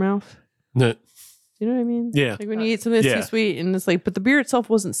sugar mouth. No. You know what I mean? Yeah. Like when you eat something that's too sweet, and it's like, but the beer itself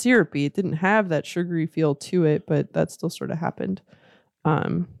wasn't syrupy. It didn't have that sugary feel to it, but that still sort of happened.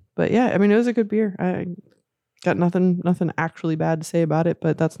 But yeah, I mean, it was a good beer. I got nothing actually bad to say about it,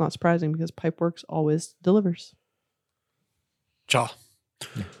 but that's not surprising because Pipeworks always delivers. Cha.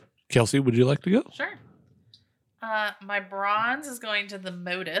 Kelsey, would you like to go? Sure. My bronze is going to the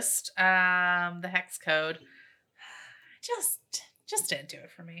Modest, the hex code. Just didn't do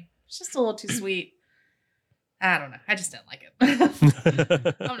it for me. It's just a little too sweet. I don't know. I just didn't like it.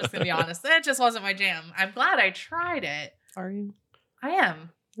 I'm just gonna be honest. It just wasn't my jam. I'm glad I tried it. Are you? I am.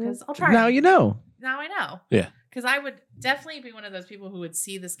 Because I'll try Now it. you know. Now I know. Yeah. Because I would definitely be one of those people who would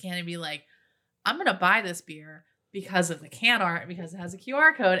see this can and be like, I'm going to buy this beer because of the can art, because it has a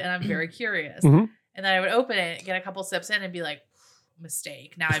QR code, and I'm very curious. Mhm. And then I would open it, get a couple sips in, and be like,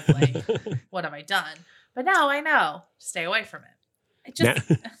 mistake. Now I've like, what have I done? But now I know. Stay away from it. It just...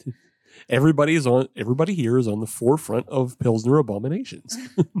 Everybody here is on the forefront of Pilsner abominations.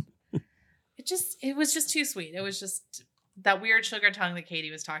 It was just too sweet. It was just that weird sugar tongue that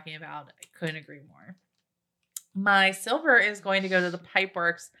Katie was talking about. I couldn't agree more. My silver is going to go to the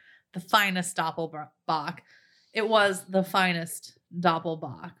Pipeworks, the finest Doppelbock. It was the finest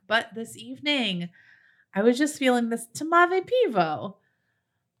Doppelbock. But this evening, I was just feeling this Tomave Pivo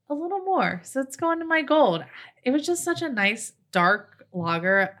a little more. So it's going to my gold. It was just such a nice dark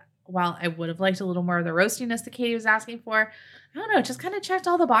lager while I would have liked a little more of the roastiness that Katie was asking for, I don't know, it just kind of checked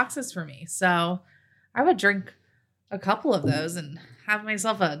all the boxes for me. So I would drink a couple of those and have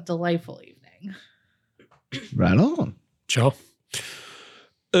myself a delightful evening. Right on. Ciao.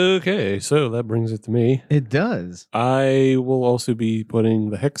 Okay, so that brings it to me. It does. I will also be putting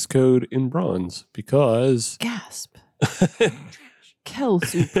the hex code in bronze because Gasp. Quelle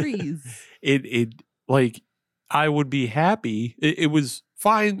surprise. it like I would be happy. It was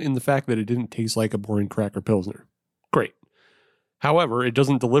fine in the fact that it didn't taste like a boring cracker pilsner. Great. However, it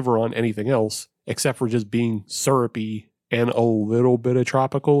doesn't deliver on anything else except for just being syrupy and a little bit of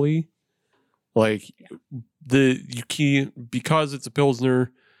tropical-y. Like you can't, because it's a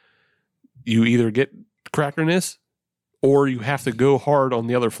pilsner, you either get crackerness or you have to go hard on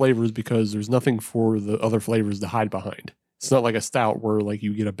the other flavors because there's nothing for the other flavors to hide behind. It's not like a stout where like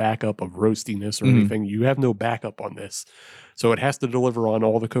you get a backup of roastiness or anything. You have no backup on this. So it has to deliver on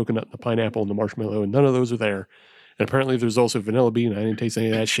all the coconut and the pineapple and the marshmallow, and none of those are there. And apparently there's also vanilla bean. I didn't taste any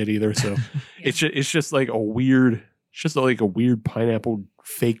of that shit either. So it's just like a weird, pineapple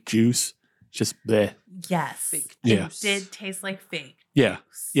fake juice. Just bleh. Yes. Fake Yeah. It did taste like fake. Yeah.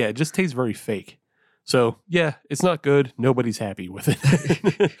 Yeah. It just tastes very fake. So yeah, it's not good. Nobody's happy with it.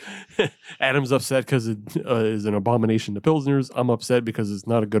 Adam's upset because it is an abomination to Pilsners. I'm upset because it's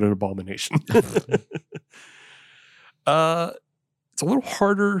not a good abomination. It's a little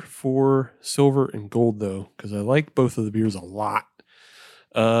harder for silver and gold though, because I like both of the beers a lot.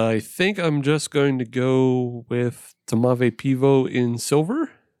 I think I'm just going to go with Tomave Pivo in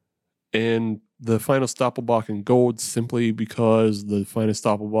silver and the Finest Doppelbock in gold, simply because the Finest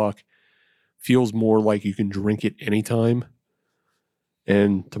Doppelbock feels more like you can drink it anytime.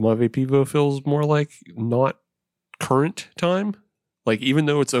 And Tomave Pivo feels more like not current time. Like even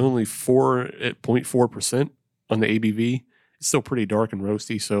though it's only 4.4% on the ABV, it's still pretty dark and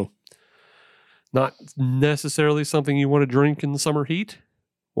roasty. So not necessarily something you want to drink in the summer heat.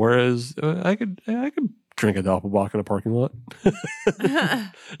 Whereas I could drink a Doppelbock in a parking lot.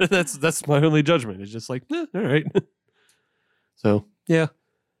 That's my only judgment. It's just like, all right. So yeah,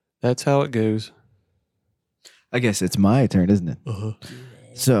 that's how it goes. I guess it's my turn, isn't it? Uh-huh.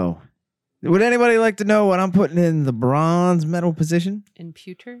 So, would anybody like to know what I'm putting in the bronze medal position? In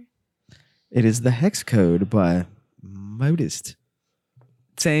pewter? It is the Hex Code by Modist.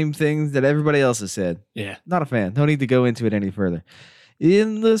 Same things that everybody else has said. Yeah. Not a fan. No need to go into it any further.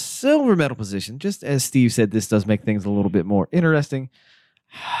 In the silver medal position, just as Steve said, this does make things a little bit more interesting.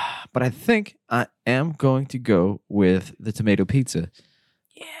 But I think I am going to go with the tomato pizza.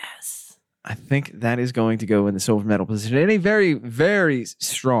 Yes. I think that is going to go in the silver medal position. In a very, very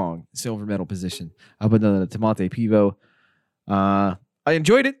strong silver medal position. Up another Tomate Pivo. I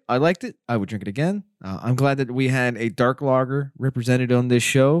enjoyed it. I liked it. I would drink it again. I'm glad that we had a dark lager represented on this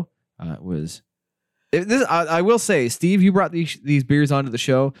show. I will say, Steve, you brought these beers onto the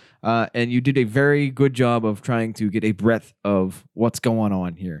show, and you did a very good job of trying to get a breadth of what's going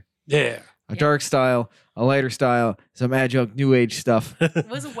on here. Yeah. A dark style, a lighter style, some adjunct new age stuff. It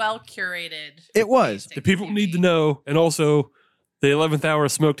was well curated. It was. The people need to know, and also the 11th hour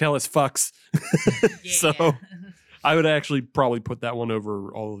of Smoke Tell Us Fucks. So I would actually probably put that one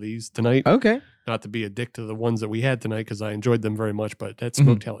over all of these tonight. Okay. Not to be a dick to the ones that we had tonight because I enjoyed them very much, but that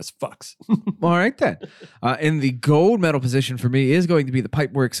Smoke Tell Us Fucks. All right, then. In the gold medal position for me is going to be the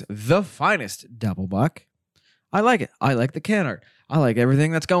Pipeworks The Finest Doppelbock. I like it. I like the can art. I like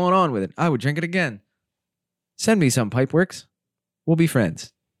everything that's going on with it. I would drink it again. Send me some, Pipeworks. We'll be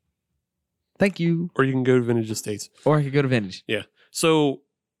friends. Thank you. Or you can go to Vintage Estates. Or I could go to Vintage. Yeah. So,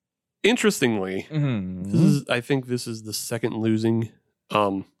 interestingly, I think this is the second losing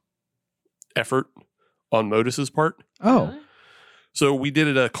effort on Modus's part. Oh. So we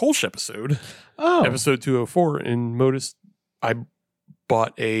did a Kolsch episode. Oh. Episode 204. And Modus, I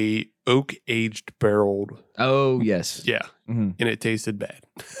bought a oak aged barreled. Oh, yes. Yeah. And it tasted bad.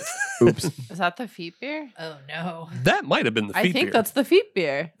 Oops. Is that the feet beer? Oh, no. That might have been the feet I think beer. that's the feet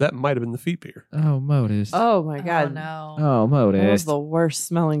beer. That might have been the feet beer. Oh, Modus. Oh, my God. Oh, no. Oh, Modus. That was the worst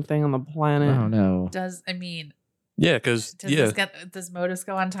smelling thing on the planet. Oh, no. Yeah, because does Modus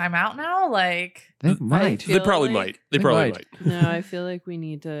go on timeout now? Like They might. They probably might. They probably might. No, I feel like we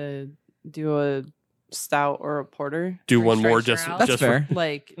need to do a stout or a porter. Do one more just That's fair.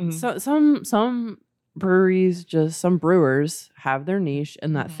 Like some breweries, some brewers have their niche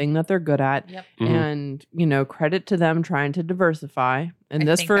and that thing that they're good at. Yep. And, credit to them trying to diversify. And I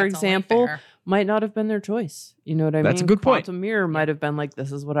this, think for that's only example, fair. might not have been their choice. You know what I mean? That's a good point. Quantum Mirror might have been like,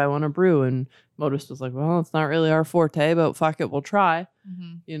 this is what I want to brew. And Modus was like, well, it's not really our forte, but fuck it, we'll try.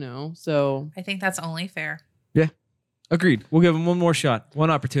 So I think that's only fair. Yeah. Agreed. We'll give them one more shot,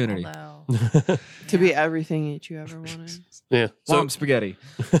 one opportunity. Although, To be everything that you ever wanted. Yeah. Mom spaghetti.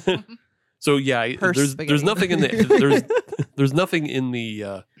 So yeah, Her there's spaghetti. nothing in the there's nothing in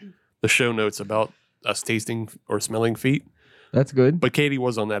the show notes about us tasting or smelling feet. That's good. But Katie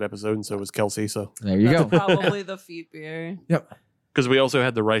was on that episode, and so was Kelsey. So There you That's go. probably the feet beer. Yep. because we also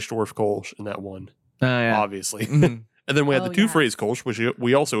had the Reichdorf Kolsch in that one, Yeah. obviously, Mhm. and then we had Oh, the two yeah. phrase Kolsch, which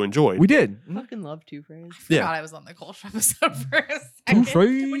we also enjoyed. We did. Fucking love Two Phrase. I Yeah. forgot I was on the Kolsch episode for a second.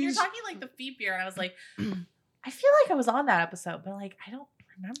 phrase. When you're talking like the feet beer, and I was like, I feel like I was on that episode, but like I don't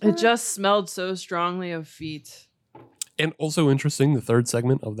remember. It just smelled so strongly of feet. And also interesting, the third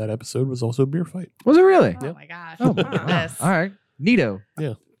segment of that episode was also a beer fight. Was it really? Oh my gosh. Oh, Look at wow. this. All right. Neato.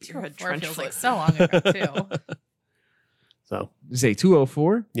 You're a 204 trench feels foot. like so long ago too. So You say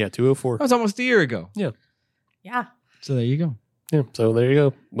 204? yeah, 204. That was almost a year ago. Yeah. So there you go. Yeah, so there you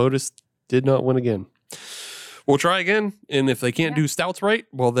go. Modus did not win again. We'll try again, and if they can't do stouts right,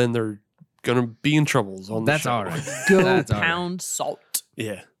 well, then they're gonna be in troubles on the That's show. all right. Go That's all right. pound salt.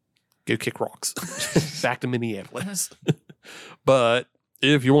 Yeah, go kick rocks. Back to Minneapolis. But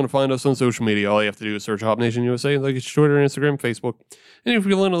if you want to find us on social media, all you have to do is search Hop Nation USA, like it's Twitter, Instagram, Facebook. And if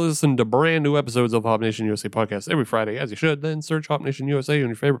you want to listen to brand new episodes of Hop Nation USA podcast every Friday, as you should, then search Hop Nation USA on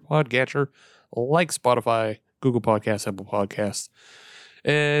your favorite podcatcher, like Spotify, Google Podcasts, Apple Podcasts,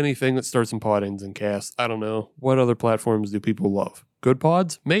 anything that starts in pod, ends in cast. I don't know. What other platforms do people love? Good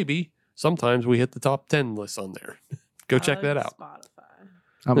pods? Maybe. Sometimes we hit the top 10 lists on there. Go check that out. Spotify.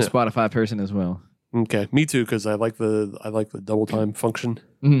 I'm a Yeah. Spotify person as well. Okay, me too, because I like the double time function.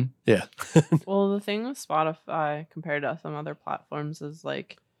 Mhm. Yeah. Well, the thing with Spotify compared to some other platforms is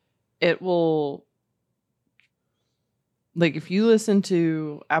like it will like if you listen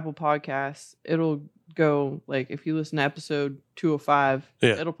to Apple Podcasts, it'll go like if you listen to episode 205,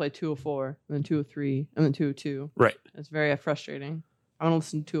 Yeah. it'll play 204 and then 203 and then 202. Right. It's very frustrating. I want to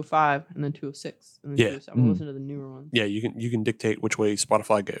listen to 205 and then 206 and then Yeah. 207. I want Mm. to listen to the newer ones. Yeah, you can dictate which way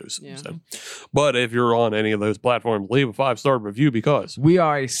Spotify goes. Yeah. So. But if you're on any of those platforms, leave a 5-star review because We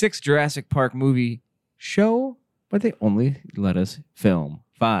are a 6 Jurassic Park movie show, but they only let us film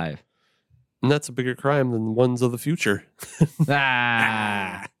 5. and that's a bigger crime than the ones of the future.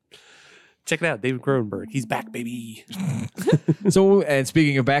 Ah. Check it out, David Cronenberg. He's back, baby. So, and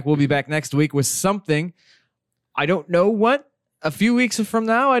speaking of back, we'll be back next week with something. I don't know what. A few weeks from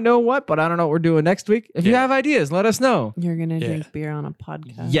now, I know what, but I don't know what we're doing next week. If you Yeah. have ideas, let us know. You're going to Yeah. drink beer on a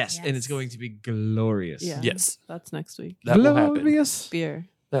podcast. Yes, and it's going to be glorious. Yeah. Yes, That's next week. that will happen. Glorious. Beer.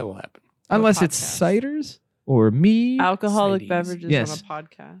 That will happen. Unless it's podcast. ciders or me. Alcoholic Cides. beverages Yes. on a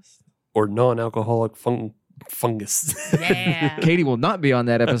podcast. Or non-alcoholic fungus. Yeah. Katie will not be on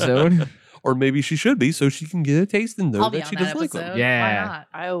that episode. Or maybe she should be so she can get a taste and know I'll be that on she that doesn't like episode. them. Yeah. Why not?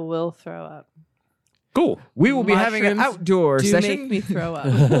 I will throw up. Cool. We will be having an Mushrooms outdoor Do session. make me throw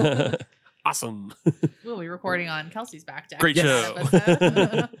up. Awesome. We'll be recording on Kelsey's back deck. Great for show. that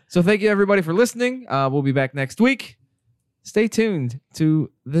episode. So thank you everybody for listening. We'll be back next week. Stay tuned to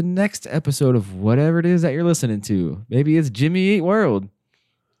the next episode of whatever it is that you're listening to. Maybe it's Jimmy Eat World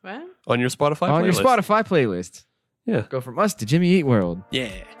What? On your Spotify on your playlist. Spotify playlist. Yeah. Go from us to Jimmy Eat World. Yeah.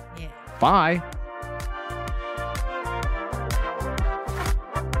 Yeah. Bye.